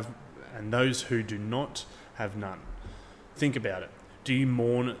not have none. Think about it. Do you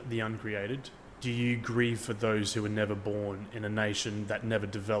mourn the uncreated? Do you grieve for those who were never born in a nation that never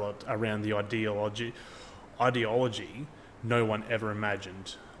developed around the ideology no one ever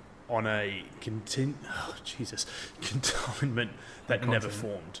imagined, on a continent that never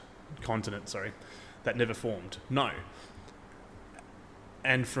formed? Continent, that never formed. No.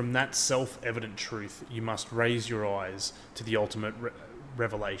 And from that self-evident truth, you must raise your eyes to the ultimate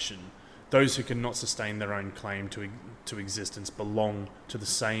revelation. Those who cannot sustain their own claim to existence belong to the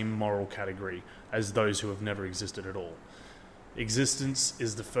same moral category as those who have never existed at all. Existence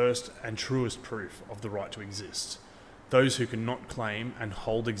is the first and truest proof of the right to exist. Those who cannot claim and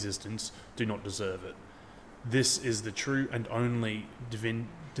hold existence do not deserve it. This is the true and only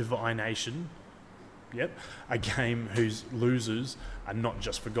divination. Yep, a game whose losers are not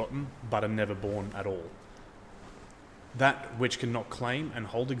just forgotten, but are never born at all. That which cannot claim and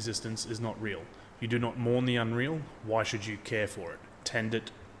hold existence is not real. You do not mourn the unreal. Why should you care for it? Tend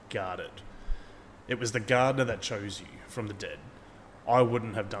it, guard it. It was the gardener that chose you from the dead. I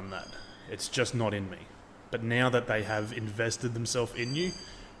wouldn't have done that. It's just not in me. But now that they have invested themselves in you,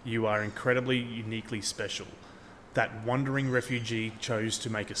 you are incredibly, uniquely special. That wandering refugee chose to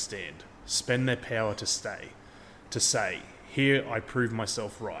make a stand, spend their power to stay, to say, here I prove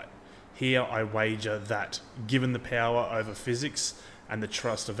myself right. Here I wager that, given the power over physics and the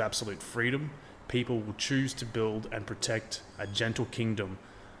trust of absolute freedom, people will choose to build and protect a gentle kingdom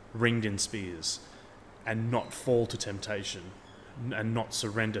ringed in spears, and not fall to temptation, and not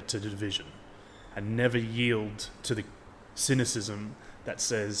surrender to division, and never yield to the cynicism that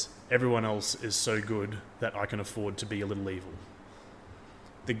says everyone else is so good that I can afford to be a little evil.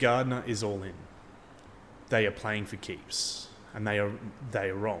 The Gardener is all in. They are playing for keeps, and they are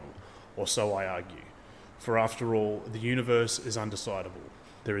wrong, or so I argue. For after all, the universe is undecidable.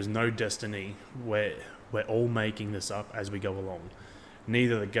 There is no destiny. We're all making this up as we go along.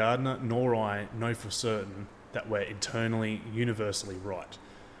 Neither the Gardener nor I know for certain that we're eternally, universally right,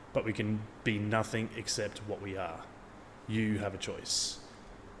 but we can be nothing except what we are. You have a choice.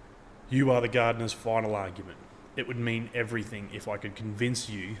 You are the Gardener's final argument. It would mean everything if I could convince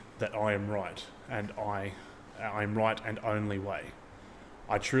you that I am right, and I am right and only way.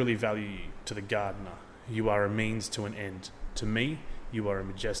 I truly value you to the Gardener. You are a means to an end. To me, you are a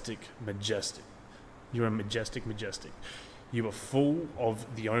majestic. You are a majestic. You are full of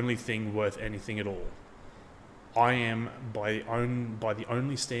the only thing worth anything at all. I am, by the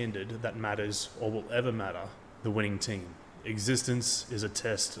only standard that matters or will ever matter, the winning team. Existence is a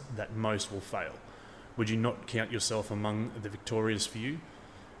test that most will fail. Would you not count yourself among the victorious few?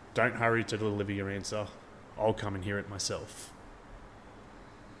 Don't hurry to deliver your answer. I'll come and hear it myself.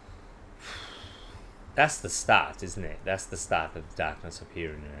 That's the start, isn't it? That's the start of darkness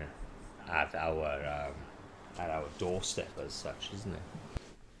appearing at our doorstep as such, isn't it?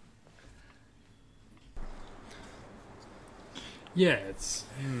 Yeah, it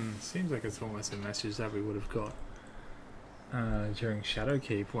seems like it's almost a message that we would have got during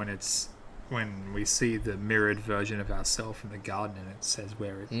Shadowkeep when we see the mirrored version of ourselves in the garden, and it says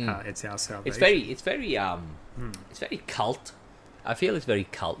where it's our salvation. It's very cult. I feel it's very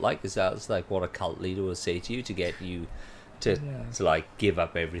cult-like. It's like what a cult leader will say to you to get you to like give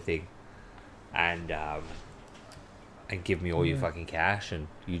up everything and give me all your fucking cash, and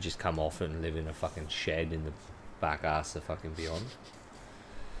you just come off and live in a fucking shed in the back ass of fucking beyond.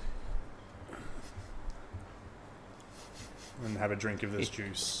 And have a drink of this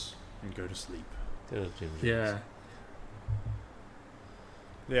juice and go to sleep. Yeah.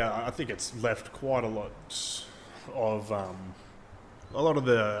 Yeah, I think it's left quite a lot of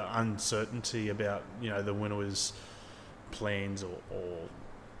the uncertainty about, the winner's plans or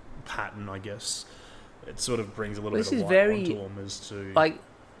pattern, I guess. It sort of brings a little bit of light onto them as to...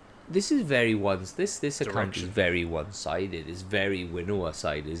 This is very this account is very one-sided. It's very winnower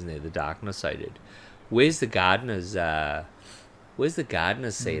side, isn't it? The darkness sided. Where's the Gardeners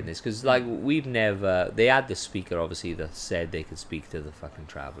saying this? Because we've never... They had the speaker, obviously, that said they could speak to the fucking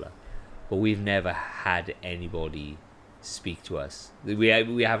Traveller. But we've never had anybody speak to us. We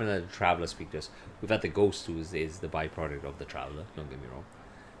haven't had a Traveller speak to us. We've had the Ghost, who is the byproduct of the Traveller, don't get me wrong.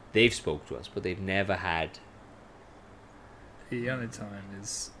 They've spoke to us, but they've never had... The only time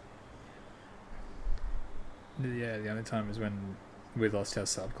is when we lost our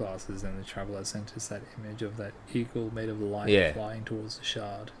subclasses and the Traveller sent us that image of that eagle made of light flying towards the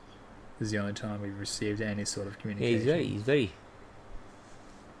shard. This is the only time we've received any sort of communication. Yeah, he's very...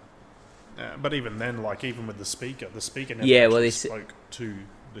 but even then, even with the speaker never spoke to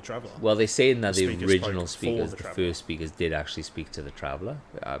the Traveller. Well, they're saying that the original speakers, the first speakers, did actually speak to the Traveller,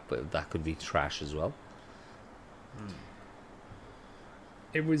 but that could be trash as well.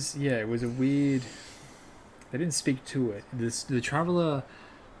 It was a weird... They didn't speak to it. The Traveller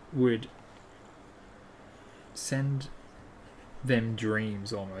would send them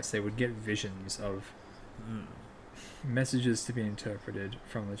dreams almost. They would get visions of messages to be interpreted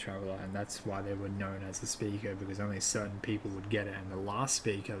from the Traveller, and that's why they were known as the speaker, because only certain people would get it. And the last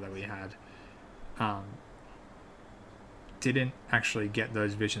speaker that we had didn't actually get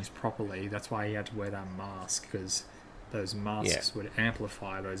those visions properly. That's why he had to wear that mask, because those masks would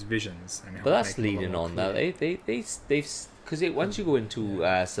amplify those visions. And but that's leading on that they've because once you go into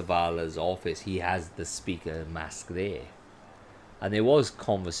Zavala's office, he has the speaker mask there, and there was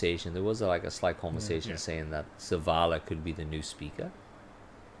conversation. There was a slight conversation saying that Zavala could be the new speaker,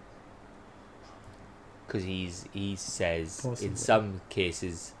 because he says possibly. In some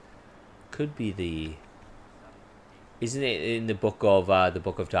cases could be the... Isn't it in the book of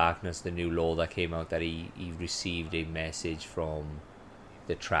Darkness, the new law that came out, that he received a message from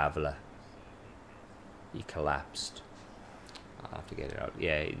the Traveller? He collapsed. I'll have to get it out.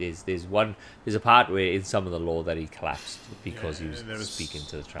 Yeah, there's a part where in some of the law that he collapsed because he was speaking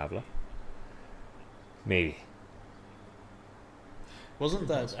to the Traveller. Maybe. Wasn't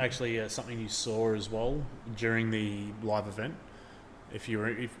that actually something you saw as well during the live event?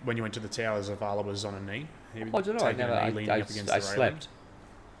 when you went to the towers, if Arla was on a knee, he would I don't know. I take a never. knee leaning up against I the railing. slept.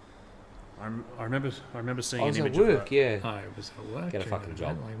 I remember seeing I an was at image work. of that. Yeah. I was at work. Get a during fucking the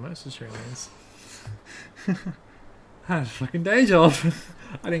job. event, like most Australians. I had a fucking day job.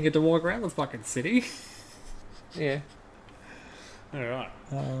 I didn't get to walk around the fucking city. Yeah. All right.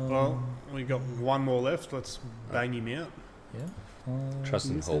 Well, we got one more left. Let's bang him out. Yeah. Trust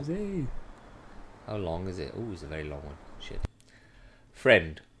and hope. USFZ. How long is it? Oh, it's a very long one. Shit.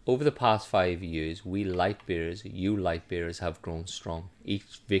 Friend, over the past 5 years, we light bearers, you light bearers, have grown strong.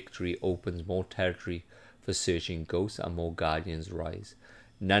 Each victory opens more territory for searching ghosts and more guardians rise.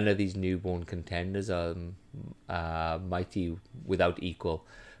 None of these newborn contenders are mighty without equal,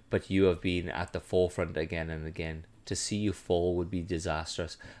 but you have been at the forefront again and again. To see you fall would be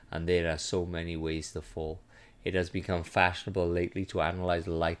disastrous, and there are so many ways to fall. It has become fashionable lately to analyze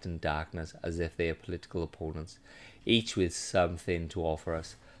light and darkness as if they are political opponents, each with something to offer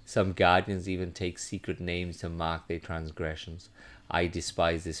us. Some guardians even take secret names to mark their transgressions. I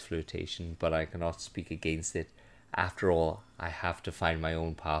despise this flirtation, but I cannot speak against it. After all, I have to find my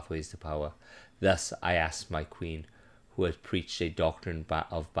own pathways to power. Thus I asked my queen, who has preached a doctrine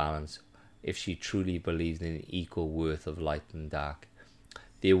of balance, if she truly believes in the equal worth of light and dark.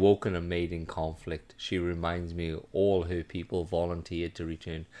 The awoken are made in conflict. She reminds me all her people volunteered to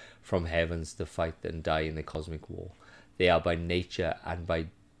return from heavens to fight and die in the cosmic war. They are by nature and by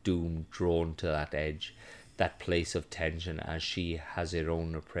doom drawn to that edge, that place of tension, as she has her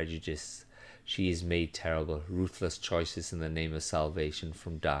own prejudice. She is made terrible, ruthless choices in the name of salvation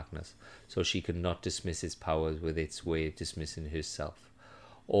from darkness, so she cannot dismiss its powers with its way of dismissing herself.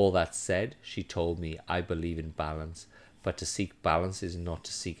 All that said, she told me, I believe in balance, but to seek balance is not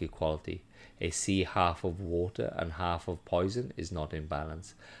to seek equality. A sea half of water and half of poison is not in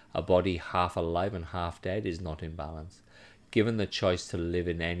balance. A body half alive and half dead is not in balance. Given the choice to live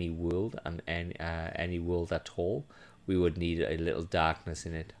in any world and any world at all, we would need a little darkness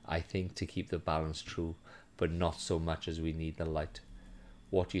in it, I think, to keep the balance true, but not so much as we need the light.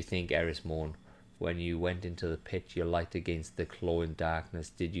 What do you think, Eris Morn? When you went into the pit, your light against the clawing darkness,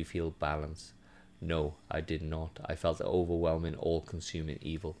 did you feel balance? No, I did not. I felt the overwhelming, all-consuming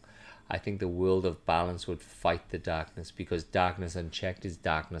evil. I think the world of balance would fight the darkness, because darkness unchecked is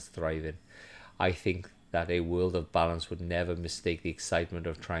darkness thriving. I think that a world of balance would never mistake the excitement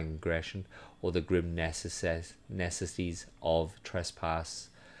of transgression or the grim necessities of trespass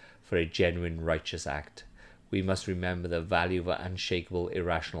for a genuine righteous act. We must remember the value of unshakable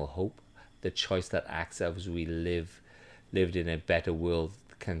irrational hope. The choice that acts as we lived in a better world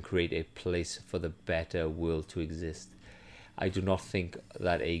can create a place for the better world to exist. I do not think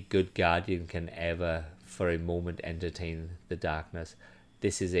that a good guardian can ever for a moment entertain the darkness.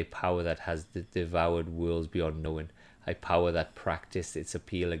 This is a power that has devoured worlds beyond knowing, a power that practiced its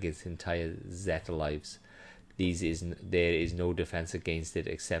appeal against entire Zeta lives. There is no defense against it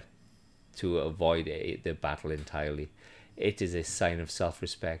except to avoid the battle entirely. It is a sign of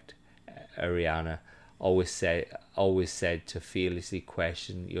self-respect. Ariana always said to fearlessly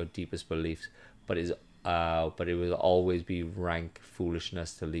question your deepest beliefs, but it will always be rank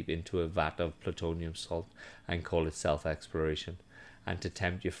foolishness to leap into a vat of plutonium salt and call it self-exploration. And to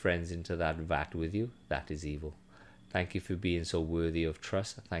tempt your friends into that vat with you, that is evil. Thank you for being so worthy of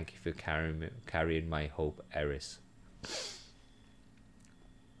trust. Thank you for carrying my hope, Eris.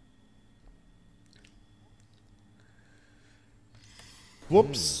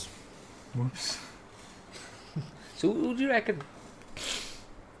 Whoops. Whoops. So who do you reckon?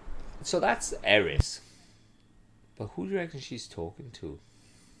 So that's Eris. But who do you reckon she's talking to?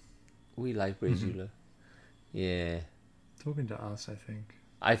 We like Brazula. Yeah. Talking to us, I think.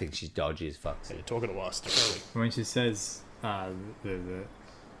 I think she's dodgy as fuck. Yeah, you're talking to us, totally. When she says, I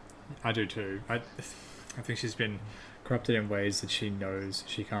do too. I think she's been corrupted in ways that she knows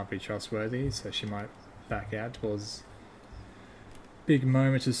she can't be trustworthy, so she might back out towards big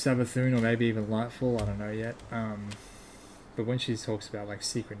moments of Savathun or maybe even Lightfall. I don't know yet. But when she talks about like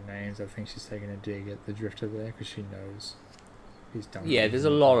secret names, I think she's taking a dig at the Drifter there because she knows he's done. Yeah, things there's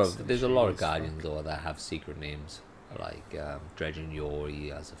in a the lot past of and there's a she lot of is guardians fucked. though that have secret names, like Dredgen Yori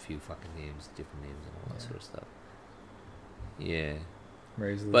has a few fucking names, different names and all that sort of stuff. Yeah,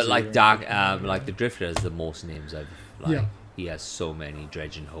 Razor but like Zero Dark, and- like the Drifter has the most names I've like. Yeah. He has so many.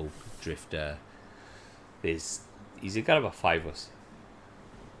 Dredgen Hope, Drifter. He's got about 5 of us.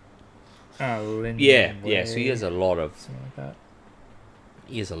 Linden Yeah, Way, yeah. So he has a lot of something like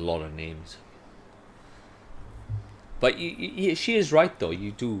that. names. But she is right though.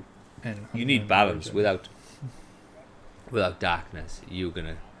 You And need Unknown balance. Origin. Without darkness, you're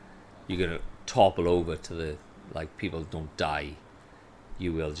gonna topple over to the, like, people don't die.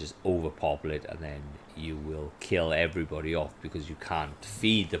 you will just overpopulate, and then you will kill everybody off because you can't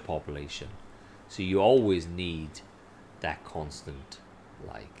feed the population. So you always need that constant,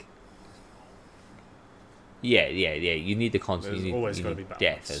 like, yeah. You need the constant. There's You need, always you gotta need be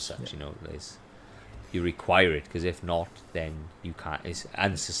death balance. as such. You know, you require it, because if not, then you can't. It's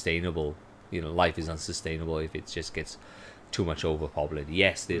unsustainable. You know, life is unsustainable if it just gets too much overpopulated.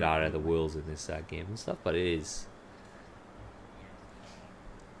 Yes, there are other worlds in this game and stuff, but it is.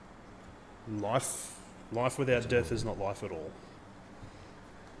 Life without death is not life at all.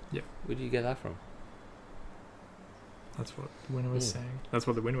 Where do you get that from? That's what the winner was saying. That's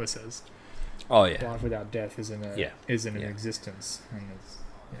what the winner says. Oh yeah. Life without death isn't a Yeah. isn't an Yeah. existence, and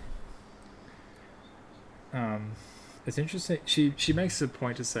it's interesting. She makes a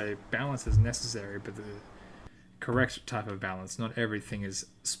point to say balance is necessary, but the correct type of balance. Not everything is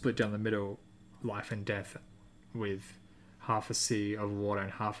split down the middle, life and death, with half a sea of water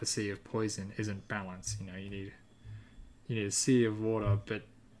and half a sea of poison isn't balance. You know, you need a sea of water, but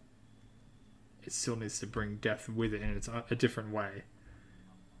it still needs to bring death with it, and it's a different way.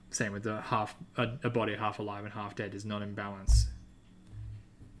 Same with the a body half alive and half dead is not in balance.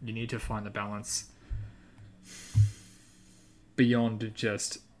 You need to find the balance beyond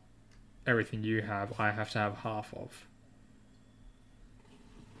just everything you have, I have to have half of.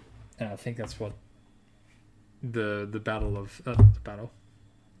 And I think that's what the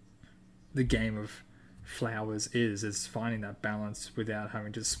game of flowers is finding that balance without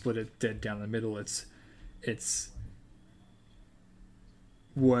having to split it dead down the middle. It's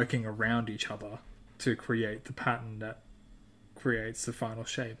working around each other to create the pattern that creates the final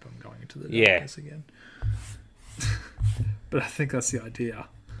shape. I'm going into the darkness again. But I think that's the idea.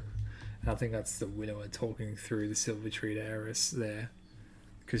 And I think that's the widower talking through the Silver Tree to Eris there.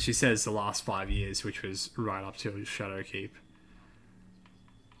 Because she says the last 5 years, which was right up till Shadowkeep.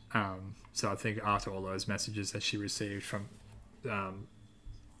 So I think after all those messages that she received from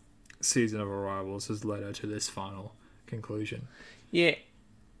Season of Arrivals has led her to this final conclusion. Yeah.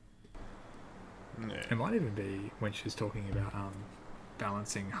 It might even be when she's talking about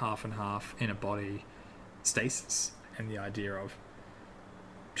balancing half and half in a body stasis, and the idea of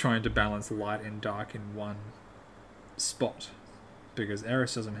trying to balance light and dark in one spot, because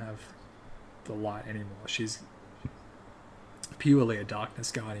Eris doesn't have the light anymore. She's purely a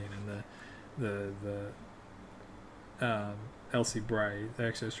darkness guardian, and the Elsie Bray, the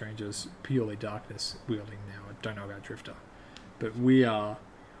Exo Stranger's purely darkness wielding now. I don't know about Drifter, but we are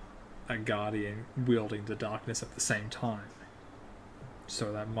a guardian wielding the darkness at the same time,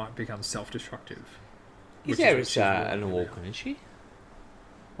 so that might become self-destructive. Is Eris an awoken, is she?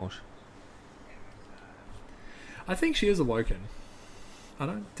 What? I think she is awoken. I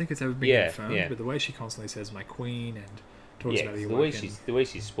don't think it's ever been confirmed, but the way she constantly says "my queen" and talks about the awoken, the way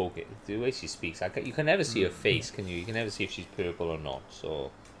she spoke it, the way she speaks, you can never see her face, can you? You can never see if she's purple or not.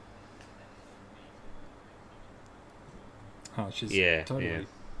 So she's totally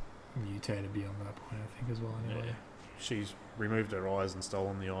mutated beyond that point, I think, as well. Anyway, She's removed her eyes and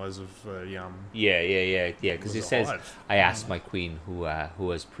stolen the eyes of Yeah. Because it says, alive. "I asked my queen, who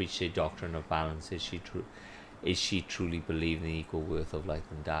has preached a doctrine of balance, is she truly believe in the equal worth of light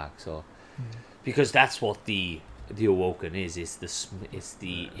and dark?" So, because that's what the awoken is. It's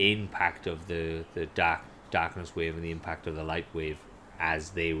the impact of the darkness wave and the impact of the light wave as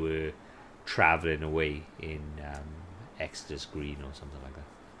they were traveling away in Exodus Green or something like that,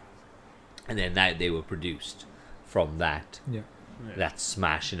 and then that they were produced from that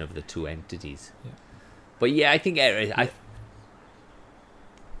smashing of the two entities. But I think they're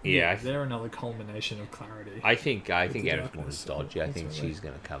another culmination of clarity. I think the Eris darkness, is dodgy. I think ultimately. she's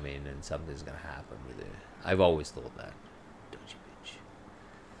gonna come in and something's gonna happen with her. I've always thought that. Dodgy bitch.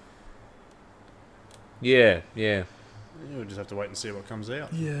 Yeah. We'll just have to wait and see what comes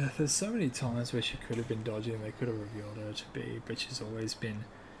out. Yeah, there's so many times where she could have been dodgy and they could have revealed her to be, but she's always been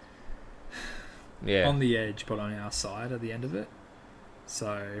on the edge, but on our side at the end of it.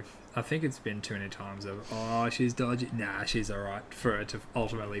 So I think it's been too many times of, she's dodgy. Nah, she's alright for her to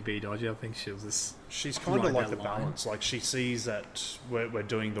ultimately be dodgy. I think She's kind of ride like that the line. balance. Like, she sees that we're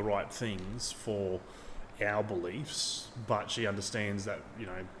doing the right things for our beliefs, but she understands that,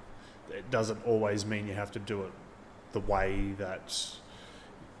 it doesn't always mean you have to do it the way that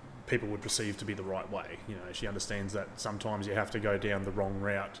people would perceive to be the right way. She understands that sometimes you have to go down the wrong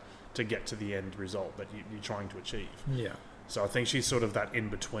route to get to the end result that you're trying to achieve. Yeah. So I think she's sort of that in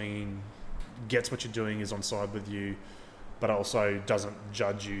between, gets what you're doing, is on side with you, but also doesn't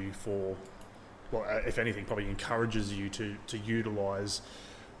judge you for, well, if anything, probably encourages you to utilise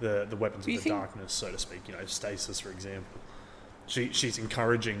the weapons of the darkness, so to speak. Stasis, for example. she's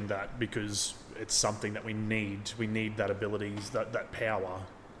encouraging that because it's something that we need. We need that abilities, that power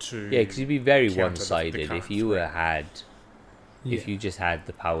to. Yeah, because you'd be very counter the one-sided current if you threat. had, if Yeah. you just had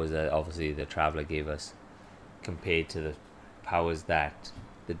the powers that obviously the Traveler gave us, compared to the powers that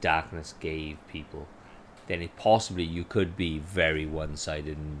the Darkness gave people, then it possibly you could be very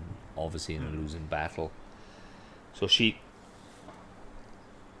one-sided and obviously in a losing battle. So she,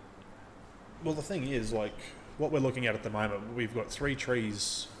 Well, the thing is, like, what we're looking at the moment, we've got 3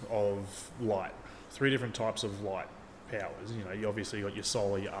 trees of light, 3 different types of light powers. You know, you obviously got your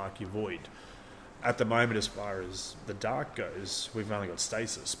solar, your arc, your void. At the moment, as far as the dark goes, we've only got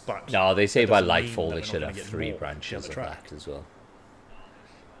stasis. But no, they say that by doesn't mean Lightfall that they we're should not have gonna get 3 more branches down of the track. that as well.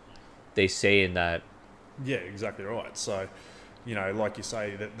 They say in that, Yeah, exactly right. So, you know, like you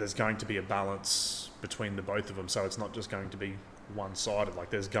say, that there's going to be a balance between the both of them. So it's not just going to be one-sided. Like,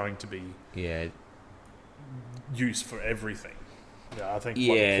 there's going to be yeah, use for everything. Yeah, I think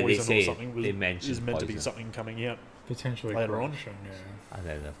Yeah, like they poison say or something they mention is meant to be poison. something coming out. Potentially Later on. corruption, yeah. and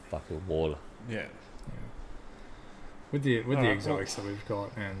then a fucking wall. Yeah. With the Alright, exotics that we've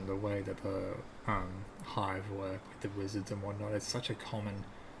got and the way that the hive work with the wizards and whatnot, it's such a common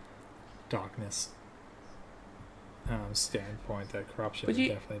darkness standpoint that corruption But would you-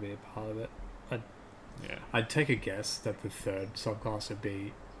 definitely be a part of it. Yeah. I'd take a guess that the third subclass would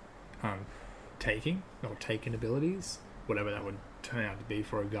be taking or taken abilities, whatever that would turn out to be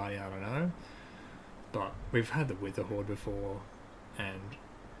for a guardian. I don't know, but we've had the Witherhoard before, and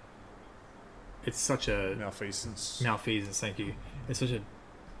it's such a Malfeasance. malfeasance. Thank you. It's such a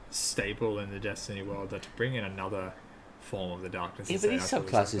staple in the Destiny world that to bring in another form of the darkness. Yeah, and but say these that's what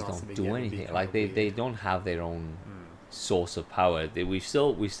the subclasses subclass don't to do begin would be anything. kinda Like they weird. don't have their own Mm. source of power. We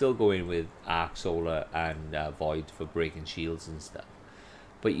still go in with Arc, Solar, and Void for breaking shields and stuff.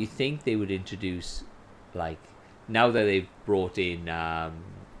 But you think they would introduce, like, now that they've brought in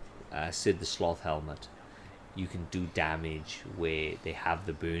Sid the Sloth helmet, you can do damage where they have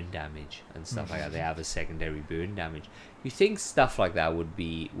the burn damage and stuff like that. They have a secondary burn damage. You think stuff like that would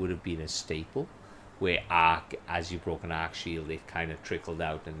have been a staple, where Arc, as you broke an Arc shield, it kind of trickled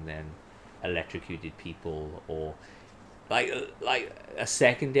out and then electrocuted people, or like a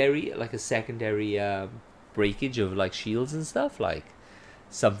secondary breakage of like shields and stuff, like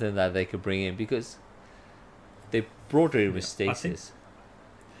something that they could bring in, because they brought it in with Yeah, I think- stasis.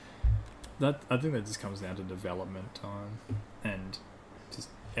 I think that just comes down to development time and just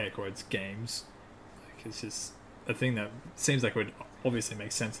air quotes games. Like it's just a thing that seems like would obviously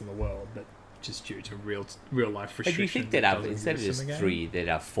make sense in the world, but just due to real life But do you restrictions. think they'd it have, doesn't instead of exist just in the game. 3, they'd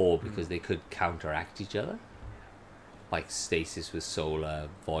have 4 because they could counteract each other? Like stasis with solar,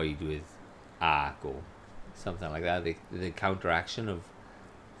 void with arc, or something like that. The counteraction of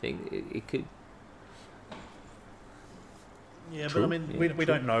thing, it could. Yeah, True. but I mean, Yeah, we true.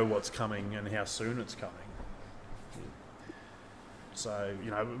 don't know what's coming and how soon it's coming. So,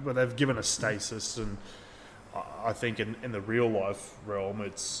 you know, but they've given us stasis, and I think in the real life realm,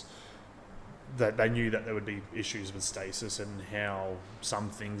 it's that they knew that there would be issues with stasis and how some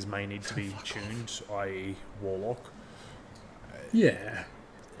things may need to be tuned, i.e. Warlock. Yeah,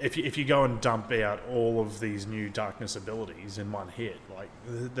 If you go and dump out all of these new darkness abilities in one hit, like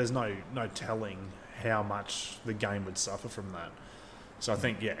there's no telling how much the game would suffer from that. So I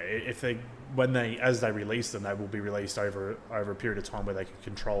think if as they release them, they will be released over a period of time where they can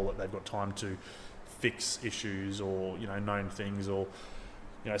control it. They've got time to fix issues or known things, or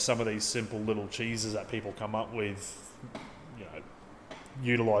some of these simple little cheeses that people come up with,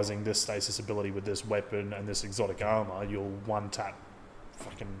 utilizing this stasis ability with this weapon and this exotic armor, you'll one tap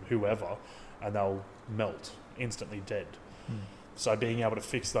fucking whoever and they'll melt, instantly dead. So being able to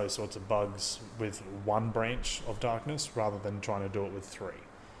fix those sorts of bugs with one branch of darkness rather than trying to do it with 3.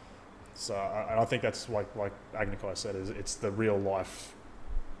 So I think that's like Agnikai said, it's the real life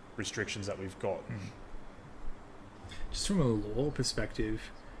restrictions that we've got. just from a lore perspective,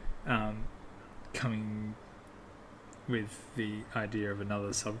 coming with the idea of another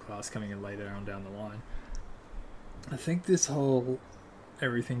subclass coming in later on down the line, I think this whole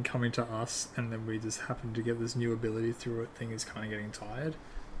everything coming to us and then we just happen to get this new ability through it thing is kind of getting tired.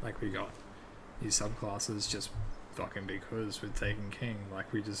 Like we got these subclasses just fucking because with Taken King,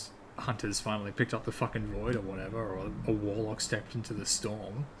 like we just hunters finally picked up the fucking void or whatever, or a warlock stepped into the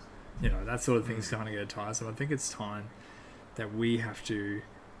storm. That sort of thing's kind of get tiresome. I think it's time that we have to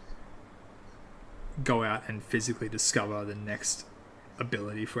go out and physically discover the next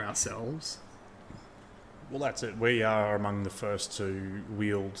ability for ourselves. Well, that's it. We are among the first to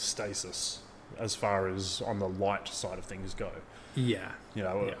wield stasis as far as on the light side of things go. Yeah. You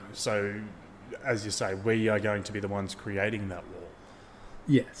know, Yeah. so as you say, we are going to be the ones creating that wall.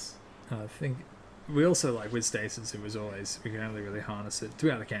 Yes. I think we also, like, with Stasis, it was always, we could only really harness it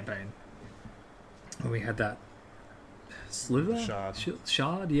throughout the campaign. And we had that sliver?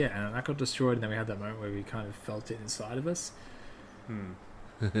 Shard, yeah, and that got destroyed, and then we had that moment where we kind of felt it inside of us. And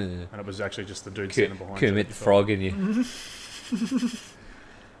it was actually just the dude sitting behind Kermit the Frog in you.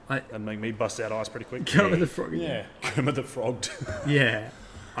 And make me bust out ice pretty quick. Kermit the Frog. Yeah, Kermit the Frog. Yeah.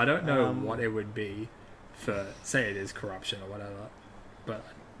 I don't know what it would be for, say it is corruption or whatever, but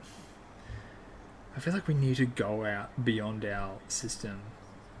I feel like we need to go out beyond our system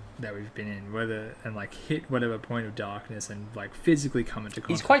that we've been in, and like hit whatever point of darkness and like physically come into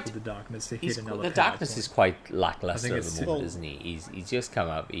contact with the darkness to hit another. The darkness is quite lackluster at it's the moment, isn't he? He's just come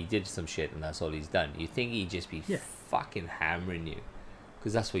up, he did some shit, and that's all he's done. You think he'd just be fucking hammering you,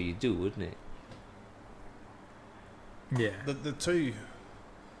 because that's what you do, wouldn't it? Yeah.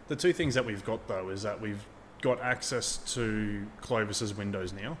 The two things that we've got though is that we've got access to Clovis's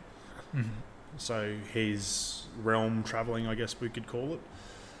windows now. Mm-hmm. So his realm traveling, I guess we could call it.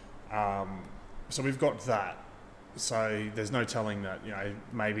 So we've got that. So there's no telling that, you know,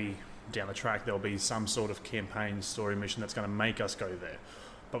 maybe down the track there'll be some sort of campaign story mission that's going to make us go there.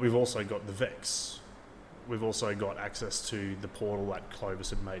 But we've also got the Vex. We've also got access to the portal that Clovis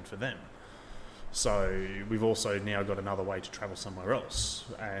had made for them. So we've also now got another way to travel somewhere else.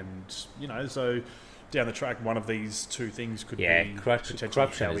 And, you know, so down the track, one of these two things could be potentially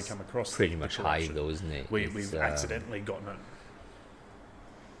how we come across pretty much high though, isn't it? We've accidentally gotten it.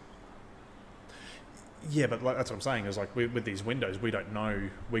 Yeah, but like, that's what I'm saying, is like with these windows, we don't know.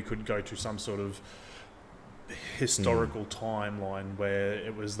 We could go to some sort of historical timeline where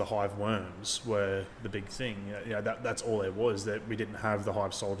it was the hive worms were the big thing. You know, that's all there was. That we didn't have the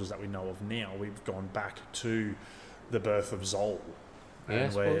hive soldiers that we know of now. We've gone back to the birth of Zol,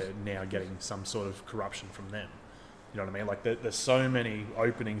 and we're now getting some sort of corruption from them. You know what I mean? Like there's so many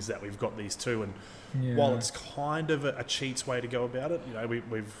openings that we've got these two, and while it's kind of a cheats way to go about it, you know,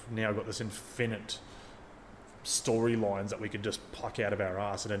 we've now got this infinite storylines that we could just pluck out of our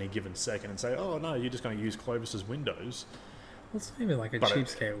ass at any given second and say, oh no, you're just going to use Clovis's windows. Well, it's not even like a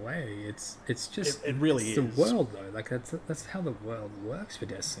cheapskate way. It's just it really it's is the world though. Like that's how the world works for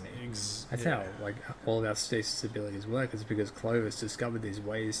Destiny. That's how like all of our stasis abilities work. Is because Clovis discovered these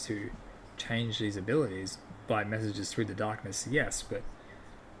ways to change these abilities by messages through the darkness. Yes, but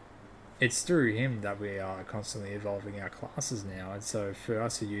it's through him that we are constantly evolving our classes now. And so for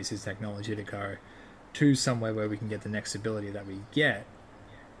us to use his technology to go to somewhere where we can get the next ability that we get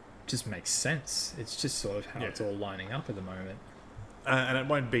just makes sense. It's just sort of how it's all lining up at the moment. And it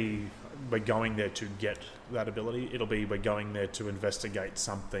won't be we're going there to get that ability. It'll be we're going there to investigate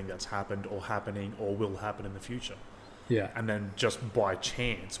something that's happened or happening or will happen in the future. Yeah. And then just by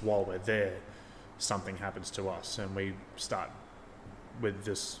chance, while we're there, something happens to us and we start with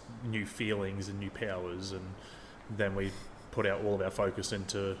this new feelings and new powers, and then we put out all of our focus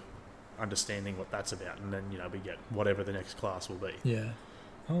into understanding what that's about, and then, you know, we get whatever the next class will be. Yeah.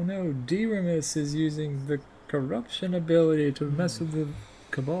 Oh no, Deramus is using the corruption ability to mess with the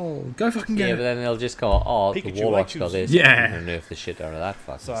Cabal. Go fucking get it. Yeah, but then they'll just go, oh, Pikachu the Warlock's got this. Yeah. And nerf the shit out of that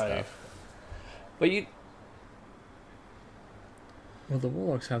fucking So, stuff. But you... Well, the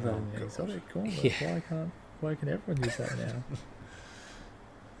Warlocks have that in the exotic gauntlet. Yeah. Why can everyone use that now?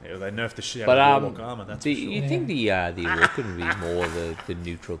 Yeah, they nerfed the shit But out of Warlock armor, that's for sure. you think the Awoken would be more the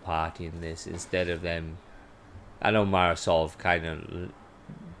neutral party in this instead of them? I know Marasov kind of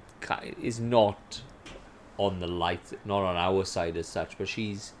is not on the light, not on our side as such, but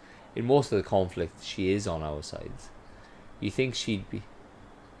she's in most of the conflict. She is on our side. You think she'd be?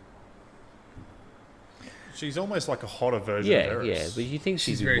 She's almost like a hotter version of Eris. Yeah, but you think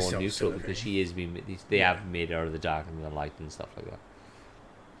she'd be very more neutral self-serving. because she is being. They have made her the dark and the light and stuff like that.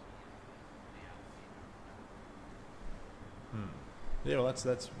 Yeah, well,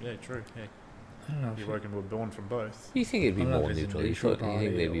 that's true. Yeah, I don't know. the Awoken were born from both. You think it'd be I'm not more if it's a neutral? You neutral think party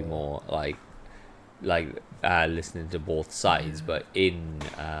they'd be or- more like listening to both sides, but in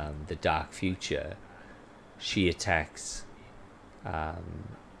the Dark Future, she attacks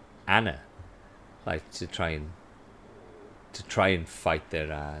Anna, like to try and fight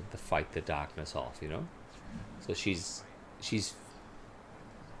fight the darkness off, you know. So she's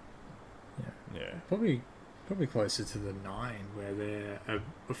Yeah. Probably closer to the 9, where they're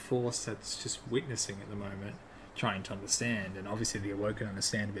a force that's just witnessing at the moment, trying to understand, and obviously the Awoken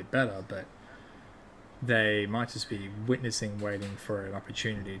understand a bit better, but they might just be witnessing, waiting for an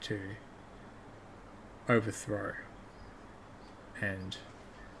opportunity to overthrow and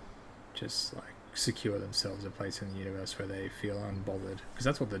just like secure themselves a place in the universe where they feel unbothered, because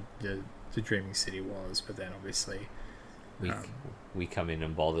that's what the Dreaming City was. But then obviously we come in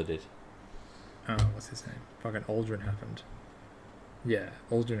and bothered it. What's his name? Fucking Aldrin happened. Yeah,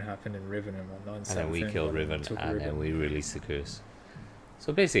 Aldrin happened in Riven and whatnot. And then we killed Riven, took and Riven. then we released the curse.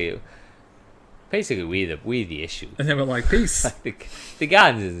 So basically we the issue. And then we're like, peace. The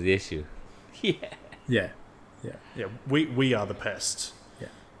Gardens is the issue. Yeah. Yeah. Yeah, we are the pest.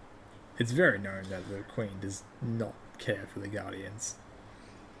 It's very known that the Queen does not care for the Guardians.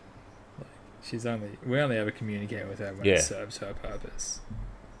 Like, we only ever communicate with her when it serves her purpose.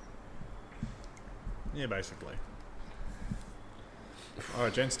 Yeah, basically. All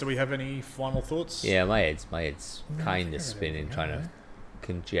right, gents, do we have any final thoughts? Yeah, my head's kind I of think spinning, I trying don't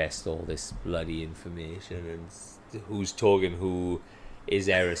to know. congest all this bloody information and who's talking who. Is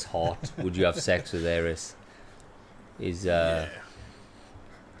Eris hot? Would you have sex with Eris? Is Yeah.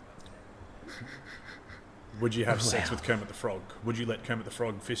 Would you have sex with Kermit the Frog? Would you let Kermit the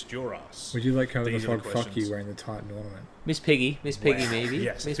Frog fist your ass? Would you let Kermit the These are the Frog fuck questions. you wearing the Titan ornament? Miss Piggy maybe?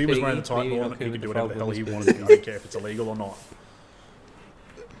 Yes, Miss if he was Piggy, wearing the Titan maybe not ornament, he Kermit could the do whatever Frog, the hell but he Miss wanted. I don't care if it's illegal or not.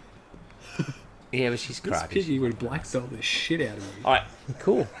 Piggy. Yeah, but she's This crappy. piggy would black belt the shit out of you. Alright,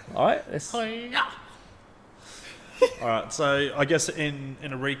 cool. Alright, let's... All right, so I guess in a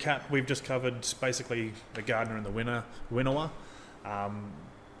recap, we've just covered basically the gardener and the winnower.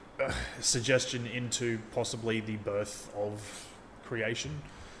 Suggestion into possibly the birth of creation.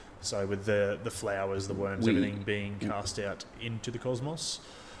 So with the flowers, the worms, everything being cast out into the cosmos.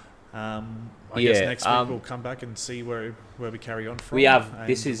 I guess next week we'll come back and see where we carry on from. We have and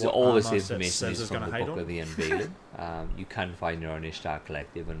this is what all this Armar information says is from gonna the hate Book on. of the Unveiling. You can find it on Ishtar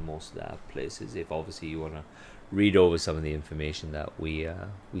Collective and most of the places. If obviously you want to read over some of the information that we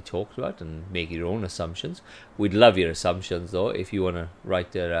talked about and make your own assumptions. We'd love your assumptions though. If you want to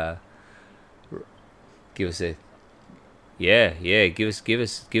write there, give us a give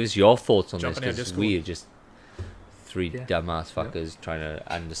us your thoughts on Jump this in our because Discord. we are just three Yeah. dumbass fuckers trying to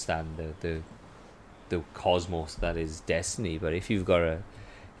understand the cosmos that is Destiny. But if you've got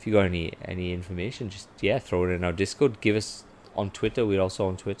any information, just throw it in our Discord. Give us on Twitter. We're also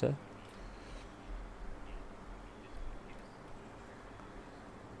on Twitter.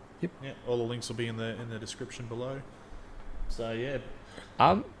 Yeah, all the links will be in the description below. So yeah,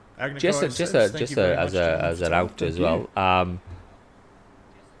 Agnico Just says, thank you very much, as gentlemen, an for time. out as Thank you. well.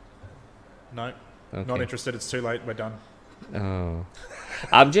 No, Okay. not interested. It's too late. We're done. Oh.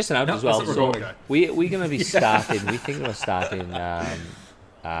 I'm just an out No, as well. that's So recording. we're gonna be starting. We think we're starting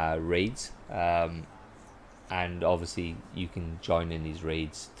raids, and obviously you can join in these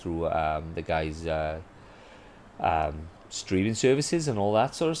raids through the guys' streaming services and all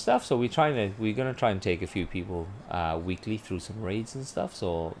that sort of stuff. So we're gonna try and take a few people weekly through some raids and stuff.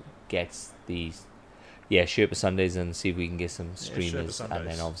 So gets these Sherpa Sundays and see if we can get some streamers Sherpa and then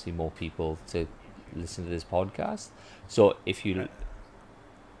Sundays. obviously more people to listen to this podcast. So if you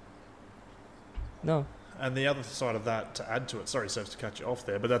no. And the other side of that, to add to it, sorry, Sevs, to cut you off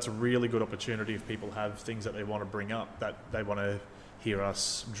there, but that's a really good opportunity if people have things that they want to bring up that they want to hear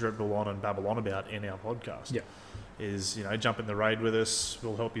us dribble on and babble on about in our podcast. Yeah. Is, jump in the raid with us.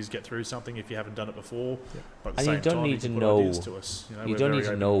 We'll help you get through something if you haven't done it before. Yeah. But at the And same you don't time, need you can to put know- ideas to us. You we're don't need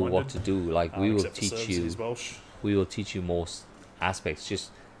very to know what open-minded, to do. Like we will except for teach Sevs, you. he's Welsh. We will teach you most aspects.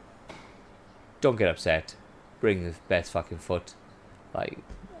 Just don't get upset. Bring the best fucking foot,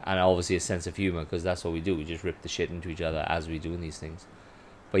 and obviously a sense of humor because that's what we do. We just rip the shit into each other as we doing these things.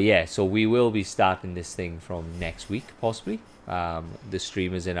 But yeah, so we will be starting this thing from next week, possibly. The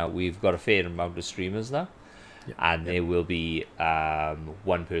streamers in out. We've got a fair amount of streamers now. Yeah. And there will be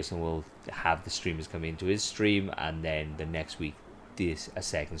one person will have the streamers come into his stream, and then the next week, a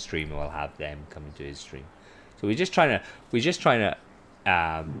second streamer will have them come into his stream. So we're just trying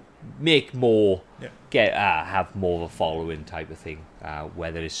to make more, have more of a following type of thing,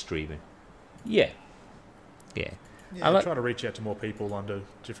 whether it's streaming. Yeah. Yeah, I try to reach out to more people under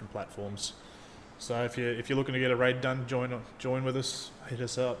different platforms. So if you're looking to get a raid done, join with us. Hit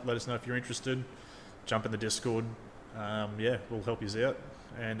us up. Let us know if you're interested. Jump in the Discord. We'll help you out.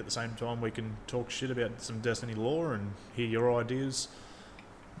 And at the same time, we can talk shit about some Destiny lore and hear your ideas.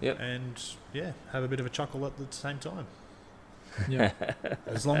 Yep. And have a bit of a chuckle at the same time. Yeah.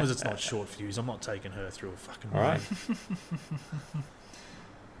 As long as it's not short fuse, I'm not taking her through a fucking All right. raid.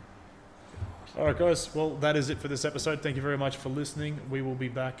 All right, guys. Well, that is it for this episode. Thank you very much for listening. We will be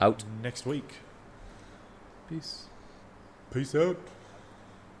back Out. next week. Peace. Peace out.